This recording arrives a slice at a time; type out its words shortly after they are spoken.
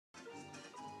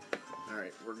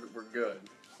Alright, we're good.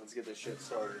 Let's get this shit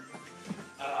started.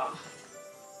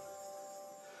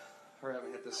 Hurry up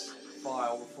and hit this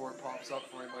file before it pops up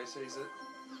before anybody sees it.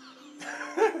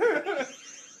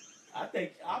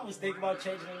 I was thinking about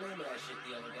changing the name of that shit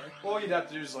the other day. All you'd have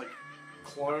to do is like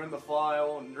clone the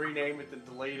file and rename it and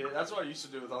delete it. That's what I used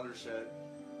to do with other shit.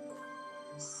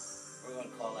 We're gonna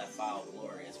call that file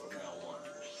Glorious from now on.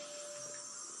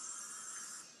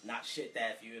 Not shit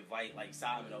that if you invite like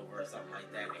Simon over or something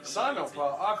like that. Simon,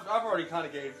 I've already kind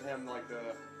of gave him like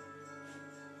the.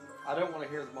 I don't want to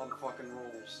hear the motherfucking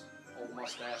rules. Old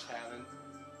mustache having.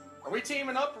 Are we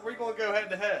teaming up or are we gonna go head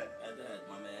to head? Head to head,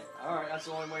 my man. Alright, that's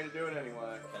the only way to do it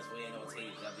anyway. Because we ain't no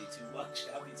teams. That'd be too much.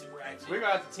 That'd be too ratchet. We're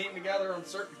gonna have to team together on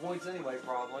certain points anyway,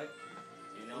 probably.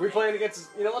 You know, we're playing against.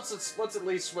 You know, let's at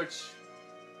least switch.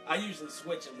 I usually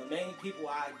switch them. The main people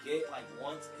I get like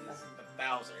once is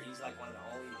Bowser. He's like one of the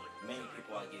only main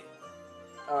people I get.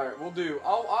 All right, we'll do.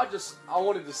 I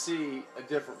wanted to see a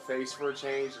different face for a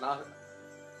change, and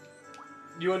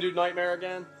You want to do Nightmare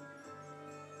again?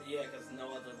 Yeah, because no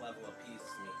other level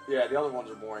appeases me. Yeah, the other ones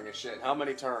are boring as shit. How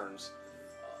many turns?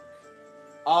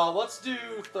 Let's do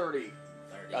 30.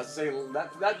 30. I was saying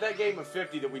that game of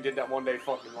 50 that we did that one day,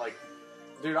 fucking like,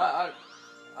 dude, I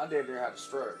damn near had a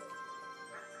stroke.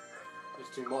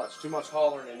 It's too much. Too much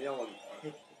hollering and yelling.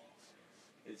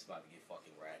 It's about to get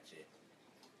fucking ratchet.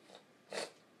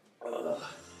 Ugh.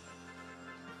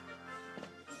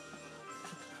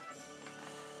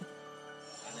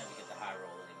 I never get the high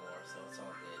roll anymore, so it's all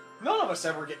good. None of us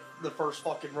ever get the first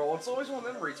fucking roll. It's always one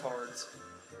of them retards.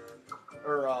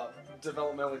 Or,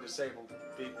 developmentally disabled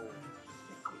people.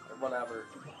 Or whatever.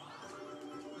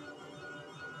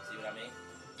 See what I mean?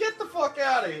 Get the fuck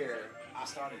out of here! I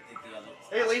started to think the other...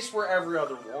 Hey, at least we're every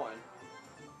other one.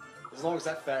 As long as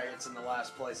that faggot's in the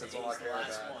last place, that's all I care about.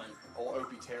 Old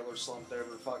Opie Taylor slumped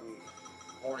over, fucking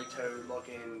horny toad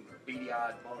looking,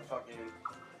 beady-eyed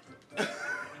motherfucking...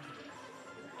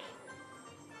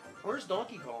 Where's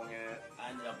Donkey Kong at?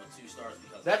 I ended up with 2 stars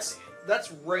because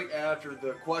that's right after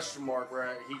the question mark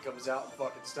where he comes out and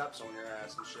fucking steps on your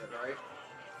ass and shit, right?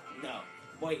 No.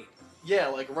 Wait. Yeah,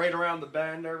 like right around the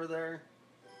bend over there.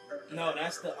 No,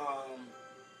 that's the,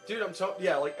 Dude, I'm talking,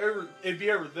 yeah, like it'd be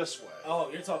over this way.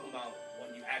 Oh, you're talking about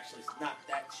when you actually, not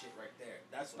that shit right there.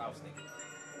 That's what I was thinking of.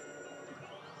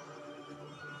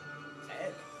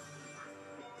 10.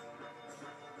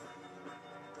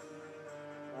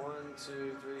 1,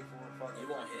 2, 3, 4, 5. You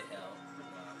won't hit hell. No.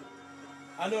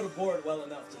 I know the board well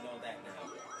enough to know that now,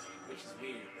 which is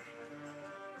weird.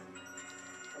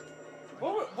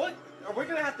 What? Are we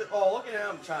gonna have to? Oh, look at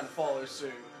him trying to follow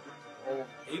suit. Oh,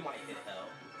 he might hit hell.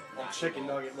 Old chicken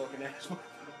nugget looking ass.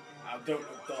 I'll do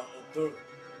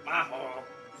my home.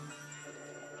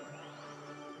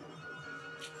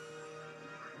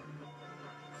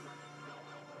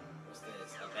 What's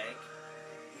this? A bank?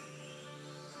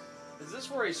 Is this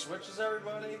where he switches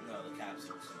everybody? No, the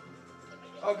capsules.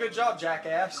 Oh, good job,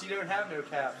 jackass. You don't have no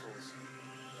capsules.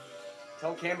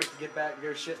 Tell Cameron to get back and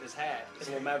go shit in his hat. His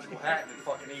little magical hat and then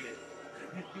fucking eat it.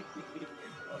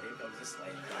 Oh, here comes this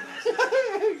lady.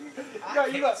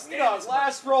 you got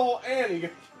last roll and he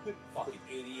fucking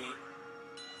idiot.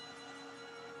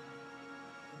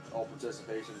 All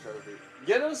participation trophy.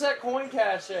 Get us that coin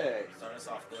cache. Start us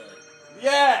off good.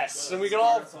 Yes! Good. And we can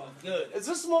all... Good. Is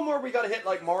this the one where we gotta hit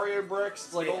like Mario bricks?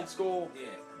 It's like old school?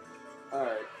 Yeah.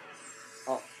 Alright.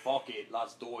 Oh, fuck it.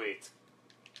 Let's do it.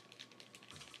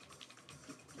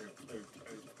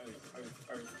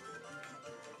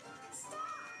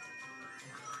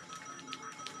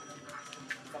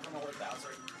 Fucking away, Bowser.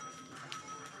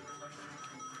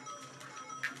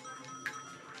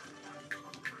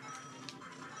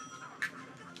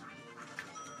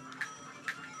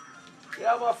 Get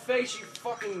out of my face, you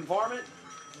fucking varmint.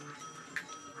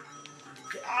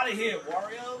 Get out of here,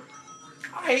 Wario.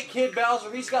 I hate Kid Bowser.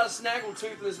 He's got a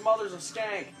snaggletooth and his mother's a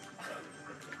skank.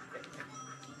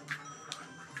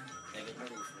 Nigga,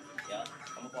 move. Yeah,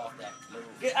 come up off that. Move.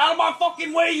 Get out of my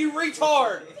fucking way, you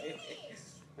retard!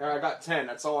 Alright, I got 10.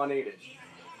 That's all I needed.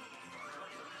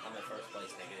 I'm in first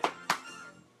place, nigga.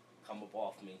 Come up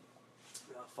off me.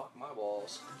 Oh, fuck my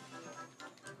balls.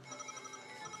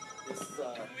 This,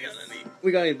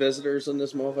 we got any visitors in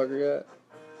this motherfucker yet?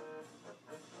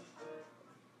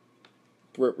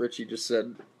 Brett Ritchie just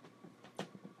said,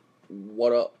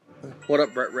 "What up? What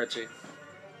up, Brett Ritchie?"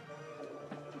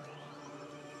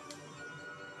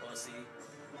 Wanna see?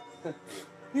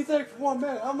 You think for 1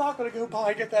 minute I'm not gonna go by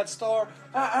and get that star?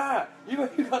 You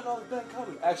got another thing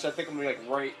coming. Actually, I think I'm gonna be like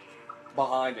right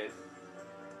behind it.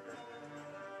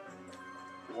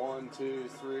 1, 2,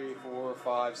 3, 4,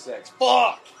 5, 6.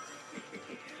 Fuck!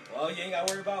 Well, Oh, you ain't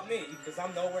gotta worry about me, because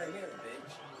I'm nowhere near it,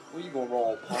 bitch. Well, you gonna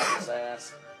roll Papa's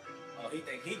ass. Oh, he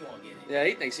think he gonna get it. Yeah,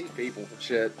 he thinks he's people and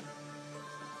shit.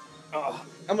 Oh,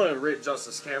 I'm gonna readjust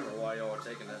this camera while y'all are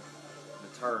taking the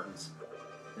turns.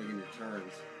 Taking your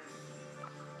turns.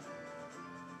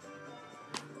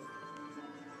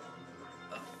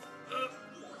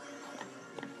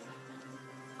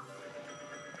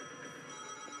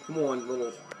 Come on,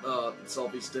 little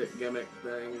selfie stick gimmick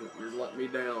thing. You're letting me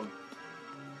down.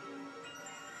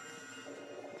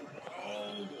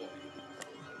 Oh, boy.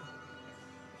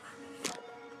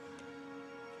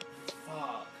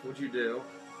 Fuck. What'd you do?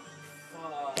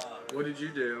 Fuck. What did you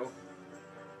do?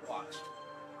 Watch.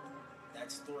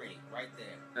 That's 3, right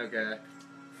there. Okay.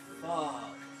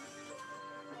 Fuck.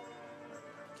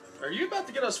 Are you about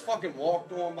to get us fucking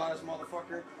walked on by this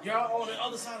motherfucker? You're on the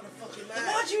other side of the fucking map.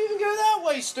 Why'd you even go that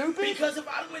way, stupid? Because if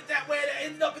I went that way,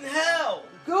 I'd end up in hell.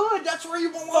 Good, that's where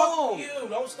you belong. Fuck you.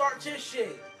 Don't start this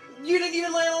shit. You didn't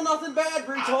even land on nothing bad,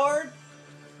 retard.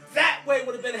 That way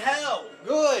would have been hell.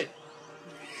 Good.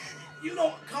 You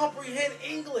don't comprehend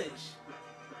English.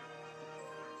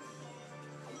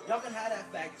 Y'all can have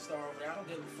that faggot star over there. I don't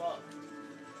give a fuck.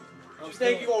 You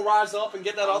think you gonna rise up and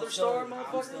get that other star,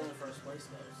 motherfucker? I'm still in first place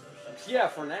though. So yeah,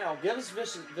 for now. Give us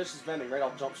vicious vending right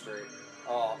off Jump Street.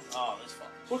 oh, this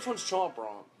fuck. Which one's Chomp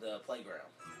Romp? The playground.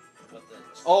 With the.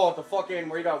 Oh, the fucking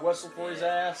where you got whistle for his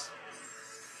ass.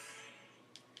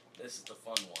 This is the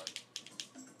fun one.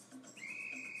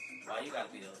 Why you gotta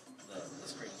be the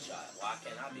screenshot? Why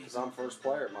can't I be? Because I'm first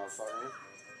player, motherfucker.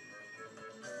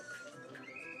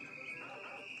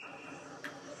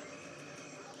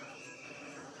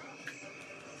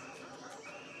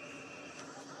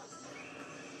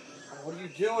 What are you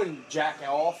doing, jack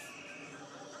off?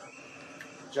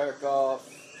 Jerk off.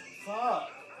 Fuck.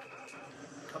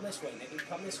 Come this way, nigga.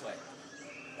 Come this way.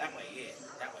 That way, yeah.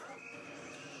 That way.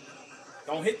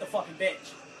 Don't hit the fucking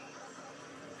bench.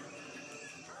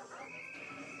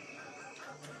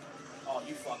 Oh,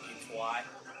 you fucking twat.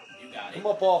 You got it. Come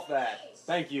up off that.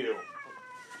 Thank you.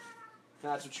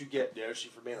 That's what you get, Yoshi,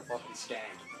 for being a fucking skank.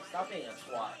 Stop being a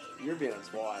twat. You're being a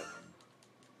twat.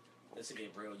 This would be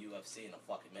a real UFC in a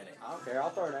fucking minute. I don't care. I'll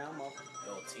throw it down, motherfucker.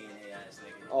 Yo, TNA ass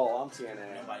nigga. Oh, I'm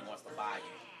TNA. Nobody wants to buy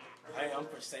you. Hey, I'm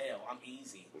for sale. I'm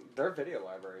easy. Their video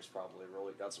library's probably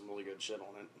really got some really good shit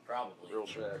on it. Probably. Real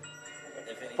shit.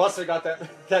 Anything, Plus, they got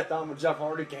that Dom and Jeff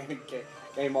Hardy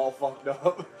game all fucked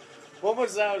up. What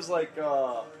was that? It was like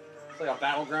a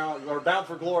Battleground or Bound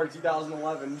for Glory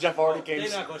 2011. Jeff Hardy came. They're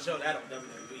not gonna show that on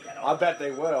WWE at all. I bet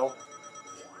they will. Oh,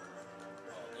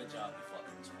 good job, you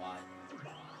fucking twat.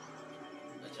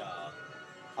 Good job.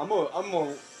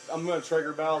 I'm gonna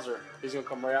trigger Bowser. He's gonna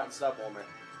come right out and step on me.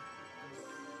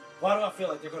 Why do I feel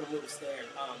like they're gonna move the stairs?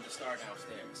 The star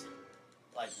downstairs,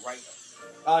 like right.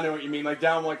 I know what you mean. Like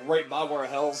down, like right by where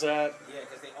hell's at. Yeah,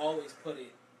 because they always put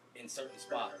it in certain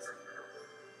spots.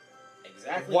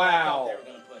 Exactly Wow. where I thought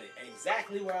they were gonna put it.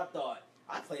 Exactly where I thought.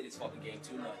 I played this fucking game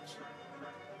too much.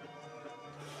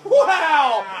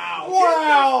 Wow!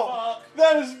 Wow!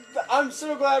 That is. I'm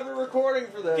so glad we're recording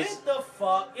for this. Get the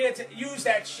fuck. Yeah, use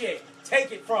that shit.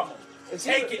 Take it from him. Is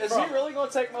Take he, it is from he him. really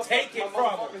gonna take my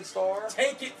fucking star?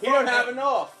 Take it from He him. don't have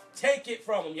enough. Take it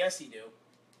from him. Yes, he do.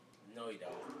 No, he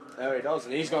don't. No, he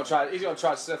doesn't. He's gonna try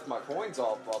to sift my coins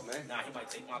off of me. Nah, he might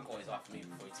take my coins off of me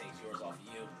before he takes yours off of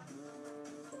you.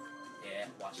 Yeah,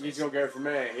 watch this. He's gonna go for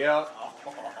me. Yep. Oh.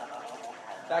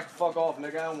 Back the fuck off,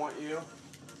 nigga. I don't want you.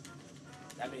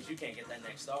 That means you can't get that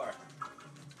next star.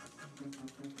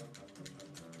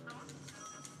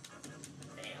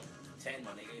 Damn. 10,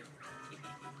 my nigga.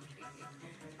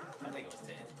 I think it was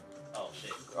 10. Oh,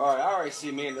 shit. Alright, I already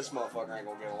see me and this motherfucker ain't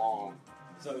gonna get along.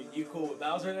 So, you cool with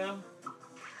Bowser now?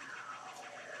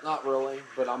 Not really,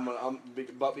 but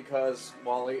but because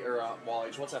Wally,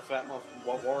 what's that fat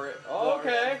motherfucker? Wario? Oh,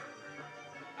 okay.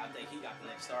 I think he got the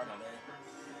next star, my man.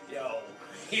 Yo.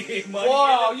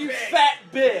 Wow, you fat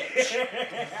bitch!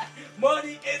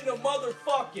 Money in the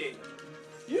motherfucking.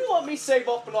 You let me save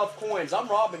up enough coins. I'm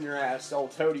robbing your ass,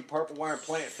 old toady purple wearing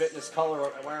Planet Fitness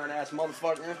color wearing ass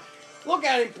motherfucker. Look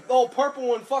at him, old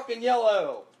purple and fucking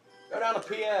yellow. Go down to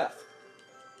PF.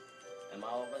 Am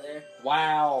I over there?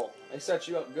 Wow, they set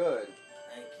you up good.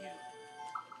 Thank you.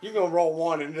 You're gonna roll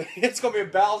one, and it's gonna be a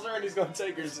Bowser, and he's gonna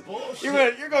take yours.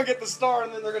 Bullshit. You're gonna get the star,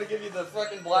 and then they're gonna give you the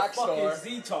fucking black star. Fucking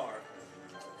Z-Tar.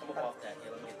 Come up off that.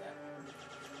 Yeah, let me get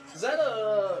that. Is that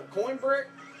a coin brick?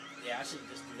 Yeah, I should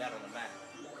just do that on the map.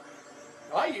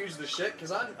 I used the shit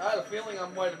because I had a feeling I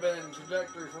might have been in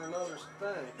trajectory for another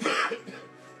thing.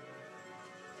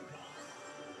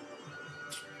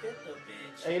 Get the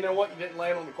bitch. And you know what? You didn't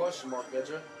land on the question mark, did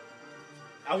you?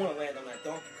 I want to land on that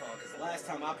Donkey Kong because the last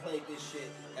time I played this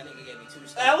shit, that nigga gave me 2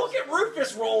 stars. Hey, look at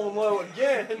Rufus rolling low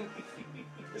again.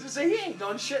 As I say, he ain't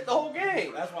done shit the whole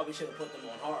game. That's why we should have put them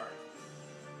on hard.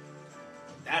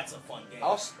 That's a fun game.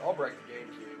 I'll break the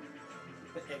GameCube.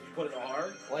 If you put it on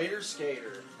hard? Later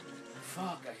Skater.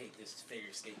 Fuck, I hate this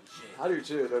figure skating shit. I do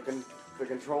too. The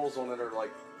controls on it are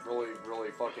like really,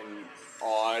 really fucking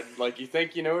odd. Like you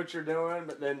think you know what you're doing,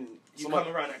 but then you come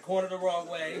around that corner the wrong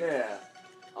way. Yeah.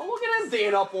 Oh, look at him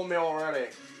being up on me already.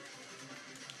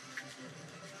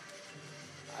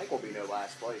 I ain't gonna be no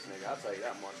last place, nigga. I'll tell you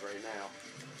that much right now.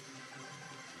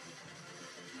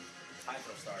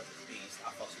 Hyper Stars is beast.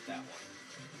 I fucks with that one.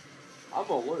 I'm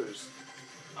gonna lose.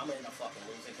 I'm gonna end up fucking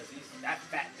losing because that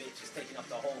fat bitch is taking up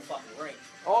the whole fucking ring.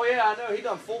 Oh yeah, I know. He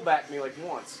done fullback me like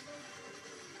once.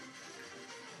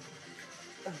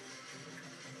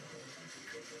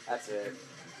 That's it.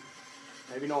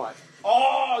 Maybe not.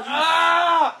 Oh! You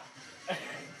Ah!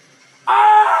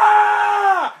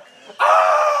 Ah!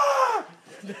 Ah!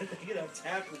 They're gonna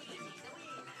tackle you.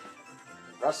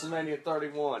 WrestleMania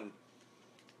 31.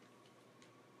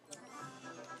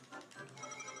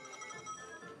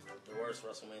 The worst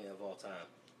WrestleMania of all time.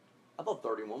 I thought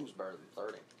 31 was better than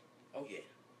 30. Oh yeah.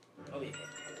 Oh yeah.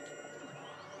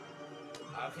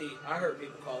 I heard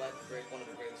people call that one of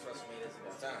the greatest WrestleManias of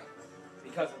all time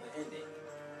because of the ending.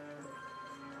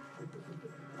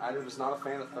 I was not a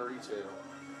fan of 32.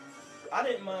 I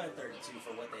didn't mind 32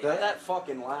 for what they had. That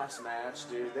fucking last match,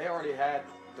 dude. They already had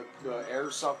the air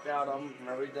sucked out of them and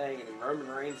everything, and Roman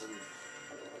Reigns and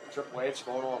Triple H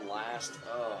going on last.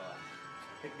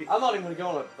 I'm not even going to go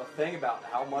on a thing about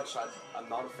how much I'm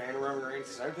not a fan of Roman Reigns,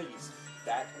 because I don't think he's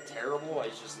that terrible.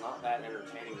 He's just not that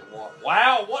entertaining to watch.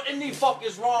 Wow, what in the fuck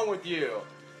is wrong with you?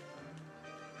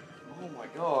 Oh my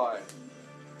god.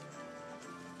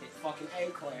 It's fucking A,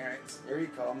 Clarence. Here he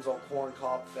comes, old corn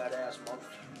cob, fat ass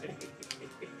monkey.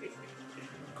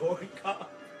 Corn cob.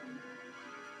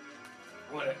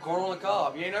 What, corn on the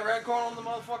cob? You ain't never had corn on the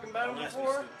motherfucking bone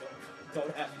before?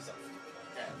 Don't ask me something.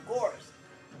 Yeah, of course.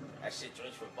 That shit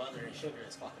drenched with butter and sugar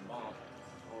is fucking bomb.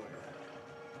 Oh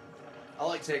yeah. I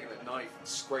like taking a knife and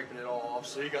scraping it all off,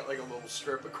 so you got like a little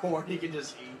strip of corn you can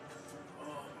just eat.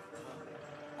 Oh,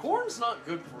 Corn's not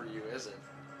good for you, is it?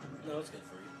 no, it's good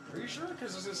for you. Are you sure?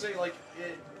 Because I was gonna say, like,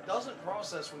 it doesn't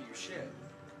process when you shit.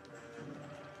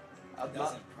 It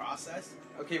doesn't process?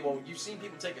 Okay, well, you've seen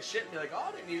people take a shit and be like, oh,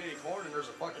 I didn't eat any corn, and there's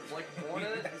a fucking flake of corn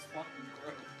in it. That's fucking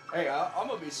gross. Hey, I'm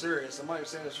gonna be serious. I'm not even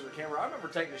saying this for the camera. I remember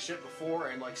taking a shit before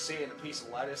and like seeing a piece of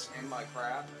lettuce in my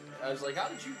crap. I was like, how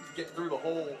did you get through the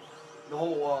whole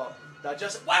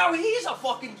digestive? Wow, he's a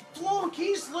fucking flunk.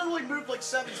 He's literally moved like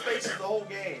 7 spaces the whole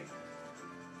game.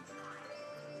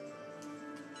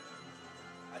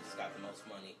 I just got the most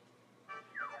money.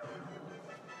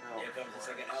 Oh, Here comes the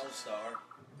second L-Star.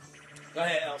 Go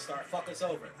ahead, L-Star. Fuck us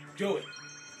over. Do it.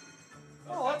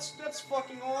 Oh, that's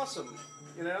fucking awesome.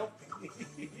 You know?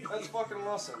 That's fucking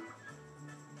awesome.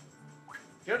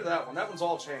 Go to that one. That one's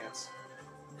all chance.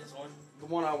 This one? The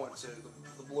one I went to,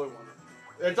 the blue one.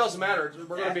 It doesn't matter.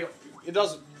 We're gonna be. It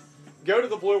doesn't. Go to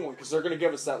the blue one because they're gonna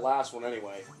give us that last one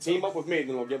anyway. Team up with me,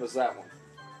 then they'll give us that one.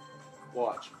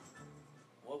 Watch.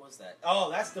 What was that?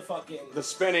 Oh, that's the fucking... The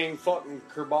spinning fucking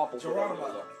kerbopple.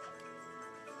 Geronimo.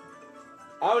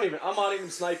 I'm not even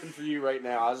sniping for you right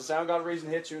now. I haven't got a reason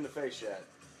to hit you in the face yet.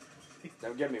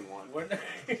 Don't give me one. Where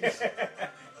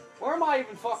am I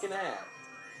even fucking at?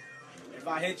 If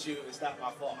I hit you, it's not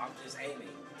my fault. I'm just aiming.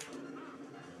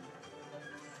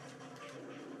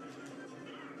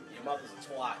 Your mother's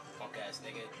a twat, punk ass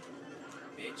nigga.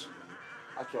 Bitch.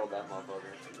 I killed that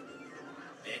motherfucker.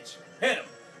 Bitch. Hit him.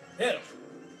 Hit him.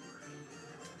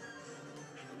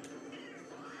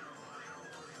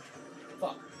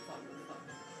 Fuck.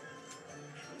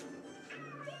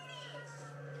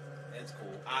 That's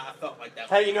cool. I felt like that.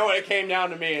 Hey, you know what? It came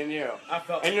down to me and you. I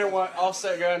felt. And you know what? I'll go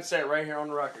ahead and say it right here on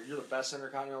the record. You're the best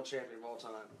Intercontinental Champion of all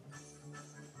time.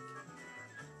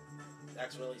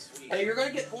 That's really sweet. Hey, you're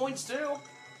gonna get points too.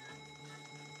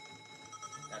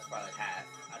 That's probably half.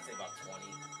 I'd say about 20.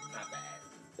 Not bad.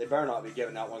 They better not be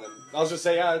giving out one of them. I was just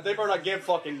say, they better not give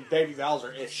fucking Baby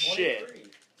Bowser his shit.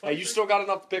 23. Hey, you still got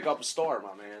enough to pick up a star,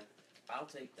 my man. I'll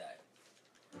take that.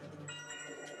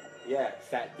 Yeah,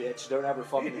 fat bitch. Don't ever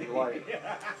fucking in your life.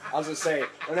 I was gonna say,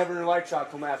 don't ever in your life try to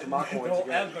come after my points Don't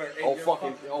again. ever.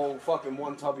 Old fucking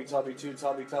one tubby, 2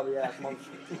 tubby ass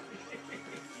monkey.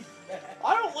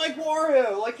 I don't like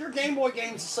Wario. Like your Game Boy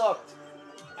games sucked.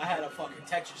 I had a fucking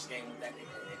Tetris game with that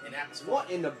nigga in that was What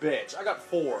in the bitch? I got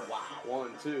 4. Wow.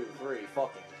 1, 2, 3.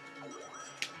 Fuck it.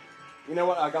 You know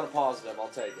what? I got a positive. I'll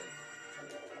take it.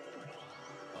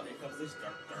 Oh, here comes this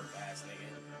dirt ass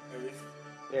nigga.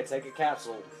 Yeah, take a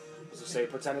capsule. So say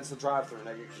pretend it's the drive-thru,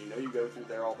 nigga, because you know you go through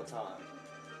there all the time.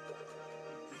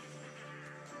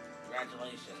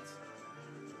 Congratulations.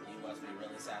 You must be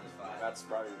really satisfied. That's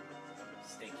probably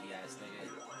stinky ass nigga.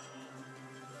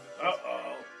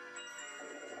 Uh-oh.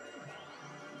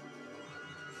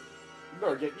 You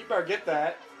better get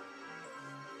that.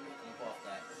 Keep off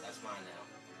that. That's mine now.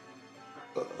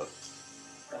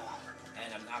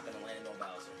 And I'm not gonna land on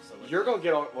Bowser. So you're gonna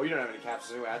get on. Well, you don't have any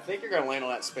capsules anyway. I think you're gonna land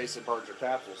on that space and purge your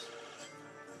capsules.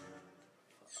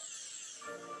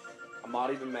 I'm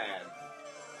not even mad.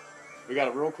 We got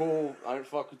a real cool. I didn't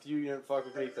fuck with you. You didn't fuck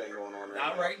with me thing going on right now.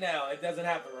 Not right now. It doesn't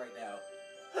happen right now.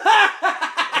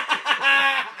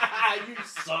 You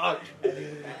suck.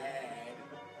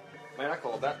 Man, I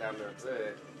called that down there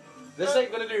too. This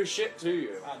ain't gonna do shit to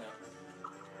you. I know.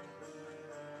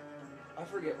 I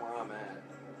forget where I'm at.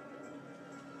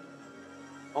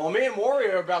 Oh, me and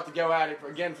Wario are about to go at it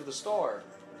again for the star.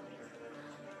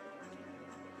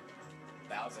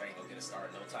 Bowser ain't gonna get a star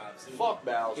in no time soon. Fuck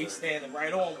Bowser. He's standing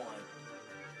right on one.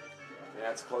 Yeah,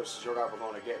 that's close as you're ever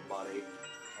gonna get, buddy.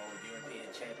 Oh, European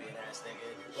champion ass nigga.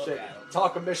 Look Shit. at him.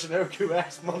 Takamichinoku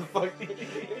ass motherfucker.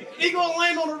 He gonna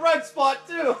land on the red spot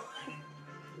too.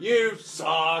 You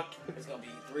suck. It's gonna be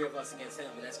 3 of us against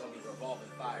him, and that's gonna be revolving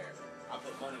fire. I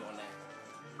put money on that.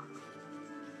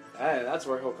 Hey, that's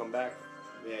where he'll come back.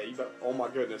 Yeah, you bet. Oh my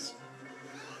goodness.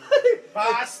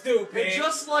 Stupid. And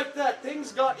just like that,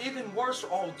 things got even worse.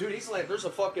 Oh, dude, he's like, there's a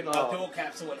fucking a dual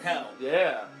capsule in hell.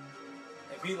 Yeah.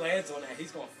 If he lands on that,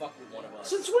 he's gonna fuck with one of us.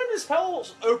 Since when does hell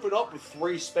open up with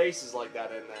 3 spaces like that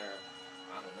in there?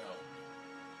 I don't know.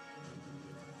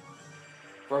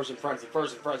 Frozen frenzy,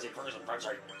 frozen frenzy, frozen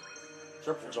frenzy.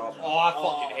 Triple jump. Oh, I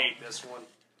fucking hate this one.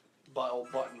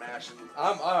 Button mashing.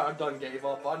 I'm done. Gave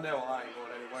up. I know I ain't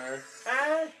going anywhere.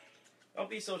 Don't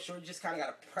be so sure. You just kind of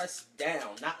gotta press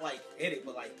down, not like hit it,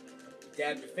 but like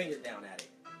dab your finger down at it.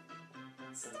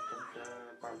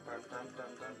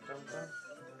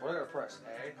 What do I gotta press?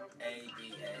 A? A,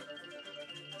 B, A.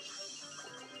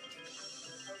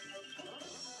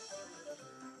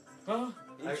 Huh?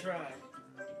 You try.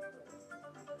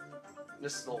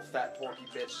 This little fat porky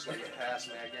bitch is gonna get past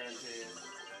me, I guarantee it.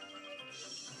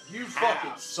 You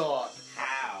fucking suck.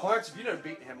 How? Clarence, if you don't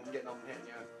beat him, I'm getting up and hitting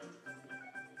you.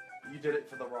 You did it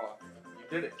for the Rock. You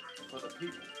did it for the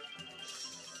people.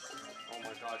 Oh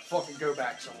my god. Fucking go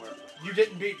back somewhere. You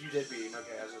didn't beat, you did beat him.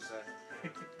 Okay, I was gonna say.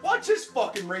 Watch this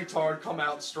fucking retard come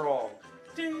out strong.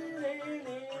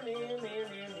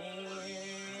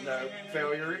 No,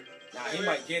 failure. Nah, he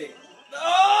might get it.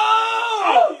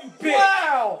 Oh! You bitch!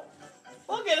 Wow!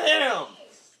 Look at him!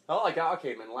 I like how I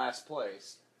came in last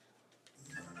place.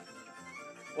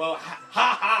 Well,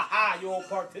 ha, you old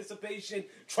participation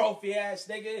trophy ass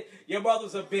nigga. Your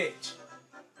brother's a bitch.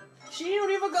 She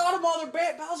don't even got him on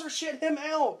their Bowser shit him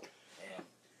out. Damn.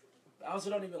 Bowser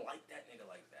don't even like that nigga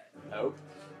like that. Nope.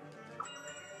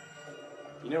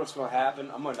 You know what's gonna happen?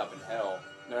 I'm gonna end up in hell.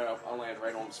 No, I'll land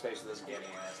right on the space of this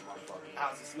getting ass motherfucker.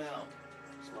 How's it smell?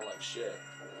 Smell like shit.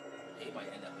 He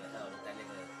might end up in hell with that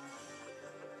nigga.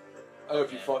 Oh,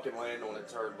 if you fucking land on a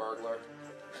turd burglar.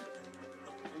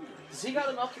 Does he got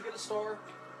enough to get a star?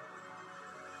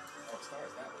 Oh,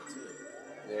 stars that way too.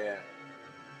 Yeah.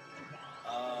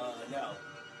 No.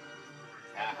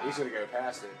 He's gonna go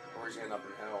past it, or he's gonna end up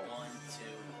in hell. 1, 2.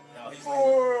 No, he's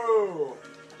Oh!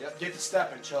 Yep, get to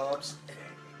stepping, Chubbs.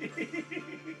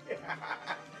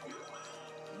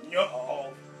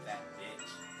 No, that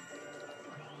bitch.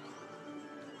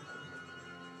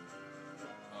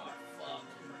 Oh, fuck.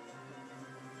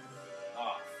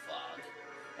 Oh, fuck.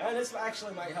 And this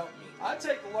actually might help me. I'd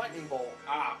take the lightning bolt.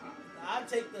 I'd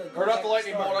take the... Or not the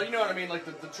lightning bolt, you know what I mean, like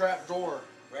the trap door.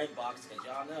 Red box, because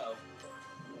y'all know.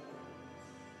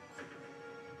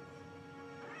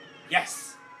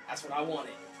 Yes! That's what I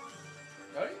wanted.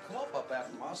 No, you come up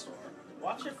after my star.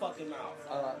 Watch your fucking mouth.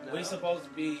 No. We're supposed to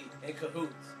be in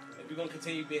cahoots. If you're going to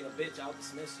continue being a bitch, I'll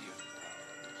dismiss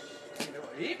you.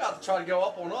 He about to try to go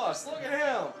up on us. Look at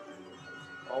him.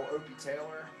 Oh, Opie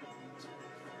Taylor.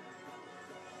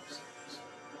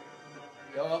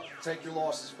 Go up. Take your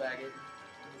losses, faggot.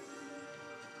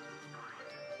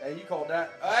 Hey, you called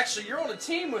that. Actually, you're on a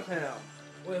team with him.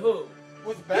 With who?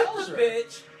 With Get Bowser. the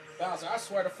bitch. Bowser, I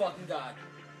swear to fucking God.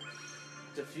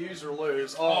 Defuse or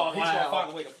lose. Oh, he's gonna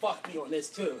find a way to fuck me on this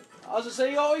too. I was gonna say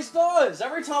he always does.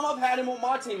 Every time I've had him on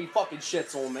my team, he fucking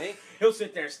shits on me. He'll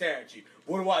sit there and stare at you.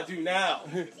 What do I do now?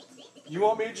 You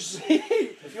want me to just?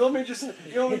 You want me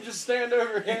to just stand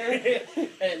over here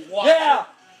and watch? Yeah,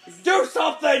 do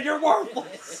something. You're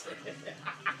worthless.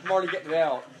 I'm already getting it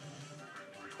out.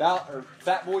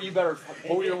 Fat boy, you better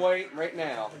pull your weight right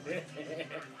now.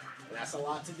 And that's a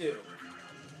lot to do.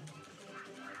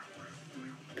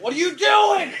 What are you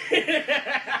doing?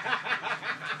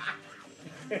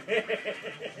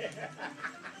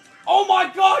 Oh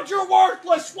my God, you're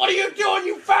worthless! What are you doing,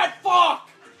 you fat fuck?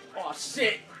 Oh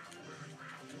shit.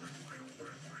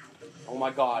 Oh my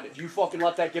God, if you fucking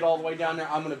let that get all the way down there,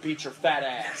 I'm gonna beat your fat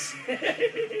ass.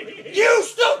 You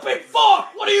stupid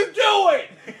fuck! What are you doing?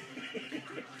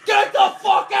 Get the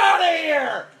fuck out of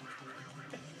here!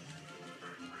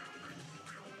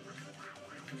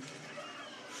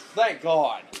 Thank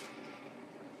God.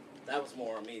 That was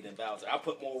more on me than Bowser. I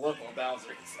put more work on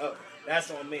Bowser, so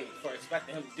that's on me for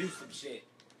expecting him to do some shit.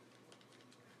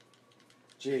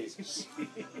 Jesus.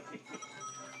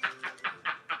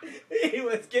 He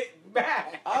was getting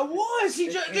mad. I was.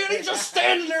 He's just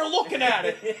standing there looking at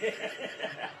it.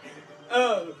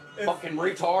 Oh, Fucking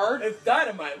retard. It's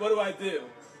dynamite. What do I do?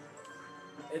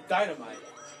 It's dynamite.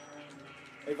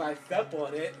 If I step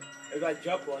on it, if I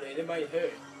jump on it, it might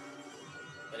hurt.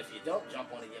 But if you don't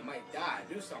jump on it, you might die.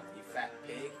 Do something, you fat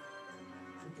pig.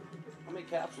 How many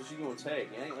capsules you gonna take?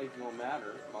 It ain't like it gonna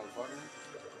matter, motherfucker.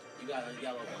 You got a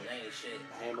yellow one, that ain't shit.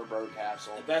 Hammer bro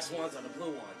capsule. The best ones are the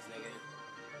blue ones, nigga.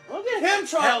 Look at him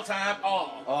trying. Hell time.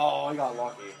 Oh, I got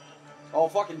lucky. Oh,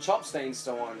 fucking chump stain's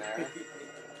still on there.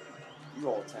 You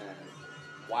roll 10.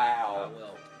 Wow. I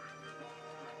will.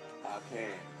 I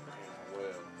can. I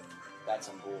will. That's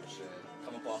some bullshit.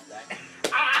 Come up off that.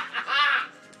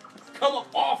 Come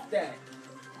up off that.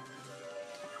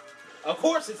 Of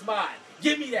course it's mine.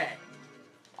 Give me that.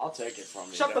 I'll take it from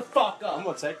you. Shut the fuck up. I'm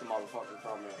gonna take the motherfucker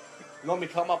from you. You want me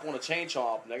to come up on a chain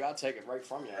chomp, nigga? I'll take it right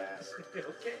from your ass.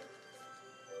 Okay.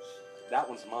 That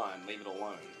one's mine. Leave it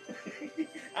alone.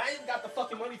 I ain't got the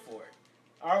fucking money for it.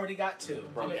 I already got 2.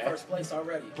 I'm in first place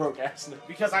already. Broke ass nigga.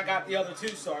 Because I got the other 2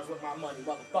 stars with my money,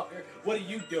 motherfucker. What are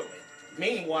you doing?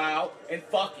 Meanwhile, and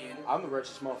fucking... I'm the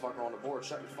richest motherfucker on the board.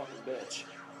 Shut your fucking bitch.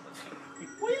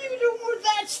 What are you doing with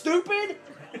that, stupid?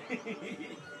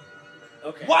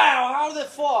 Okay. Wow, how the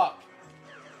fuck?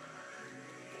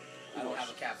 I don't have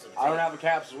a capsule. I don't have a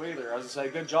capsule either. I was gonna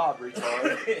say, good job,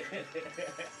 retard.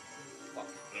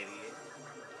 Fucking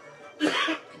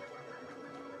idiot.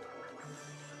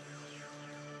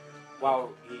 Wow,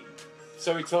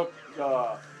 he took,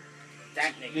 that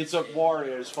nigga. he took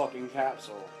Wario's fucking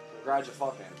capsule.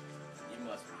 Congratulations. You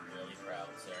must be really proud,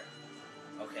 sir.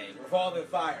 Okay, revolving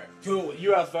fire. Do it.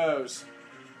 UFOs.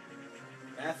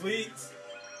 Athletes.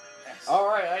 Yes.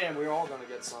 Alright, I am. We're all gonna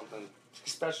get something.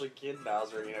 Especially Kid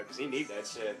Bowser, you know, because he need that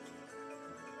shit.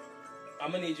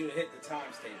 I'm gonna need you to hit the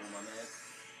times table, my man.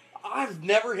 I've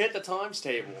never hit the times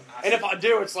table. And if I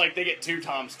do, it's like they get 2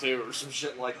 times 2 or some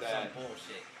shit like that. Some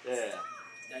bullshit. Yeah.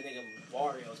 That nigga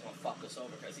Wario's gonna fuck us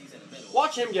over because he's in the middle.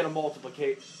 Watch him get a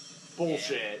multiplicate.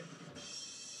 Bullshit.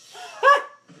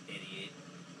 Idiot.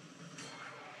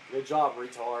 Good job,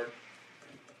 retard.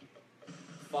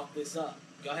 Fuck this up.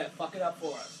 Go ahead, fuck it up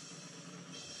for us.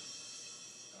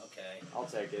 Okay. I'll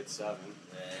take it, 7.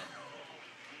 Yeah.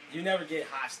 You never get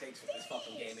high stakes with this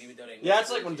fucking game, even though they. Yeah, that's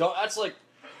like when that's like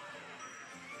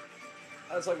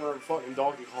when fucking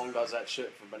Donkey Kong does that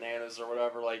shit for bananas or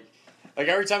whatever. Like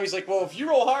every time he's like, well, if you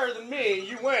roll higher than me,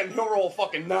 you win. He'll roll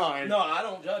fucking 9. No, I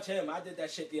don't judge him. I did that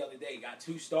shit the other day. Got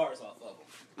 2 stars off of him.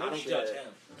 I don't judge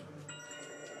him.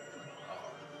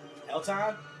 Hell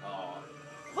time? Oh.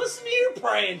 Listen to you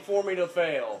praying for me to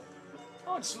fail.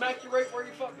 I'll smack you right where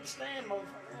you fucking stand, motherfucker.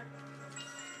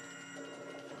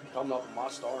 Coming up with my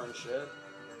star and shit.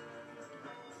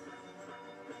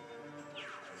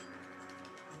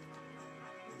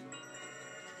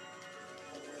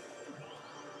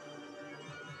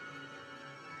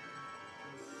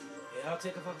 Yeah, I'll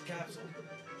take a fucking capsule.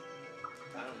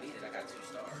 I don't need it. I got 2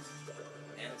 stars.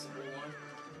 And it's a blue one.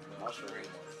 No, I'll show you. green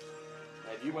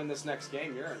one. If you win this next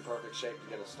game, you're in perfect shape to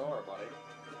get a star, buddy.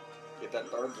 Get that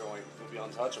 3rd joint. You'll be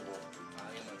untouchable. I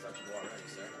am untouchable already,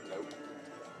 sir. Nope.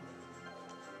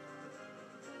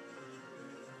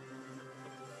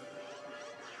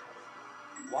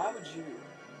 Why would you?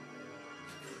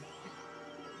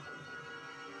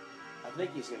 I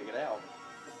think he's gonna get out.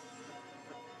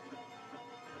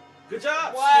 Good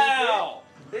job. Wow!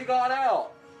 He got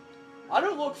out. I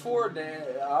don't look forward to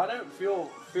it. I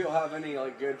don't have any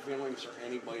like good feelings for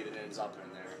anybody that ends up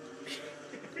in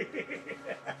there.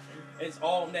 It's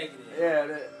all negative.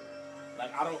 Yeah.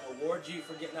 Like, I don't award you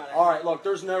for getting out of Alright, look,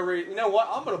 there's no reason. You know what?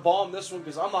 I'm going to bomb this one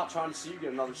because I'm not trying to see you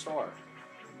get another star.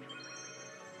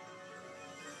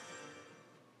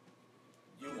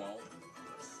 You won't.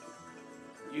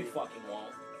 You fucking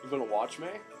won't. You going to watch me?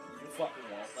 You fucking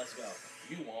won't. Let's go.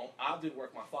 You won't. I'll do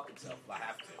work my fucking self if I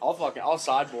have to. I'll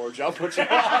sideboard you. I'll put you.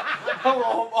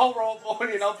 I'll roll for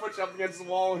you and I'll put you up against the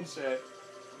wall and shit.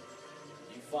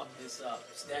 You fuck this up,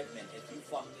 Stegman. If you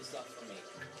fuck this up for me.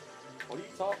 What are you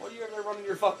talking? What are you over there running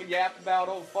your fucking yap about,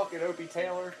 old fucking Opie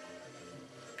Taylor?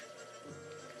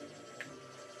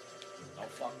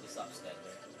 Don't fuck this up, Stegman.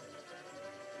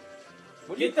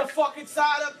 Get the fucking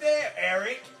side up there,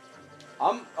 Eric.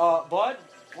 Bud,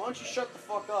 why don't you shut the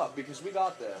fuck up? Because we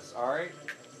got this, alright?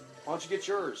 Why don't you get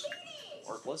yours?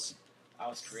 Worthless. I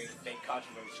was creating fake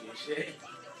controversy and shit.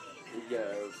 You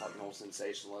go, fucking old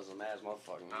sensationalism ass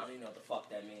motherfucking. I don't even know what the fuck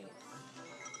that means.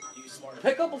 You smart.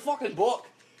 Pick up a fucking book.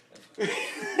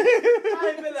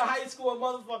 I ain't been to high school in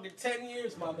motherfucking 10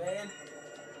 years, my man.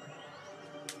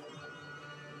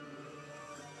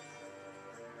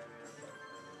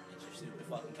 Stupid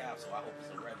fucking capsule. I hope it's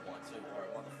a red one too, or a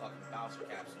motherfucking Bowser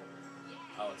capsule.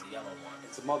 Oh, it's a yellow one.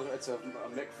 It's a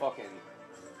Mick fucking.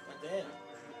 But damn.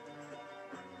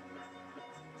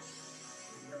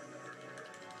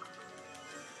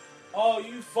 Oh,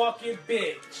 you fucking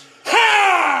bitch.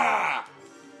 Ha!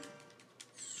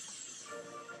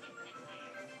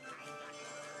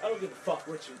 I don't give a fuck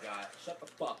what you got. Shut the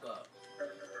fuck up.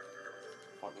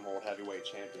 Fucking world heavyweight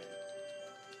champion.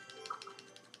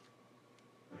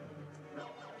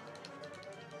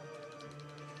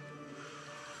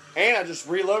 And I just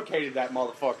relocated that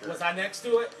motherfucker. Was I next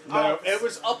to it? No, it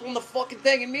was up on the fucking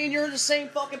thing, and me and you're in the same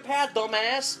fucking path,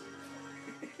 dumbass.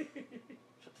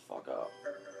 Shut the fuck up.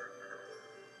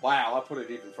 Wow, I put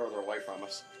it even further away from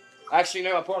us. Actually,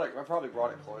 no, I probably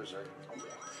brought it closer.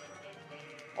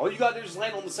 All you gotta do is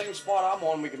land on the same spot I'm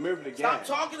on, we can move it again. Stop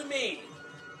talking to me!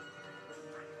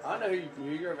 I know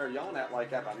who you're over yelling at like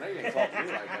that, but I know you ain't talking to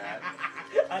me like that.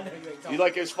 I know you ain't talking. You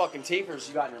like those fucking teethers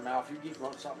you got in your mouth. You keep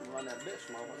running something and run that bitch,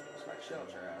 motherfucker. Smack shell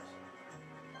at your ass.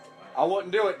 I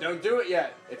wouldn't do it. Don't do it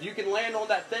yet. If you can land on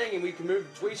that thing and we can move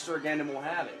the twister again, then we'll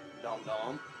have it.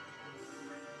 Dum-dum.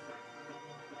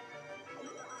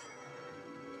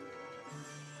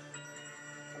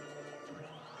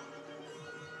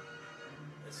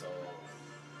 It's all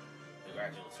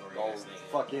congratulatory Oh, ass thing.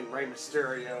 fucking Rey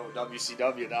Mysterio,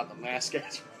 WCW, not the mask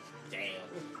ass. Damn.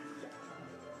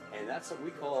 And that's what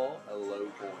we call a low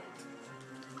point.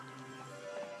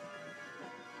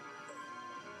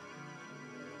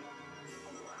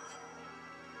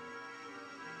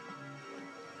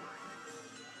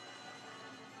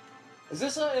 Is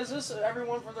this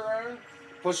everyone for their own?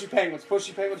 Pushy Penguins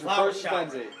versus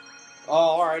Benzie.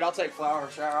 Oh, alright, I'll take Flower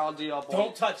Shower, I'll deal up.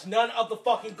 Don't touch none of the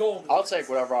fucking gold. I'll take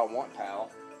whatever I want, pal.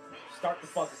 Start the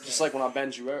fucking game. Just like when I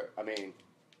bend you out. I mean,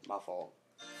 my fault.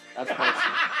 That's personal.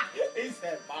 He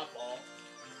said my fault.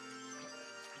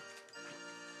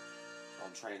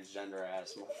 I'm transgender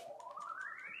ass.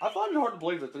 I find it hard to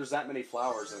believe that there's that many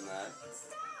flowers in that.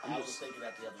 I was thinking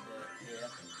that the other day. Yeah.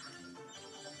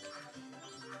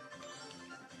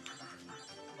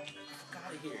 Fuck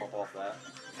out of here. Pop off that.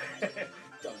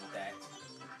 Done with that.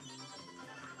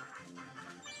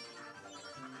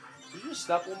 Did you just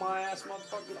step on my ass,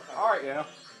 motherfucker? Alright, yeah.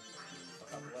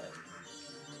 Fuck out the way.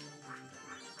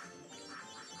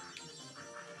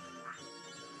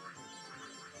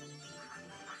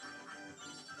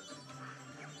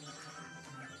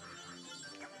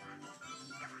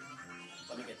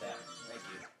 Let me get that. Thank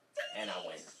you. And I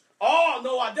win. Oh,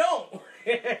 no, I don't.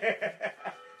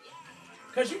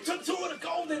 Because you took two of the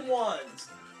golden ones.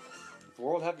 The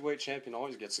World Heavyweight Champion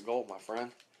always gets the gold, my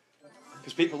friend.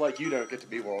 Because people like you don't get to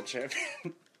be World Champion.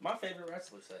 My favorite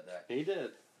wrestler said that. He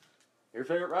did. Your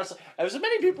favorite wrestler? As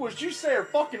many people as you say are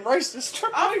fucking racist.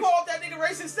 I've called that nigga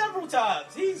racist several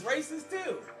times. He's racist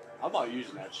too. I'm not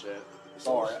using that shit.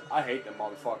 Sorry, I hate them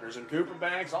motherfuckers. And Cooper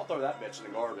Banks, I'll throw that bitch in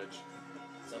the garbage.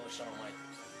 So was Shawn Michaels.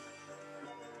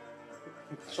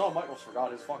 Shawn Michaels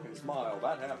forgot his fucking smile.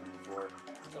 That happened before.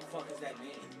 What the fuck does that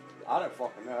mean? I don't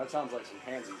fucking know. That sounds like some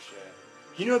handsy shit.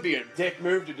 You know it'd be a dick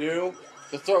move to do?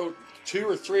 To throw 2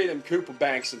 or 3 of them Koopa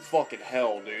Banks in fucking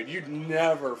hell, dude. You'd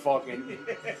never fucking...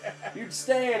 You'd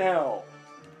stay in hell.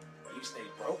 You stay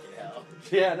broke in hell.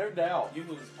 Yeah, no doubt. You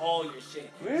lose all your shit.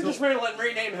 We just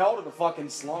rename hell to the fucking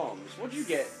slums. What'd you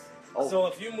get? Oh. So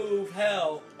if you move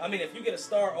hell... I mean, if you get a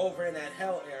star over in that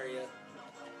hell area,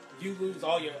 you lose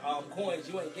all your coins.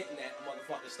 You ain't getting that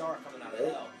motherfucking star coming out of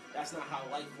hell. That's not how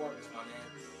life works, my man.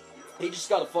 He just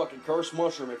got a fucking cursed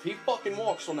mushroom. If he fucking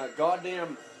walks on that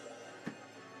goddamn...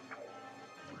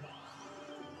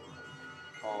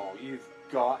 Oh, you've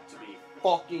got to be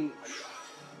fucking...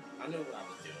 I knew what I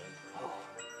was doing. Oh.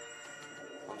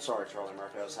 I'm sorry, Charlie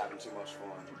Murphy. I was having too much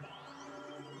fun.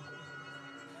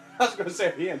 I was going to say,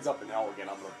 if he ends up in hell again,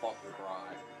 I'm going to fucking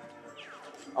cry.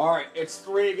 Alright, it's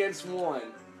 3 against 1.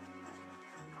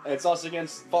 It's us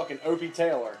against fucking Opie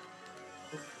Taylor.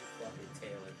 Fucking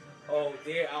Taylor. Oh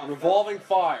dear. Revolving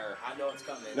fire. I know it's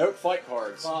coming. Nope, fight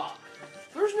cards. Fuck.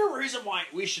 There's no reason why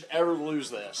we should ever lose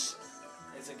this.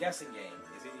 It's a guessing game.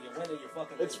 It's either you win or you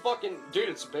fucking It's lose. fucking... Dude,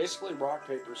 it's basically rock,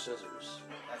 paper, scissors.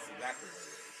 That's exactly what it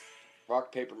is.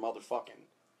 Rock, paper, motherfucking.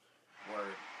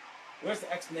 Word. Where's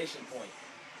the explanation point?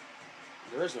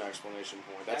 There is no explanation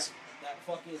point. That's... That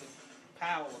fucking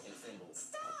pow looking symbol.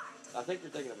 I think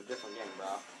you're thinking of a different game, bro.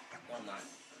 No, I'm not.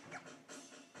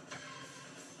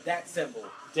 That symbol.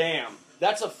 Damn.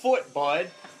 That's a foot, bud.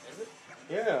 Is it?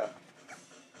 Yeah.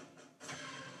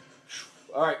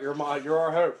 Alright, you're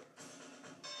our hope.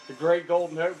 The Great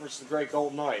Golden Hope versus the Great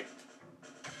Golden Knight.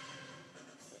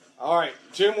 Alright,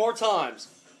 2 more times.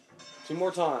 2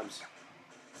 more times.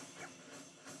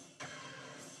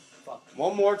 Fuck.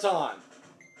 1 more time.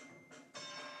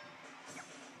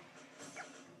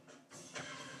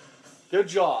 Good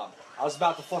job. I was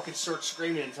about to fucking start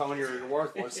screaming and telling you you're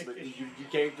worthless, but you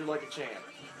came through like a champ.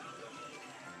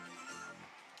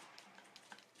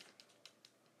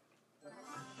 If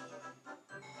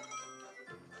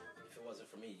it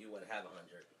wasn't for me, you wouldn't have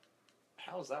 100.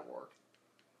 How does that work?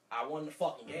 I won the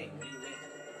fucking game. What do you mean?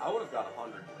 I would have got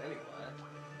 100 anyway.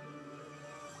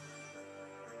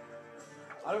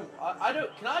 I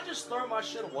don't. Can I just throw my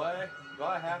shit away? Do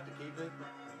I have to keep it?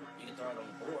 You can throw it on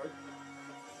the board.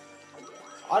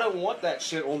 I don't want that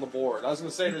shit on the board. I was gonna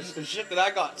say the shit that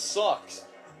I got sucks.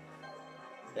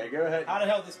 Yeah, go ahead. How the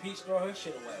hell does Peach throw her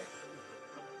shit away?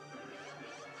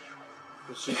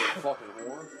 This shit's a fucking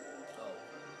whore. Oh.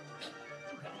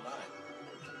 Never mind.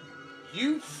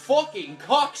 You fucking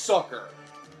cocksucker!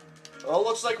 Well, it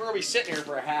looks like we're gonna be sitting here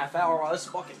for a half hour while this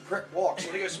fucking prick walks.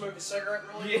 Want to go smoke a cigarette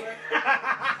really quick?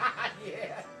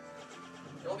 Yeah.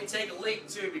 Let me take a leak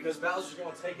too, because Bowser's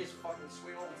gonna take his fucking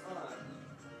sweet old time.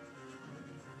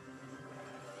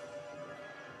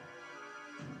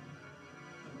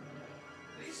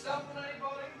 Did he stop on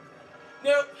anybody?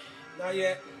 Nope. Not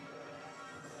yet.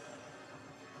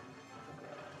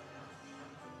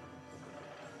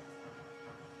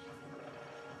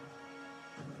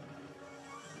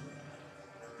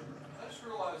 I just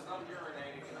realized I'm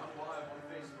urinating and I'm live on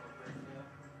Facebook right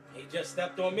now. He just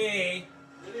stepped on me.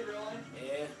 Did he really?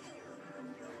 Yeah.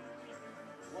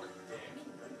 What a dick.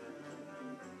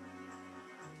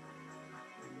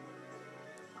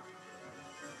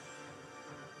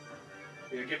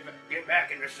 Yeah, get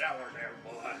back in the shower there,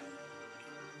 boy.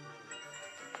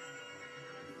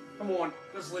 Come on,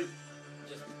 just sleep.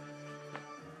 Just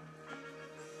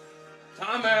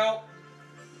Time out.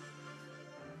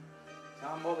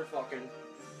 Time motherfucking.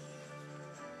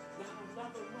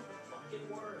 not another motherfucking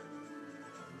word.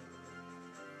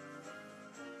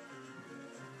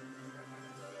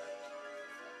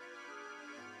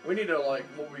 We need to like,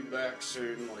 we'll be back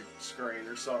soon, like screen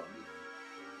or something.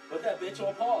 Put that bitch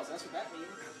on pause. That's what that means.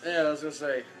 Yeah, I was gonna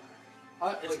say.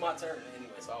 It's my turn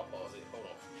anyway, so I'll pause it. Hold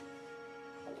on.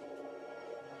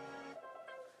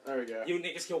 There we go. You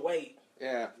niggas can wait.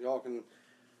 Yeah, y'all can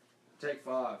take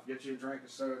 5. Get you a drink of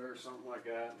soda or something like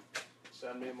that.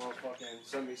 Send me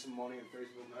some money in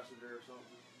Facebook Messenger or something.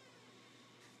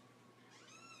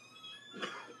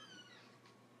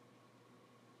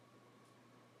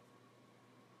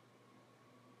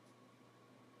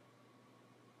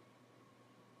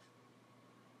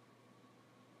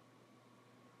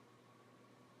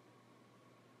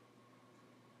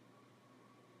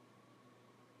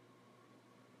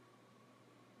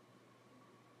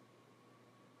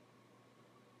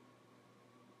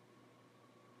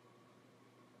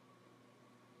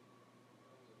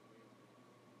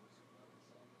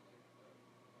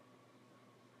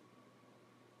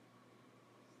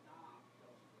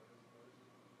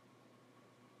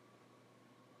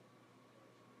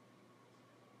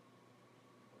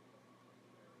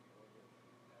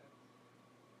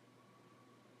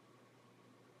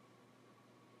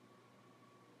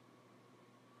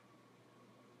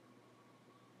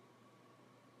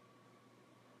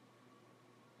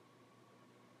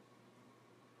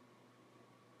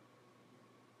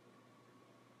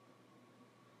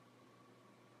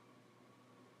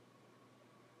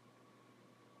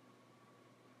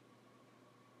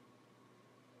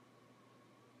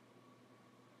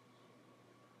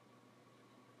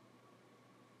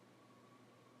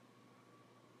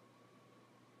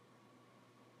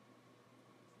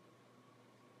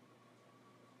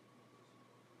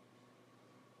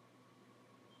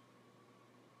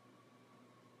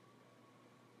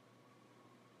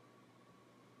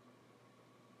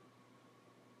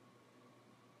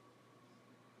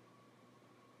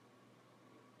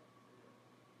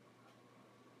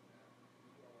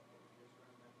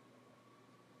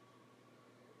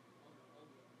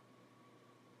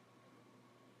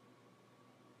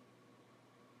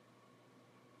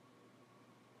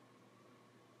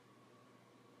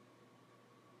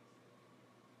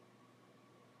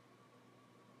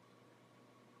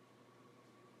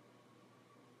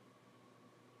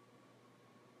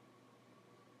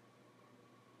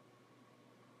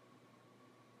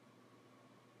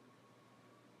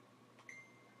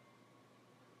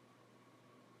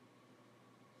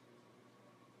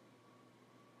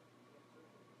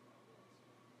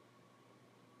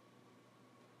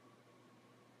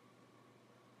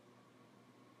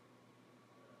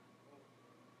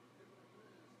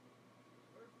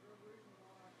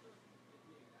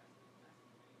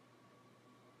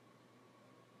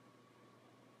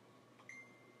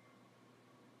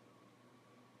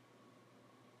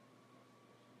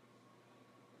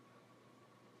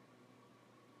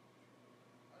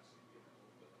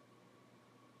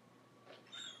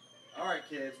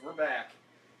 kids. We're back.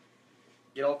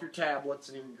 Get off your tablets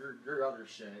and your other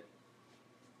shit.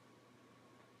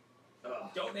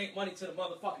 Donate money to the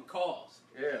motherfucking cause.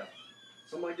 Yeah.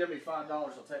 Somebody give me $5, I'll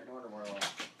take my underwear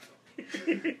off.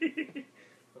 The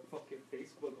fucking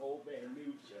Facebook old man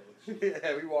news show.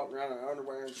 Yeah, we walk around in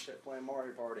underwear and shit playing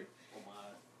Mario Party. Oh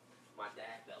my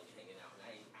dad belly hanging out. And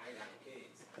I ain't got no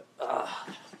kids.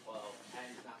 Well,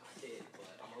 Patty's not my kid,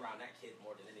 but I'm around that kid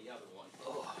more than any other one.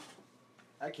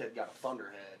 That kid got a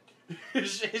thunderhead.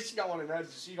 She's got one of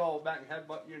those. She go back and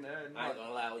headbutt you in the head. I ain't gonna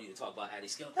allow you to talk about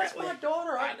Addie's skill. That's my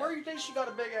daughter. Where do you think she got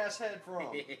a big ass head from?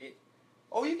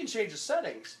 Oh, you can change the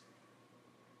settings.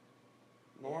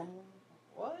 Normal?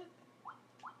 What?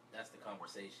 That's the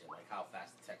conversation, like how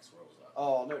fast the text rolls up.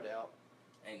 Oh, no doubt.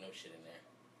 Ain't no shit in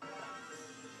there.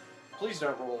 Please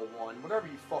don't roll a 1. Whatever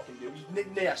you fucking do.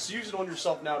 Ness, use it on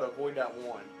yourself now to avoid that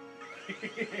 1.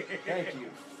 Thank you,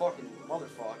 fucking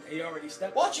motherfucker. He already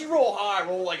stepped. Why don't you roll high?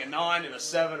 Roll like a 9 and a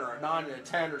 7 or a 9 and a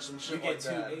 10 or some shit like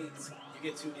that. You get 2 8s. You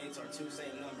get 2 8s or 2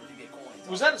 same numbers. You get coins.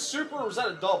 Was that a super or was that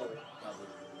a double? Double.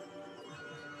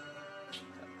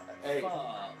 Hey.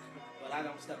 Fuck. But I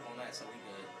don't step on that, so we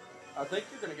good. I think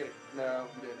you're gonna get a... No,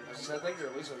 you didn't. I think you're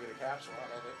at least gonna get a capsule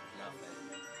out of it. Nothing.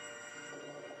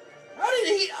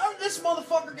 How did this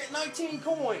motherfucker get 19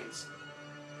 coins?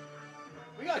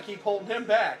 We gotta keep holding him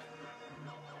back.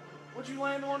 What'd you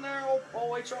land on there,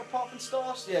 old HR puffin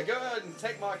stuffs? Yeah, go ahead and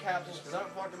take my capsules, because I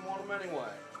don't fucking want them anyway.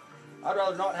 I'd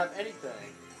rather not have anything.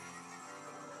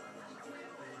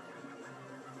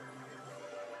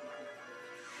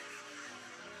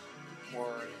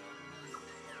 Word.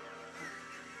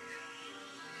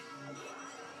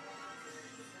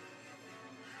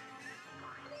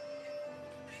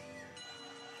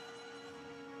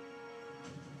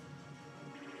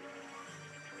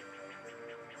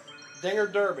 Dinger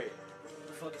Derby. What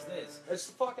the fuck is this? It's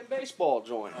the fucking baseball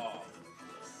joint. Oh.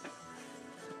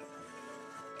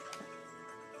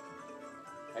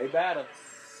 Hey, batter.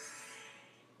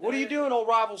 What are you doing, old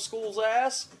rival school's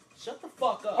ass? Shut the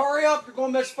fuck up. Hurry up, you're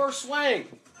gonna miss first swing.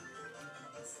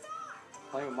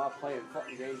 Playing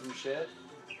fucking games and shit.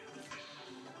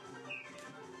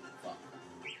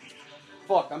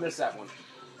 Fuck, I missed that one.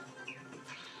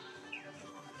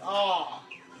 Oh.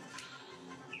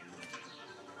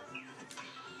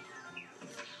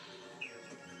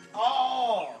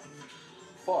 Oh.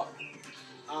 Fuck.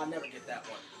 I'll never get that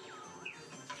one.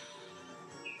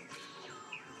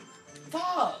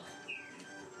 Fuck.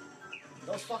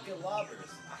 Those fucking lobbers.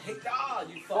 I hate God,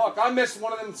 you fuck. Fuck, I missed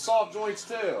one of them soft joints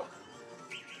too.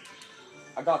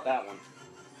 I got that one.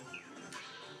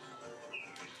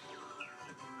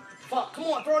 Fuck, come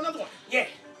on, throw another one. Yeah.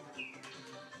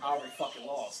 I already fucking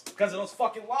lost. Because of those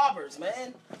fucking lobbers,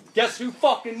 man. Guess who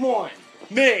fucking won?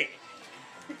 Me.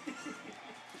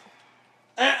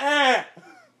 I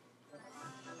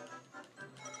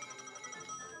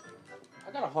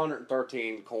got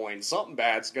 113 coins. Something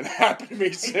bad's gonna happen to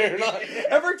me soon.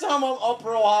 Every time I'm up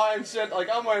real high and shit, like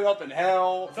I'm like up in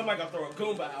hell. Somebody gonna throw a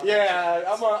Goomba out.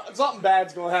 Yeah, something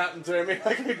bad's gonna happen to me.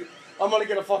 I'm gonna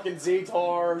get a fucking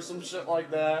Z-Tar or some shit like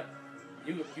that.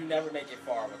 You never make it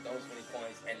far with those many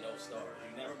points and no stars.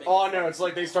 You never make Oh no, it's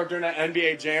like they start doing that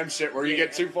NBA Jam shit where you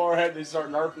get too far ahead, they start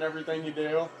nerfing everything you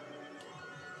do.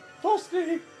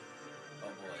 Toasty! Oh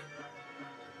boy.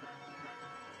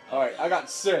 Alright, I got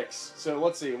 6. So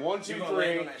let's see. 1, 2, You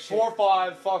 3, 4,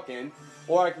 5 fucking.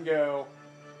 Or I can go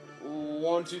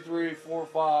 1, 2, 3, 4,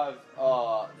 5. The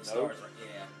Nope. stars are,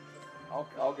 yeah.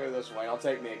 I'll go this way. I'll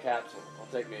take me a capsule. I'll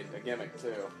take me a gimmick too.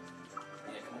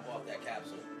 Yeah, come off that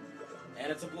capsule.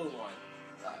 And it's a blue one.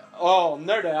 Oh,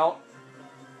 no doubt.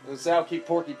 This will keep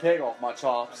Porky Pig off my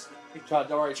chops. He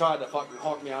already tried to fucking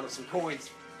hawk me out of some coins,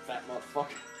 fat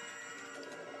motherfucker.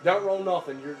 Don't roll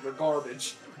nothing, you're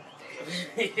garbage.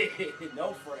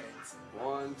 No friends.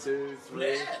 1, 2, 3.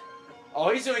 Yeah.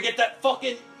 Oh, he's gonna get that oh,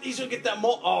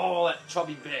 that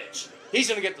chubby bitch. He's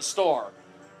gonna get the star.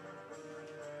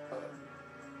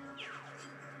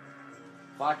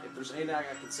 Fuck, if there's anything I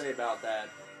can say about that,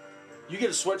 you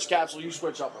get a switch capsule, you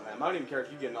switch up on them. I don't even care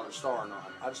if you get another star or not.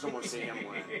 I just don't want to see him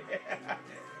win.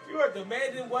 You are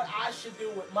demanding what I should do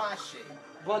with my shit.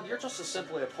 But you're just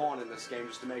simply a pawn in this game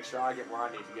just to make sure I get where I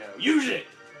need to go. Use it!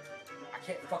 I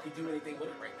can't fucking do anything with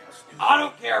it right now, stupid. I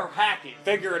don't care. Hack it.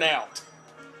 Figure it out.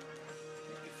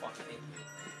 Make me fucking hate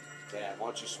you. Dad, why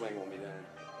don't you swing on me then?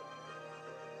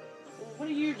 What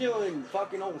are you doing,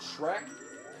 fucking old Shrek?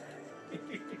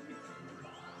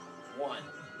 1.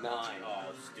 9.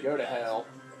 Oh, stupid. Go to hell.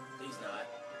 He's not.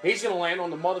 He's gonna land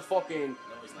on the motherfucking... No,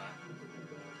 he's not.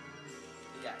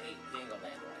 He got 8. He ain't gonna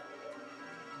land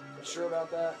on You sure about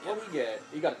that? What do we get?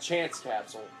 You got a chance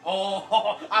capsule.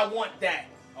 Oh, I want that.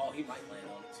 Oh, he might land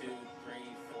on 2, 3,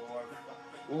 4,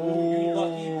 5. Ooh, you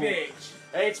lucky bitch.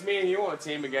 Hey, it's me and you on a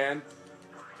team again.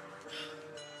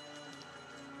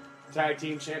 Tag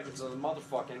team champions of the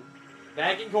motherfucking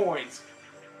banking coins.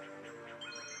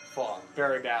 Fuck.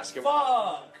 Berry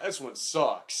basketball. Fuck. This one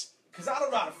sucks. Because I don't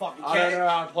know how to fucking catch. I don't know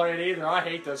how to play it either. I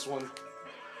hate this one.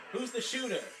 Who's the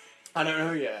shooter? I don't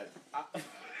know yet.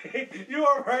 You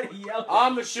already yelled.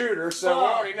 I'm the shooter, so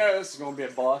I already know this is going to be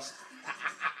a bust.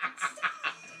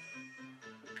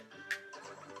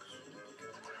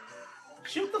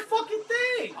 Shoot the fucking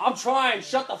thing. I'm trying.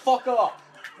 Shut the fuck up.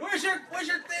 Where's your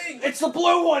thing? It's the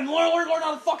blue one. Learn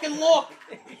how to fucking look.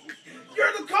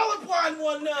 You're the colorblind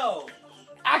one, no.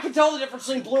 I can tell the difference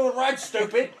between blue and red,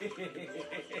 stupid.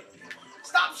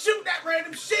 Stop shooting that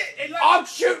random shit. And I'm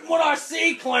shooting what I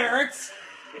see, Clarence.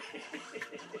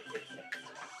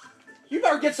 You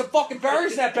better get some fucking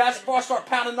berries in that basket before I start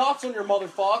pounding knots on your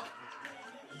motherfucker.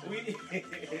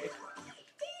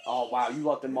 Oh, wow, you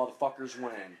let them motherfuckers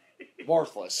win.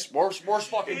 Worthless. Worst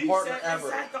fucking partner ever.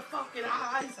 It's at the fucking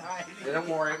eyes, Heidi. Yeah, don't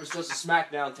worry, it was just a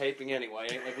SmackDown taping anyway.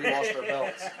 Ain't like we lost our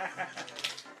belts.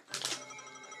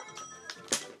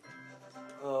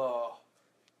 Oh.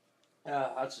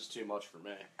 Yeah, that's just too much for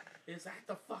me. It's at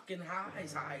the fucking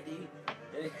highs, Heidi.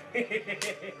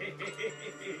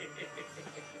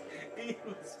 He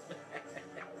was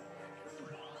mad.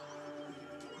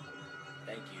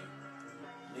 Thank you.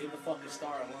 Leave the fucking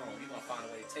star alone. You're gonna find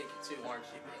a way to take it too, aren't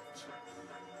you, bitch?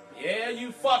 Yeah,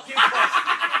 you fucking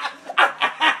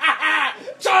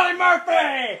Charlie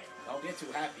Murphy! Don't get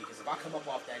too happy, because if I come up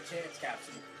off that chance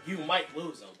capsule, you might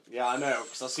lose them. Yeah, I know,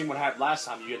 because I seen what happened last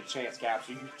time you had a chance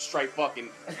capsule. You straight fucking...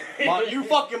 you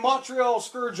fucking Montreal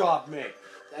screwjobbed me.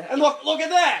 And look at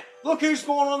that! Look who's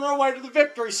going on their way to the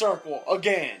victory circle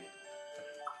again.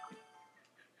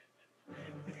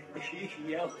 He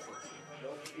yells.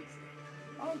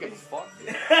 I don't give a fuck.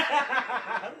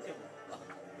 I don't give a fuck.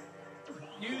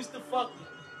 Use the fucking...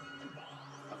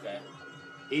 Okay.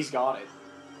 He's got it.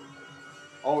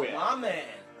 Oh, yeah. My man.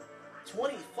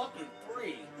 20 fucking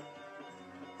 3.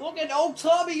 Look at old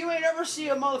Tubby. You ain't ever see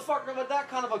a motherfucker with that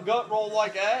kind of a gut roll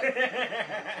like that.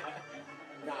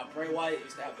 Nah, Bray Wyatt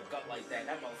used to have a gut like that.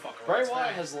 That motherfucker. Bray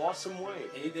Wyatt has lost some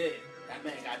weight. He did. That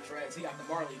man got dreads. He got the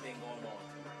Marley thing going on.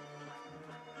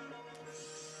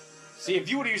 See, if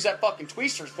you would have used that fucking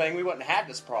tweezer thing, we wouldn't have had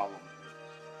this problem.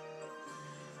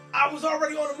 I was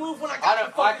already on the move when I got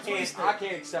the fucking twister. I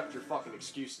can't accept your fucking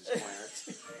excuses,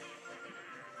 Clarence.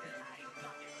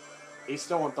 He's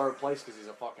still in third place because he's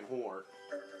a fucking whore.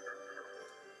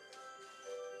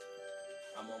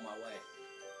 I'm on my way.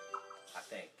 I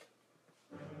think.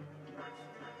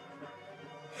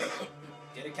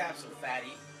 Get a capsule,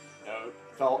 fatty. No,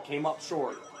 fella came up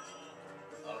short.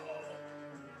 Uh-oh.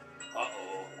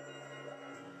 Uh-oh.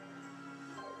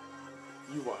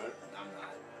 You won't. I'm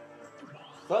not.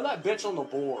 Throw that bitch on the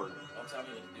board. Don't tell me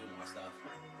what to do with my stuff.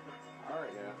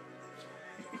 Alright, yeah.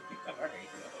 Alright,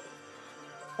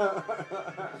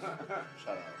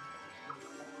 Shut up.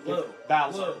 Blue.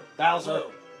 Bowser. Blue. Bowser.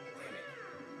 Blue.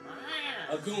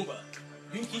 Damn it. A Goomba.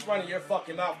 You can keep running your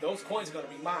fucking mouth. Those coins are gonna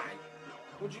be mine.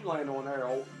 What'd you land on there,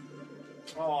 old?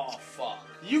 Oh, fuck.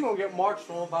 You gonna get marched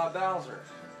on by Bowser.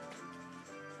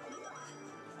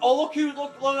 Oh, look at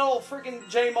old freaking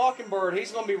Jay Mockingbird.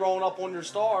 He's gonna be rolling up on your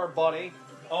star, buddy.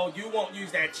 Oh, you won't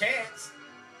use that chance.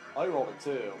 Oh, he rolled it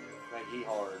too. Make he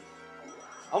hard.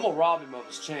 I'm gonna rob him of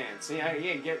his chance. He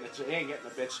ain't getting a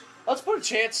bitch. Let's put a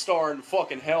chance star in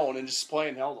fucking hell and then just play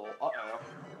in hell. Uh-oh.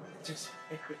 Just...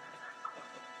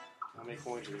 How many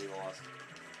coins have you lost?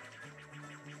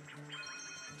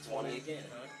 20 again,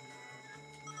 huh?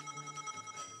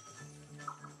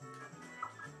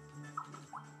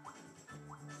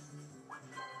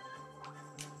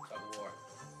 Tug of war.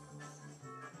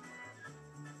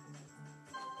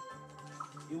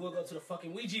 You will go to the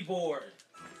fucking Ouija board.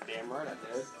 Damn right I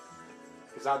did.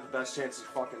 Because I have the best chance of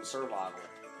fucking survival.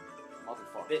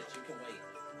 Motherfucker. Bitch, you can wait.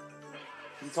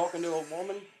 You talking to a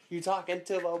woman? You talking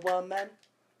to a woman?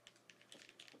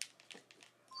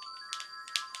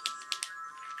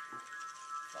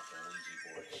 Fucking Ouija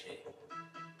board shit.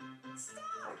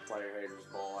 Player haters,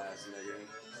 ball ass nigga.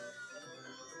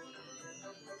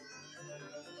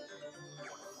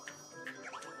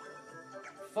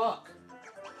 Fuck.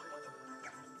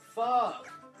 Fuck.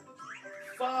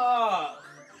 Fuck.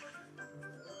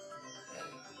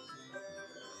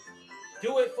 Do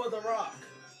it for the Rock.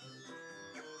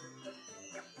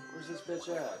 Where's this bitch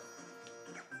at?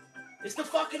 It's the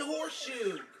fucking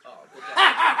horseshoe. Oh, good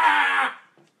job.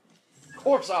 Of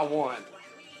course I won.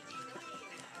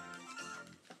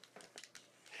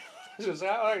 Just,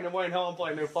 I ain't no way in hell I'm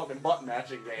playing no fucking button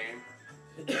matching game.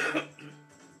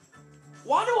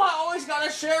 Why do I always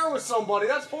gotta share with somebody?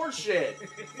 That's horseshit.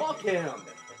 Fuck him.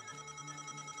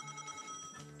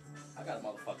 I got a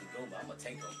motherfucking Goomba. I'm gonna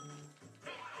take him.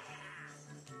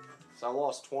 So I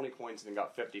lost 20 coins and then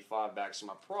got 55 back, so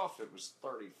my profit was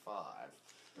 35.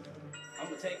 I'm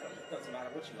gonna take him. It doesn't matter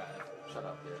what you got. Shut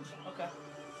up, bitch. Okay.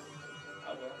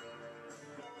 I will.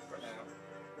 For now.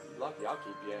 Lucky, I'll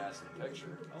keep your ass in the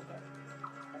picture. Okay.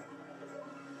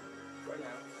 For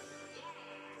now.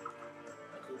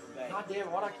 God damn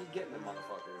it, why'd I keep getting them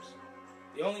motherfuckers?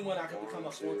 The only one I can become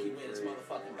a flunky with is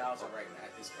motherfucking Bowser right now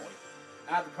at this point.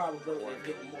 I have the probability of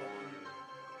getting more.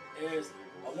 There's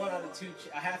a 1 out of 2,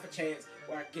 a half a chance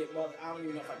where I get mother. I don't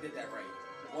even know if I did that right.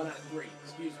 1 out of 3.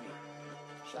 Excuse me.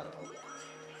 Shut up.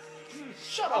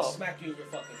 Shut I'll up. smack you in your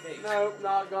fucking face. No,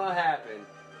 not gonna happen.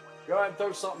 Go ahead and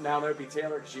throw something down, Opie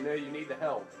Taylor, because you know you need the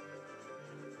help.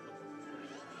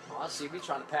 Oh, I see me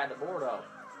trying to pad the board up.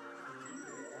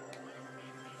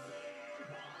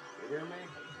 You hear me?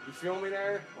 You feel me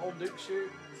there, old Duke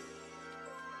shoot?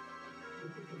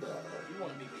 You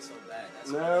want to beat me so bad.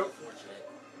 That's no. Unfortunate.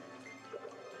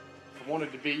 If I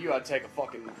wanted to be you, I'd take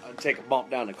a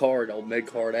bump down the card, old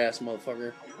mid-card ass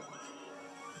motherfucker.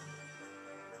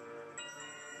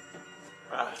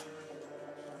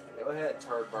 Go ahead,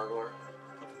 turd burglar.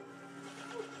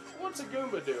 What's a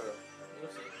Goomba doing?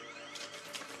 You'll see.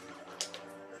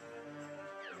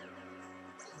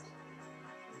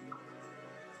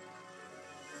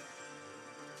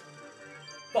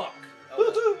 Fuck.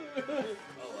 Oh well.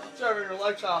 Trevor, your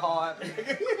leg shot hot.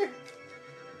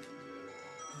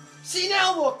 See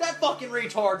now, look, that fucking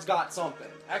retard's got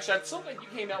something. Actually, I still think you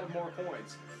came out with more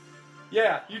coins.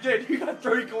 Yeah, you did. You got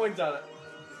 30 coins out of it.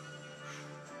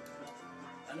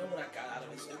 I know what I got out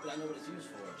of it, stupid. I know what it's used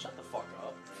for. Shut the fuck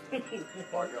up.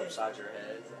 Bark upside your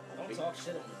head. Don't talk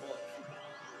shit on the book.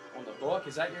 On the book?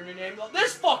 Is that your new name?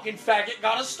 This fucking faggot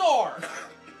got a star!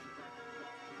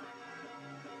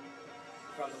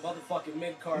 From the motherfucking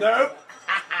mid-card. Nope!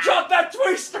 Drop that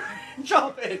twister!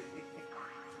 Drop it!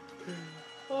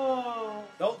 Oh.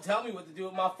 Don't tell me what to do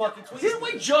with my fucking twister. Didn't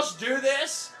we just do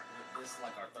this? This is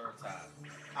like our 3rd time.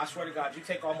 I swear to God, you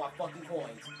take all my fucking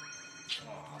coins.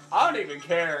 Aww. I don't even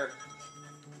care.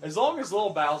 As long as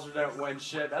little Bowser don't win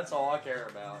shit, that's all I care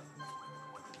about.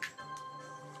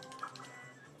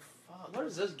 Fuck. What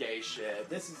is this gay shit?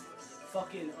 This is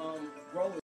fucking,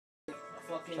 roller.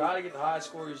 Fucking... Try to get the high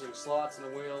score using slots and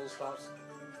the wheels. Stops.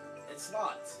 It's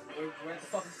slots. We're at the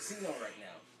fucking casino right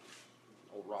now.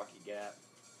 Old Rocky Gap.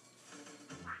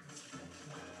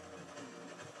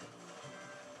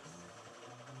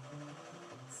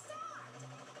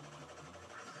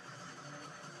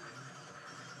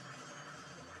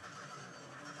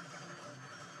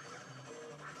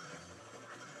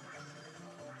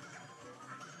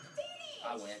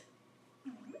 I win.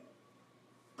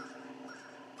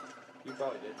 You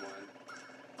probably did win.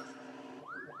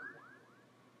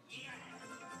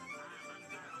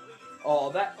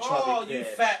 Oh, that chubby Oh, bitch. you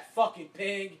fat fucking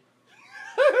pig.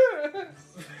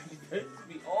 This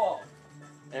be off.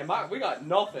 And we got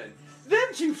nothing. Them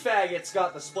 2 faggots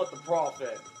got to split the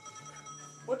profit.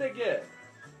 What'd they get?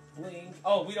 Bling.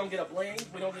 Oh, we don't get a bling.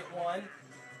 We don't get 1.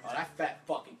 Oh, that fat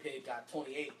fucking pig got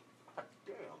 28.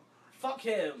 Damn. Fuck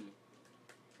him.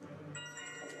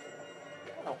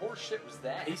 What kind of horse shit was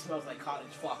that? He smells like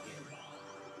cottage fucking.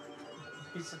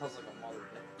 He smells like a mother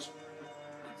bitch.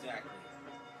 Exactly.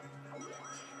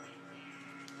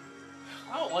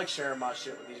 I don't like sharing my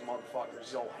shit with these motherfuckers.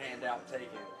 These old handout taking.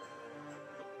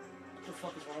 What the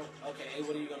fuck is wrong? Okay,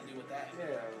 what are you gonna do with that?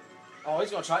 Yeah. Oh,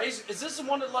 he's gonna try. Is this the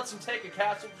one that lets him take a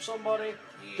capsule for somebody?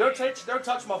 Yeah. Don't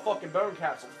touch my fucking bone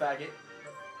capsule, faggot.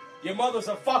 Your mother's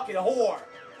a fucking whore.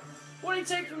 What did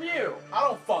he take from you? I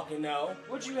don't fucking know.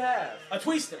 What'd you have? A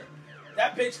twister.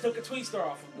 That bitch took a twister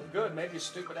off of me. Good, maybe your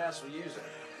stupid ass will use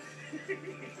it.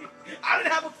 I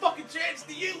didn't have a fucking chance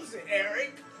to use it,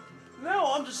 Eric.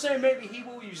 No, I'm just saying maybe he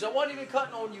will use it. I wasn't even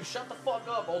cutting on you. Shut the fuck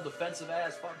up, old defensive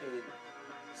ass fucking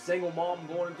single mom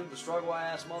going through the struggle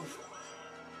ass motherfucker.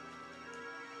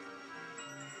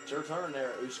 It's your turn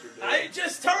there, Ooster dude. I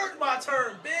just turned my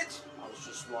turn, bitch. I was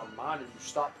just reminding you,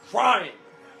 stop crying.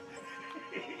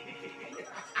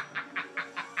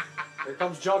 Here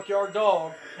comes Junkyard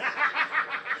Dog.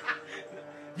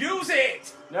 Use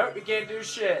it. Nope, you can't do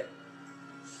shit.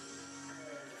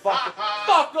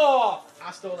 Fuck off.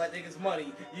 I stole that nigga's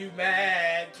money. You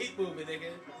mad? Keep moving,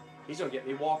 nigga. He's gonna get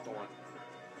me walked on.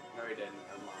 No, he didn't.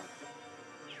 Never mind.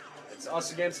 It's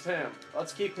us against him.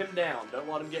 Let's keep him down. Don't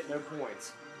let him get no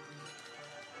points.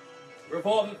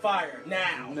 Revolving fire,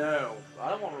 now. No. I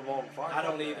don't want revolving fire. I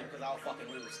don't either, because I'll fucking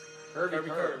lose. Kirby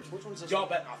curves. Which one's this? Y'all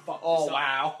bet I fucking Oh, suck.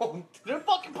 wow. They're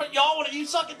fucking put y'all on it. You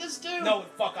suck at this too. No,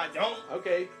 fuck, I don't.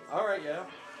 Okay. Alright, yeah.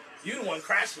 You the one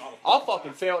crashing all the I'll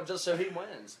fucking fail it just so he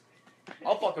wins.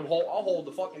 I'll hold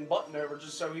the fucking button over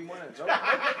just so he wins. Don't get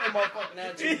no motherfucking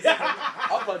attitude.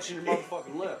 I'll punch you in your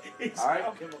motherfucking lip. Alright? I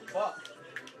don't give a fuck.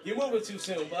 You're moving too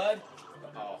soon, bud.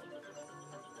 Oh.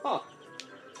 Huh.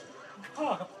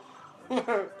 Huh.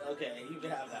 Okay, you can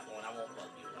have that one. I won't bug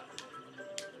you.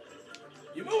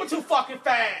 You're moving too fucking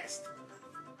fast.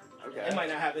 Okay. It might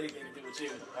not have anything to do with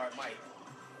you, or it might.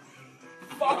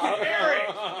 Fucking Eric!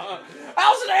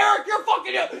 How's it Eric? You're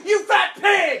fucking you fat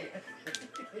pig!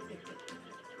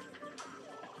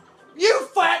 You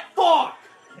fat fuck!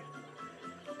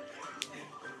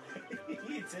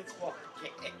 It's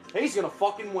fucking. He's gonna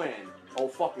fucking win. Oh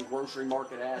fucking grocery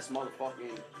market ass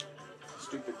motherfucking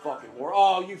stupid fucking whore.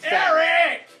 Oh, you fat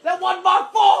Eric! That wasn't my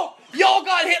fault! Y'all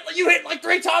got hit, you hit like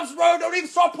 3 times in a row. Don't even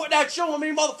start putting that shit on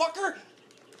me, motherfucker!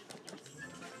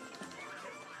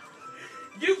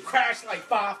 You crashed like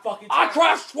 5 fucking times. I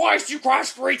crashed twice, you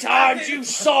crashed 3 times, you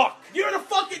suck! You're the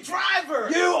fucking driver!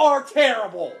 You are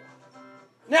terrible!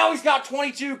 Now he's got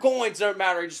 22 coins, don't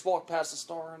matter, he just walked past the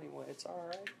star anyway, it's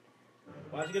alright.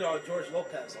 Why'd you get all George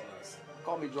Lopez on us?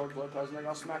 Call me George Lopez, nigga,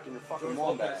 I'll smack you in your fucking George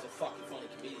wombat. Lopez is a fucking funny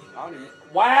comedian. I don't even...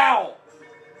 Wow!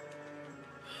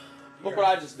 Look what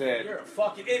I just did. You're a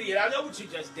fucking idiot. I know what you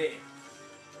just did.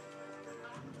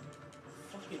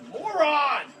 Fucking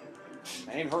moron! It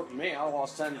ain't hurting me, I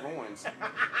lost 10 coins.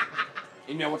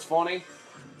 You know what's funny?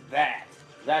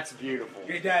 That's beautiful.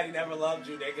 Your daddy never loved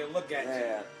you, nigga. Look at you.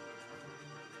 Yeah.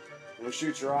 We'll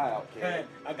shoot your eye out, kid.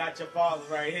 I got your father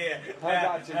right here. I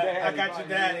got your daddy. I got your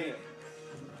daddy.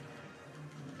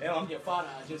 Hell, I'm your father.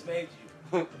 I just made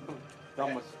you.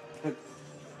 Dumb with...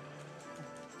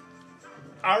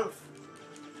 Earth.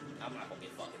 I'm not gonna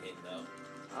get fucking hit though.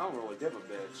 I don't really give a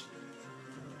bitch.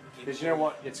 Because you know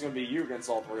what? It's going to be you against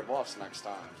all 3 of us next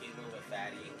time. Keep moving,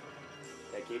 fatty.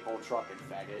 They keep on trucking,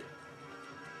 faggot.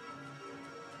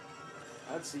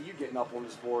 I'd see you getting up on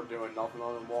this board doing nothing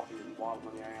other than walking and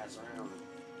waddling your ass around.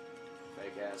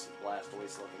 Fake ass,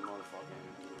 blastoise looking motherfucking.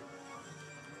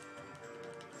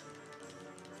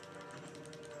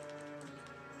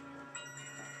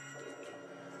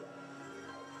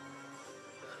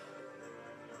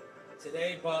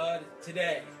 Today, bud.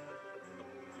 Today.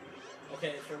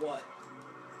 Okay, for what?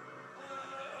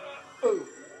 Ooh.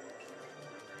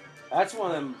 That's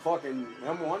one of them fucking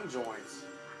M1 joints.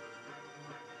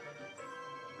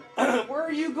 Where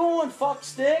are you going, fuck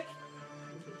stick?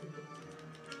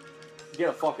 Get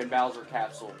a fucking Bowser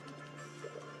capsule.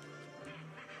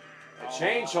 A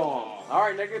chain chomp.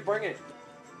 Alright, nigga, bring it.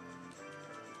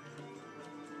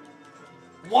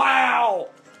 Wow!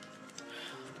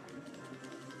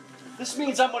 This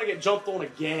means I'm gonna get jumped on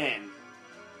again.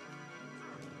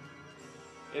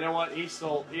 You know what? He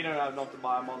don't have enough to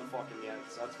buy a motherfucking yet,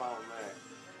 so that's fine with me.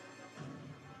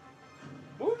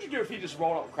 What would you do if he just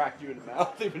rolled up and cracked you in the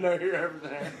mouth, even though you're over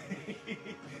there?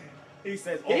 He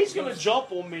says, He's gonna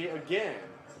jump on me again.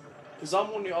 Because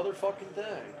I'm on the other fucking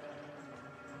thing.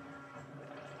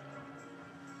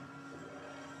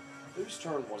 Whose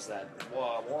turn was that?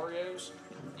 Wario's?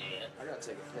 Yeah. I gotta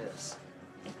take a piss.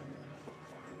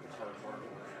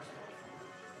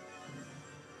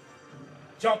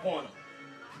 Jump on him.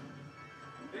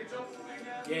 Did he jump on me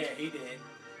again? Yeah, he did.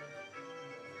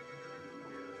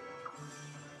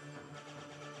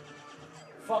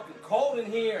 Fucking cold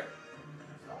in here.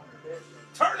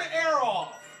 Turn the air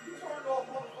off. You turned off,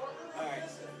 motherfucker. Alright.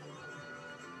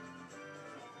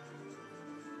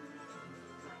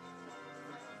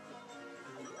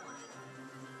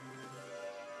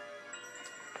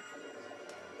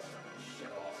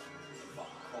 Shut off.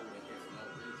 Fucking cold in here for no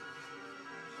reason.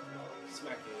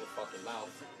 Smack you in your fucking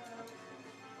mouth.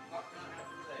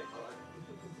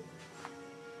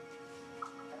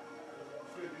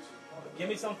 Give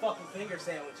me some fucking finger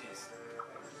sandwiches.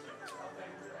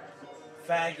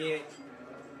 Faggot.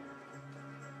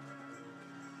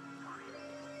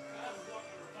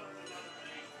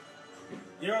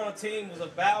 You're on a team with a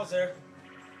Bowser.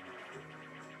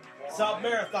 Sub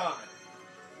Marathon.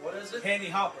 What is it? Handy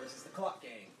Hoppers. It's the clock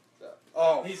game.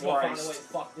 Oh, He's gonna find a way to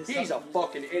fuck this He's up. a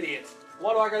fucking idiot.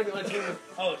 Why do I gotta be on a team with...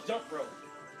 Oh, it's jump rope.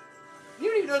 You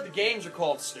don't even know what the games are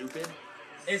called, stupid.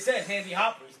 It said Handy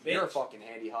Hoppers, bitch. You're a fucking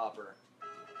handy hopper.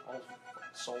 All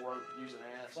soul rope using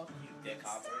ass. Fuck you, dick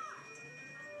hopper.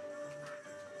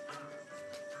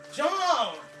 Jump!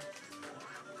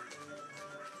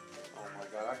 Oh my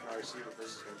god, I can already see what this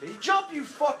is gonna be. Jump, you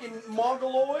fucking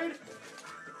mongoloid!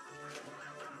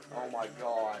 Oh my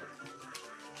god.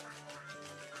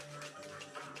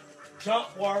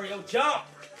 Jump, Wario, jump!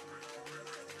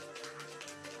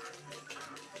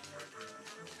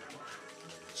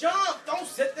 Jump! Don't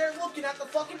sit there looking at the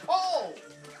fucking pole!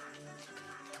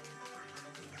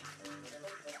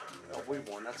 Oh, we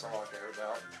won. That's all I care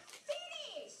about.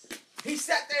 He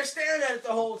sat there staring at it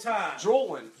the whole time.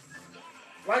 Drooling.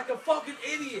 Like a fucking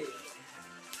idiot.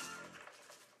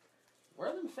 Where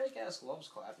are them fake ass gloves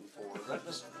clapping for? Is that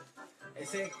just... They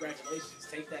say congratulations.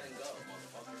 Take that and go,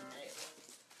 motherfucker. Hey.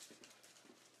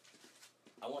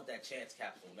 I want that chance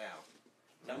capsule now.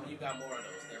 Tell me you got more of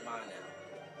those. They're mine now.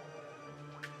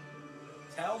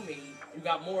 Tell me you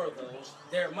got more of those.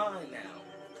 They're mine now.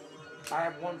 I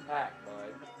have one pack,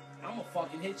 bud. I'm gonna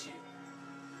fucking hit you.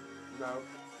 No.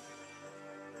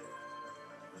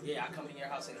 Yeah, I come in your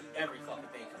house and eat every fucking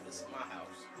thing because this is my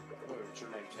house. What's your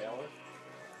name, Taylor?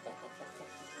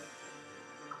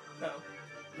 No,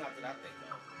 not that I think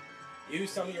of.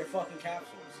 Use some of your fucking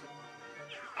capsules.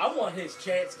 I want his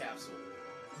chance capsule.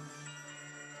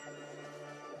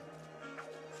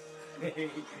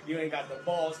 You ain't got the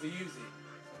balls to use it.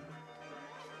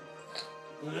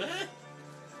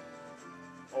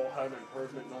 Old home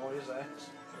improvement noise, ass.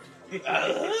 Get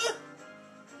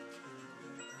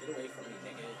away from me,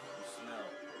 nigga. You smell.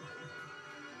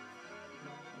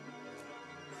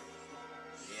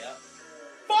 Yep.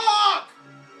 Fuck!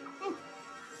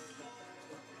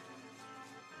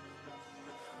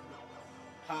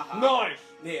 Haha. Nice!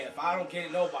 Yeah, if I don't get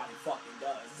it, nobody fucking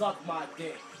does. Suck my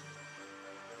dick.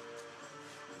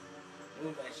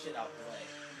 Move that shit out the way.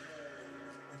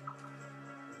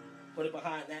 Put it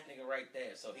behind that nigga right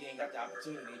there so he ain't got the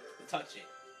opportunity to touch it.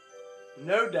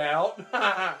 No doubt.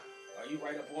 Are you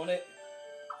right up on it?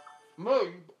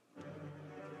 Move.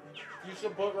 You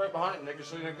should put it right behind it, nigga,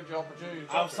 so you don't get the opportunity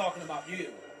to I was touch talking about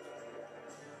you.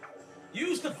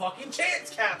 Use the fucking chance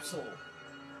capsule.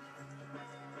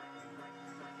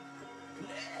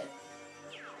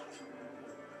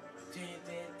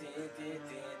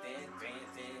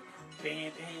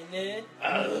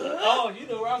 Oh, you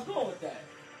know where I was going with that.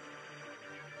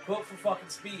 Quote for fucking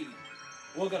speed.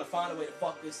 We're gonna find a way to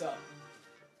fuck this up.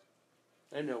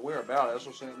 They know where about it. That's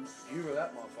what I'm saying. You were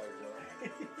that motherfucker,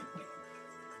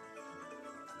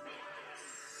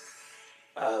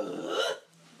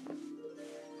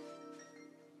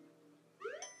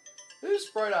 Whose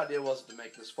bright idea was it to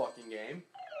make this fucking game?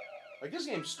 Like, this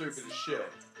game's stupid as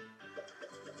shit.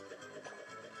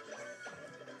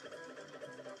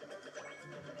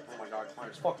 Oh my god,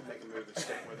 Clarence, fucking make a move and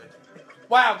stick with it.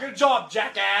 Wow, good job,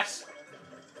 jackass!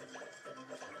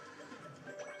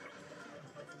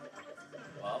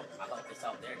 Well, I left this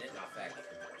out there, didn't I, faggot?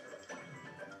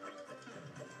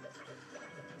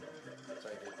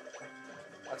 Take it.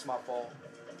 That's my fault.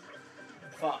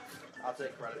 Fuck. I'll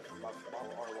take credit for our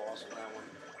loss on that one.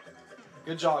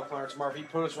 Good job, Clarence Murphy.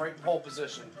 Put us right in pole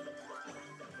position.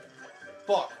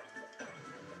 Fuck.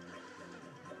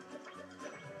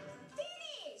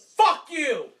 Fuck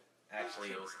you! Actually,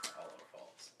 it was all our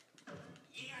faults.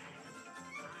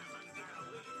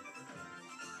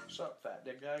 What's up, fat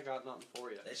dick guy? Got nothing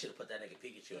for you. They should have put that nigga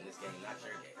Pikachu in this game, not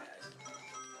your gay ass.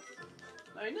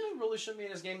 I know, really shouldn't be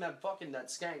in this game. That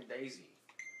skank Daisy.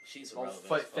 She's Old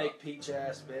irrelevant. fake peach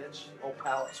ass bitch. Old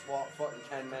pallet swap fucking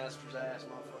Ken Masters ass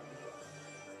motherfucker.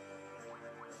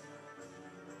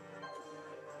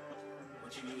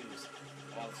 What you use?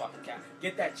 Motherfucking cat.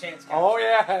 Get that chance. Oh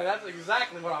yeah, that's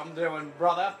exactly what I'm doing,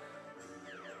 brother.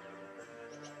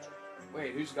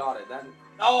 Wait, who's got it?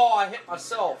 Oh, I hit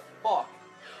myself. Fuck.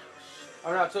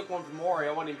 Oh no, I took one from Wario.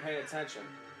 I wasn't even paying attention.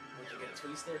 Did you get a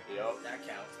twister? Yep. That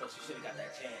counts, but you should have got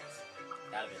that chance.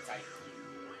 That'd have been tight.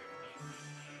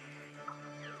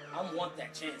 I want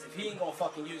that chance. If he ain't gonna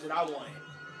fucking use it, I want it.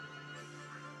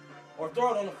 Or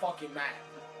throw it on the fucking map.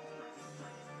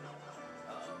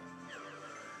 Uh-oh.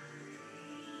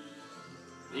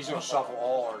 He's gonna shuffle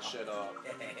all our shit up.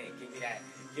 Give me that.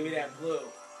 Give me that blue.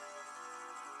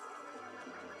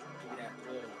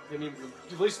 Give me that blue.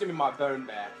 At least give me my bone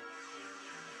back.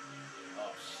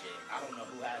 Oh shit. I don't know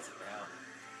who has it now.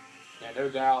 Yeah, no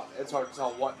doubt. It's hard to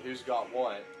tell who's got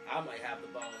what. I might have the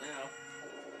ball now.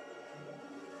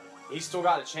 He's still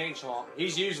got a change honk.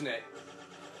 He's using it.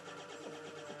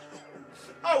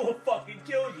 I will fucking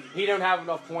kill you. He don't have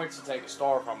enough points to take a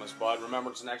star from us, bud.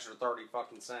 Remember, it's an extra 30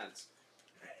 fucking cents.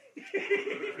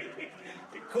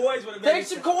 Coins would have been. Take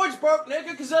some coins, broke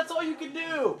nigga, because that's all you can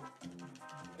do.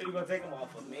 You gonna take them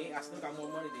off of me? I still got more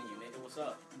money than you, nigga. What's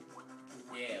up?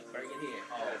 Yeah, bring it here.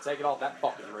 Oh. Yeah, take it off that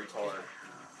fucking retard.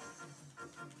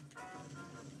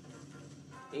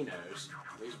 He knows.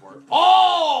 He's worth.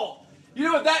 Oh! You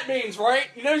know what that means, right?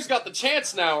 You know he's got the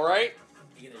chance now, right?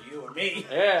 Either you or me.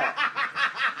 Yeah.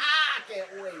 I can't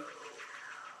wait.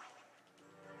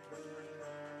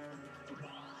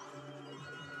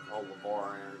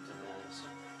 bar Anderson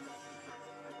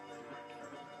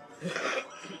is.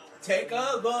 Take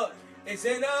a look. It's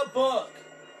in a book.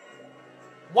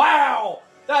 Wow!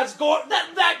 That's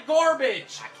that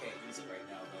garbage! I can't use it right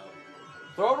now, though.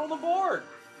 Throw it on the board.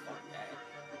 Fuck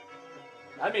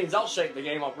that. That means I'll shake the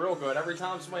game up real good every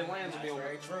time somebody lands me. That's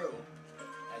very true.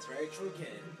 That's very true,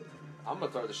 kid. I'm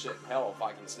gonna throw the shit in hell if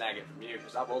I can snag it from you,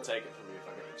 because I will take it from you if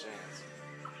I get the chance.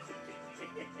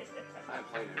 I ain't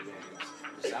playing no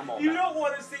games. You don't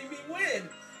want to see me win.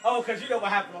 Oh, because you know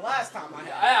what happened the last time I had.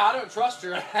 Yeah, I don't trust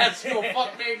your ass. You'll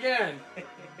fuck me again.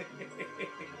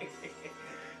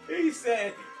 He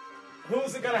said,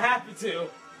 who's it going to happen to?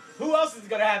 Who else is it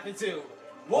going to happen to?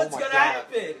 What's going to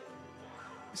happen?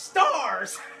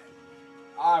 Stars!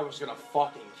 I was going to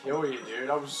fucking kill you, dude.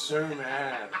 I was so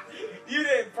mad. You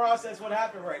didn't process what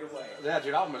happened right away. Yeah,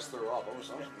 dude, I almost threw up. I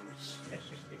was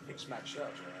smack shut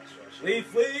your ass. Leaf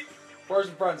Fleet. Where's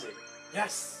the frenzy?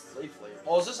 Yes. Leaf Fleet.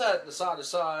 Oh, is this at the side to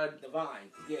side? The vine.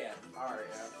 Yeah. Alright,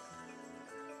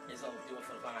 yeah. It's gonna do it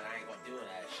for the vine. I ain't gonna do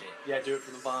that shit. Yeah, do it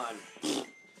for the vine.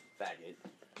 Faggot.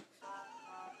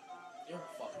 You're a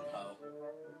fucking hoe.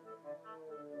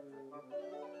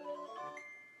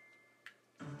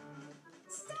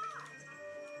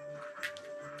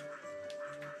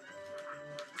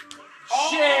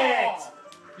 Shit!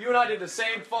 You and I did the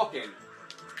same fucking.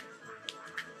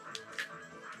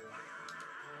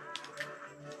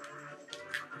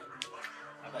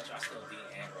 I bet you I still Dean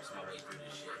Ambrose my way through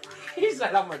this shit. He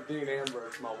said I'm a Dean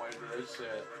Ambrose my way through this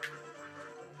shit.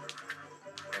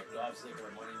 Like, I'm sleeping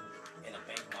with money in a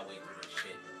bank my way through this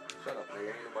shit. Shut up, nigga.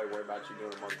 Ain't nobody worried about you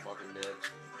doing a motherfucking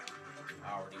ditch. I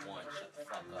already won. Shut the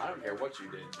fuck up. I don't care what you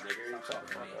did, nigga. You shut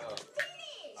the fuck up.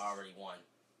 I already won.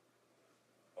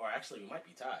 Or actually, we might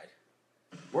be tied.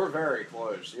 We're very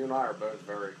close. You and I are both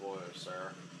very close,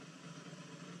 sir.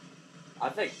 I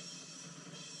think.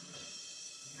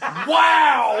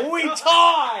 Wow! We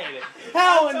tied!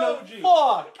 How in the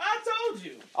fuck? I told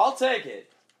you! I'll take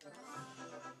it.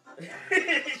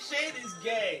 Shane is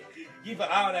gay. Keep an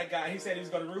eye on that guy. He said he was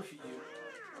going to root for you.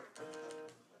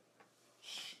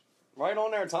 Right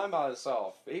on there, time by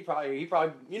himself. He probably,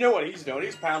 you know what he's doing.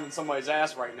 He's pounding somebody's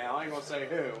ass right now. I ain't gonna say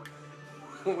who.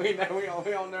 we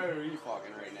all know who he's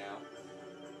fucking right now.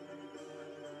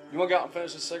 You wanna go out and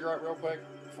finish this cigarette real quick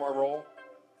before I roll?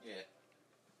 Yeah.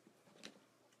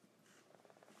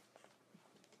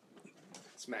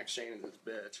 Smack Shane in this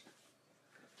bitch.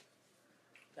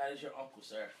 That is your uncle,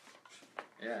 sir.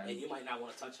 Yeah. And you might not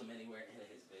want to touch him anywhere in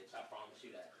his bitch. I promise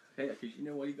you that. Hey, because you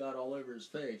know what he got all over his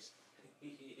face.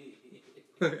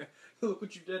 Look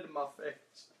what you did to my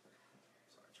face.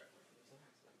 Sorry, Trevor.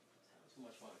 That was too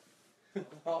much fun.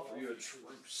 I'll offer you a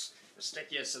truce. The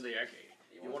stickiest of the decade.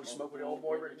 You want to smoke with the old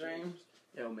boy, Rick James?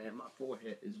 Yo, man, my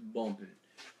forehead is bumping.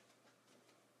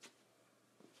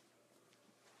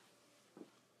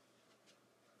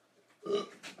 Addie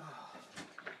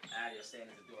will stand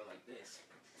at the door like this.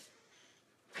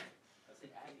 I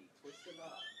said, Addie, twist it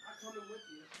up. I'm coming with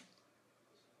you.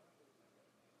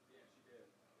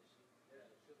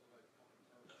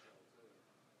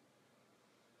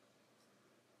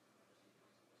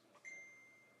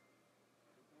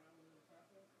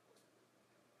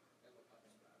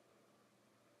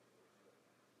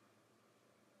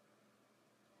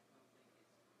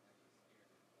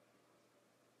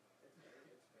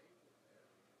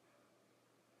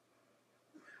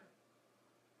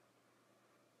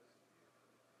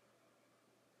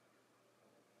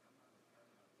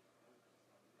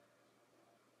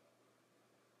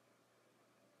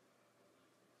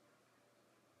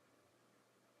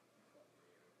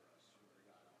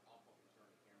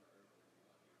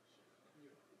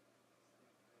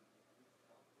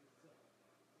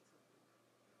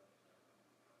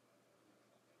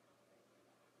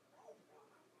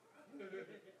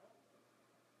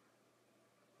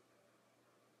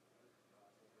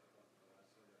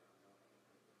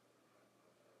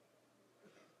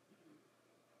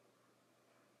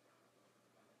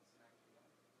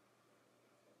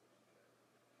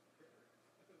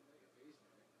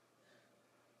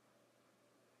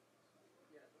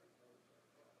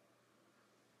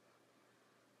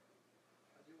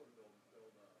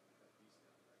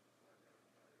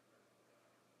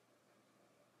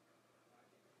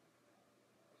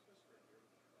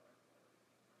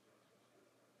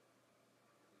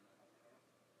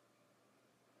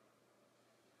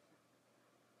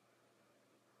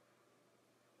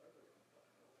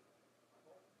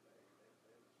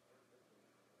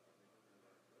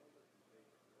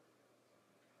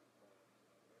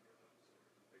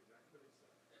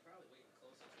 They're probably waiting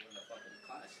closer to when the fucking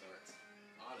class starts.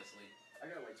 Honestly. I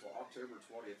gotta wait till October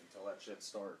 20th until that shit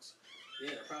starts.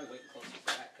 Yeah, they're probably waiting closer to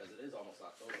that because it is almost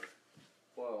October.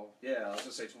 Well, yeah, I was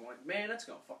gonna say 20. Man, that's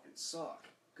gonna fucking suck.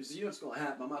 Because you know what's gonna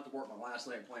happen? I'm about to work my last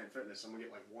day in Planet Fitness. I'm gonna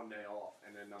get like 1 day off,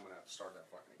 and then I'm gonna have to start that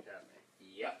fucking academy.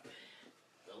 Yep.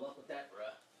 Good luck with that,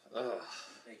 bruh. Ugh.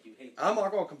 Thank you. Hate I'm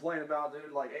not gonna complain about it,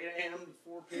 dude. Like 8 a.m. to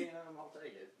 4 p.m. I'll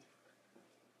take it.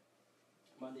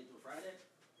 Monday through Friday?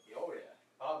 Oh yeah.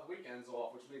 I'll have the weekends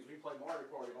off, which means we play Mario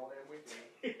Party all damn weekend.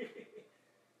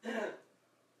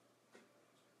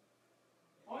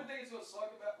 Only thing that's gonna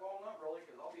suck about, well, not really,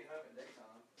 because I'll be home in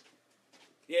daytime.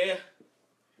 Yeah.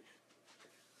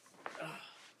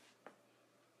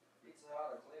 Pizza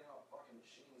Hut are cleaning out fucking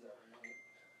machines every night.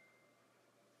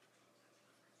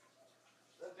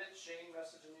 That bitch Shane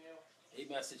messaging you? He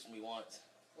messaged me once.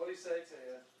 What'd he say to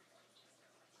you?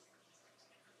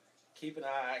 Keep an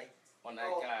eye on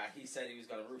that guy. He said he was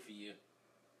gonna roofie you.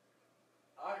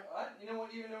 You know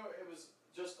what? Even though it was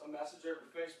just a message over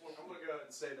Facebook, I'm gonna go ahead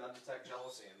and say that I detect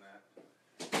jealousy in that.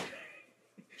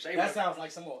 Shane That sounds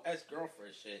like some old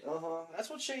ex-girlfriend shit. That's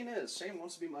what Shane is. Shane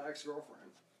wants to be my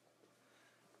ex-girlfriend.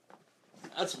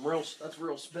 That's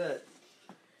real spit.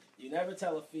 You never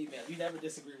tell a female. You never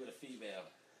disagree with a female.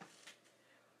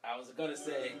 I was gonna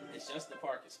say it's just the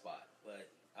parking spot, but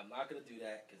I'm not gonna do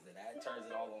that because then that turns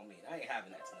it all on me. I ain't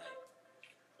having that tonight.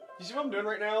 You see what I'm doing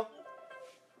right now?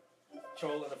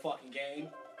 Trolling the fucking game.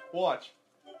 Watch.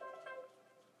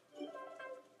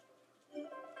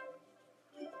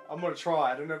 I'm gonna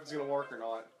try. I don't know if it's gonna work or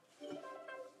not.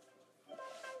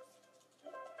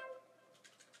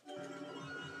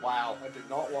 Wow, that did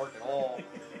not work at all.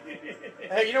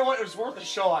 Hey, you know what? It was worth a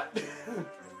shot. I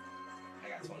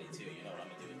got 22. You know what I'm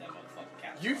gonna do with that motherfucking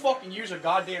cat? You fucking use a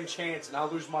goddamn chance and I'll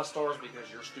lose my stars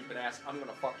because you're stupid ass. I'm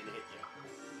gonna fucking hit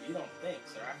you. You don't think,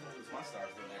 sir? I can lose my stars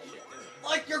doing that shit too.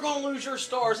 Like you're gonna lose your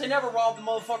stars. They never rob the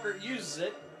motherfucker that uses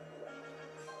it.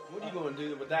 What are you gonna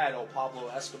do with that, old Pablo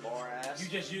Escobar ass? You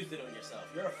just used it on yourself.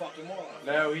 You're a fucking moron.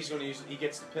 No, he's gonna use it. He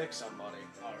gets to pick somebody.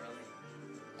 Oh, really?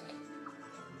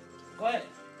 Go ahead.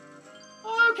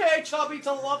 Okay, chubby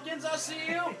Lumpkins, I see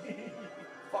you.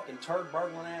 Fucking turd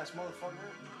burgling ass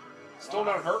motherfucker. Still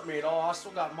don't hurt me at all. I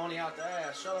still got money out the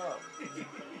ass. Shut up.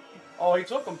 Oh, he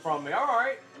took them from me. All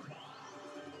right.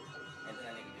 And then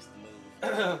that nigga gets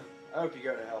to move. I hope you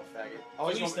go to hell, faggot. Oh,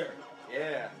 he's Easter.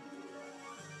 Yeah.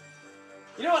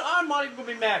 You know what? I'm not even gonna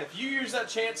be mad if you use that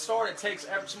chance star. It takes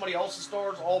somebody else's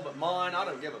stars, all but mine. I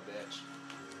don't give a bitch.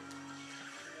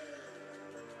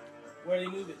 Where did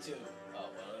he move it to? Oh,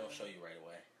 well, it'll show you right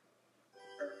away.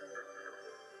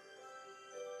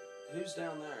 Who's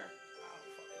down there?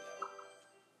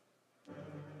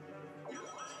 I don't fucking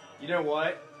know. You know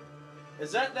what?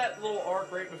 Is that little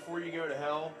arc right before you go to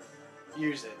hell?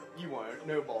 Use it. You won't.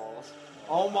 No balls.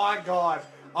 Oh my god.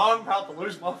 I'm about to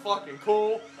lose my fucking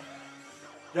cool.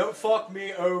 Don't fuck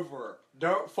me over.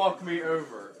 Don't fuck me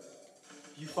over.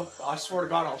 You fuck. I swear to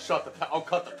God, I'll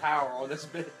cut the power on this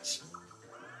bitch.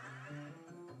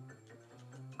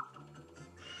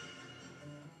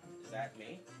 Is that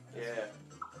me? Yeah.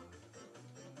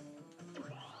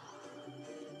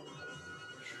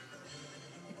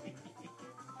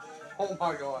 Oh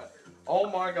my god. Oh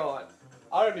my god.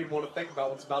 I don't even want to think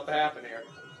about what's about to happen here.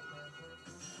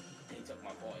 He took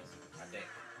my coins, I think.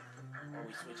 Or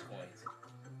we switched coins.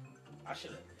 I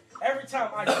should have. Every time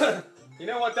I You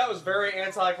know what? That was very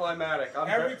anticlimactic.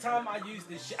 Every time I use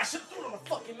this shit, I should have threw it on the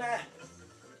fucking map.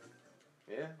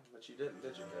 Yeah, but you didn't,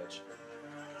 did you, bitch?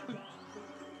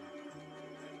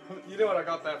 You know what I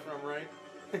got that from, right?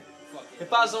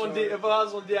 If I was on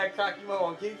D, I'd crack you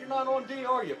on Geek. You're not on D,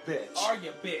 are you, bitch? Are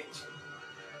you, bitch?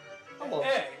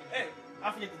 Hey,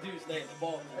 I forget the dude's name, the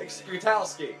ball player.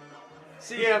 Skrutalski.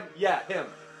 See him? Yeah, him.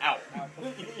 Out.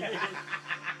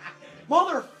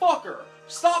 Motherfucker!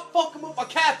 Stop fucking with my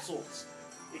capsules!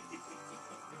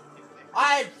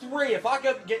 I had 3. If I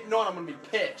kept getting on, I'm gonna be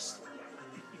pissed.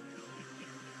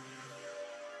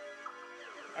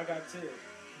 I got 2.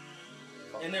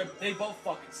 And they both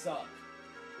fucking suck.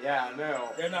 Yeah, I know.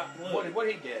 They're not blue.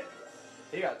 What'd he get?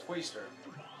 He got a Twister.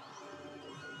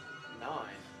 9.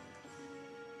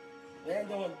 They ain't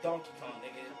doing Donkey Kong,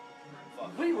 nigga.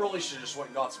 Fuck. We really should have just went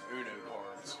and got some Uno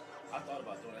cards. I thought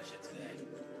about doing that shit today.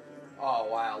 Oh,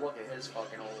 wow. Look at his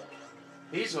fucking old...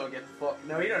 He's gonna get the fuck...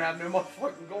 No, he don't have no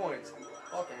motherfucking coins.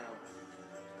 Fuck him.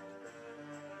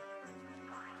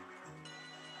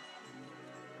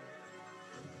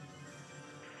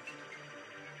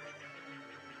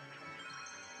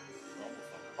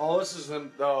 Oh, this is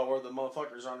them, where the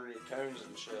motherfuckers underneath cones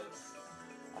and shit.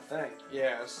 I think.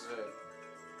 Yeah, this is it.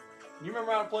 You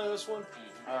remember how to play this one?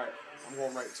 Mm-hmm. Alright, I'm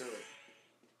going right to it.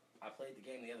 I played the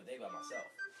game the other day by myself.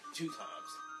 2 times.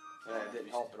 Yeah, it didn't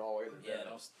help at all either. Yeah,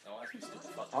 don't ask me stupid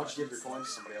fucking Why don't you give your coins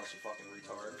to somebody else, you fucking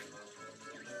retard?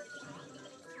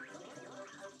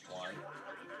 1.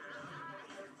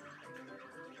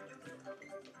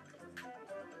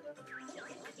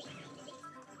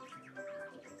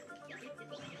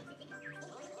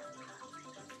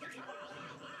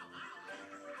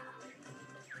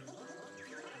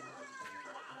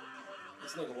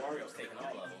 This nigga Wario's taking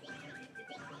all of them.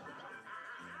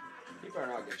 He better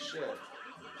not get shit.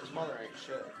 His mother ain't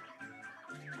shit.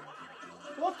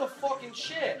 What the fucking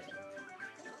shit?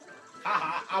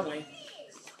 Haha, I win.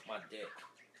 My dick.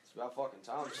 It's about fucking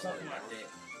time. Sucking my dick.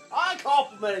 I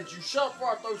complimented you. Shut up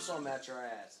before I throw something at your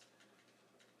ass.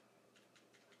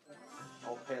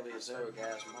 Oh, Paleozoic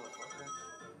ass motherfucker.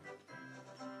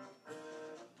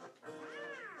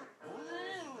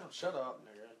 Shut up,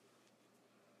 nigga.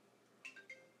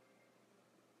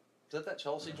 Is that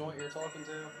Chelsea joint you're talking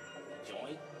to?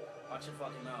 Joint? Watch your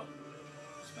fucking mouth.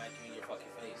 Smack you in your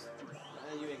fucking face.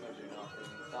 You ain't gonna do nothing.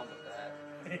 I'm done with that.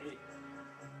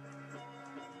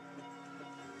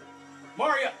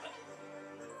 Mario!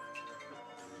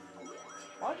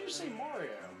 Why'd you say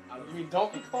Mario? You mean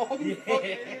Donkey Kong? You fucking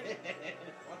idiot?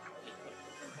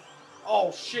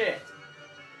 Oh shit!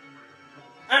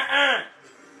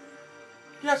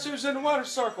 Guess who's in the winner's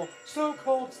circle? Stone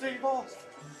Cold Steve Austin.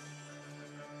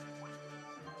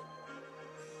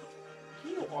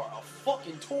 You are a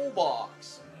fucking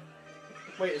toolbox.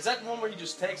 Wait, is that the one where you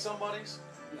just take somebody's?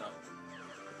 No.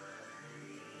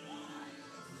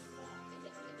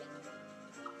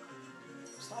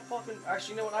 Stop fucking.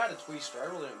 Actually, you know what? I had a Twister. I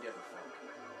really don't give a fuck.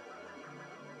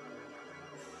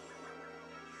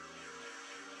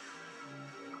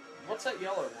 What's that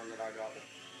yellow one that I got?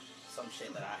 Some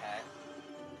shit that I had.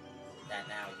 That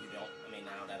now you don't. I mean,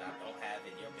 now that I don't have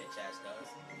it, your bitch ass does.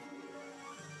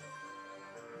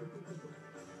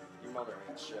 Your mother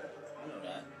ain't shit. I know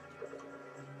that.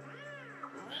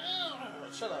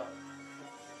 Shut up.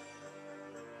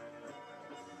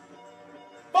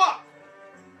 Fuck!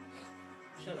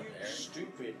 Shut up, You Eric.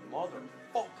 stupid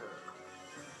motherfucker.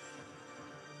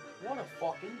 What a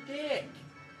fucking dick.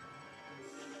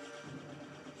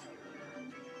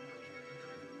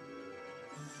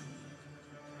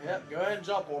 Yep, go ahead and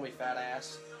jump on me, fat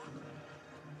ass.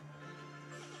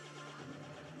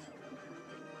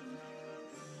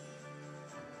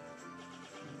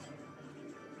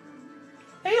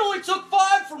 He only took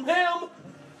 5 from him!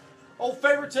 Old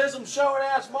favoritism showing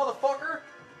ass motherfucker.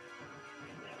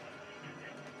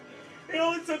 He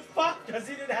only took 5 because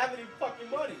he didn't have any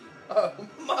fucking money. Oh,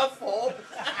 my fault.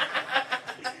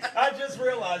 I just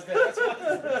realized that. That's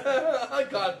why. I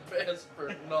got pissed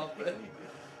for nothing.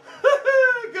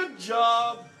 Good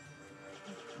job.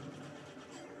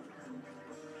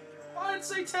 I didn't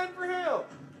say 10 for him.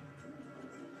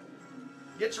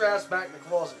 Get your ass back in the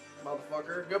closet,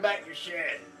 motherfucker. Go back in your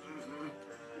shit.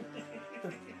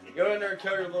 Go in there and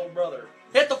kill your little brother.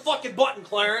 Hit the fucking button,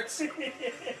 Clarence. Look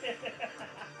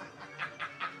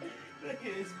at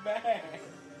his bag.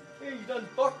 Hey, you done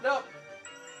fucked up.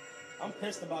 I'm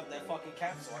pissed about that fucking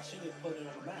capsule. I should have put it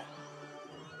on the back.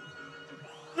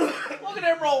 Look at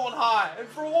him rolling high. And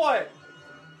for what?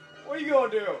 What are you gonna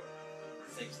do?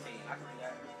 16. I can do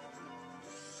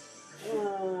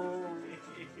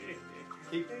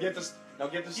that. Get this. Now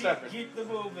get the stepping. Keep the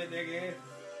moving, nigga.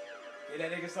 Get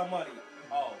that nigga some money.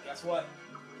 Oh, guess what?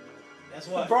 Guess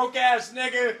what? Broke ass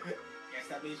nigga. Guess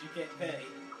that means you can't pay.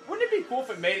 Wouldn't it be cool if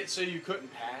it made it so you couldn't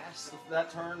pass that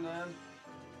turn then?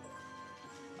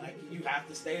 Like, you have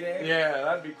to stay there? Yeah,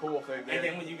 that'd be cool if they did. And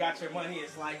then when you got your money,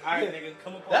 it's like, alright, nigga,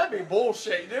 come up. That'd be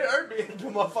bullshit. There'd be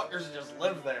motherfuckers that just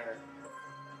live there.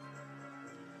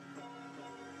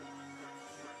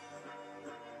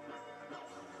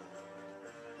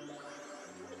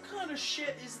 What kind of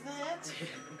shit is that?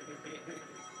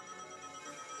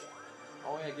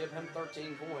 Oh yeah, give him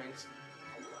 13 coins.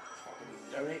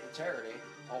 Fucking donate to charity.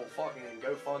 Oh, fucking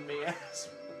GoFundMe ass.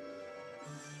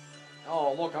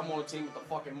 Oh, look, I'm on a team with the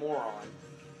fucking moron.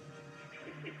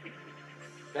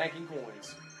 Banking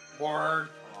coins. Word.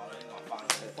 Oh, they gonna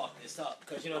finally fuck this up.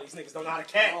 Because, you know, these niggas don't know how to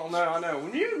catch. Oh, no, I know.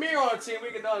 When you and me are on a team,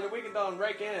 we can done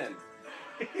rake in.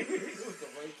 We can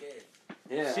rake in.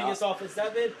 Yeah. She gets off at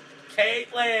 7.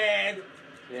 Caitlin!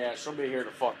 Yeah, she'll be here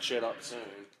to fuck shit up soon.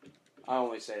 I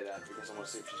only say that because I want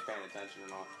to see if she's paying attention or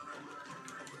not.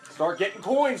 Start getting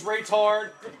coins,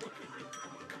 retard!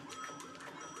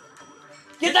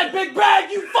 Get that big bag,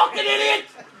 you fucking idiot!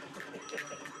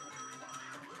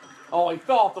 Oh, he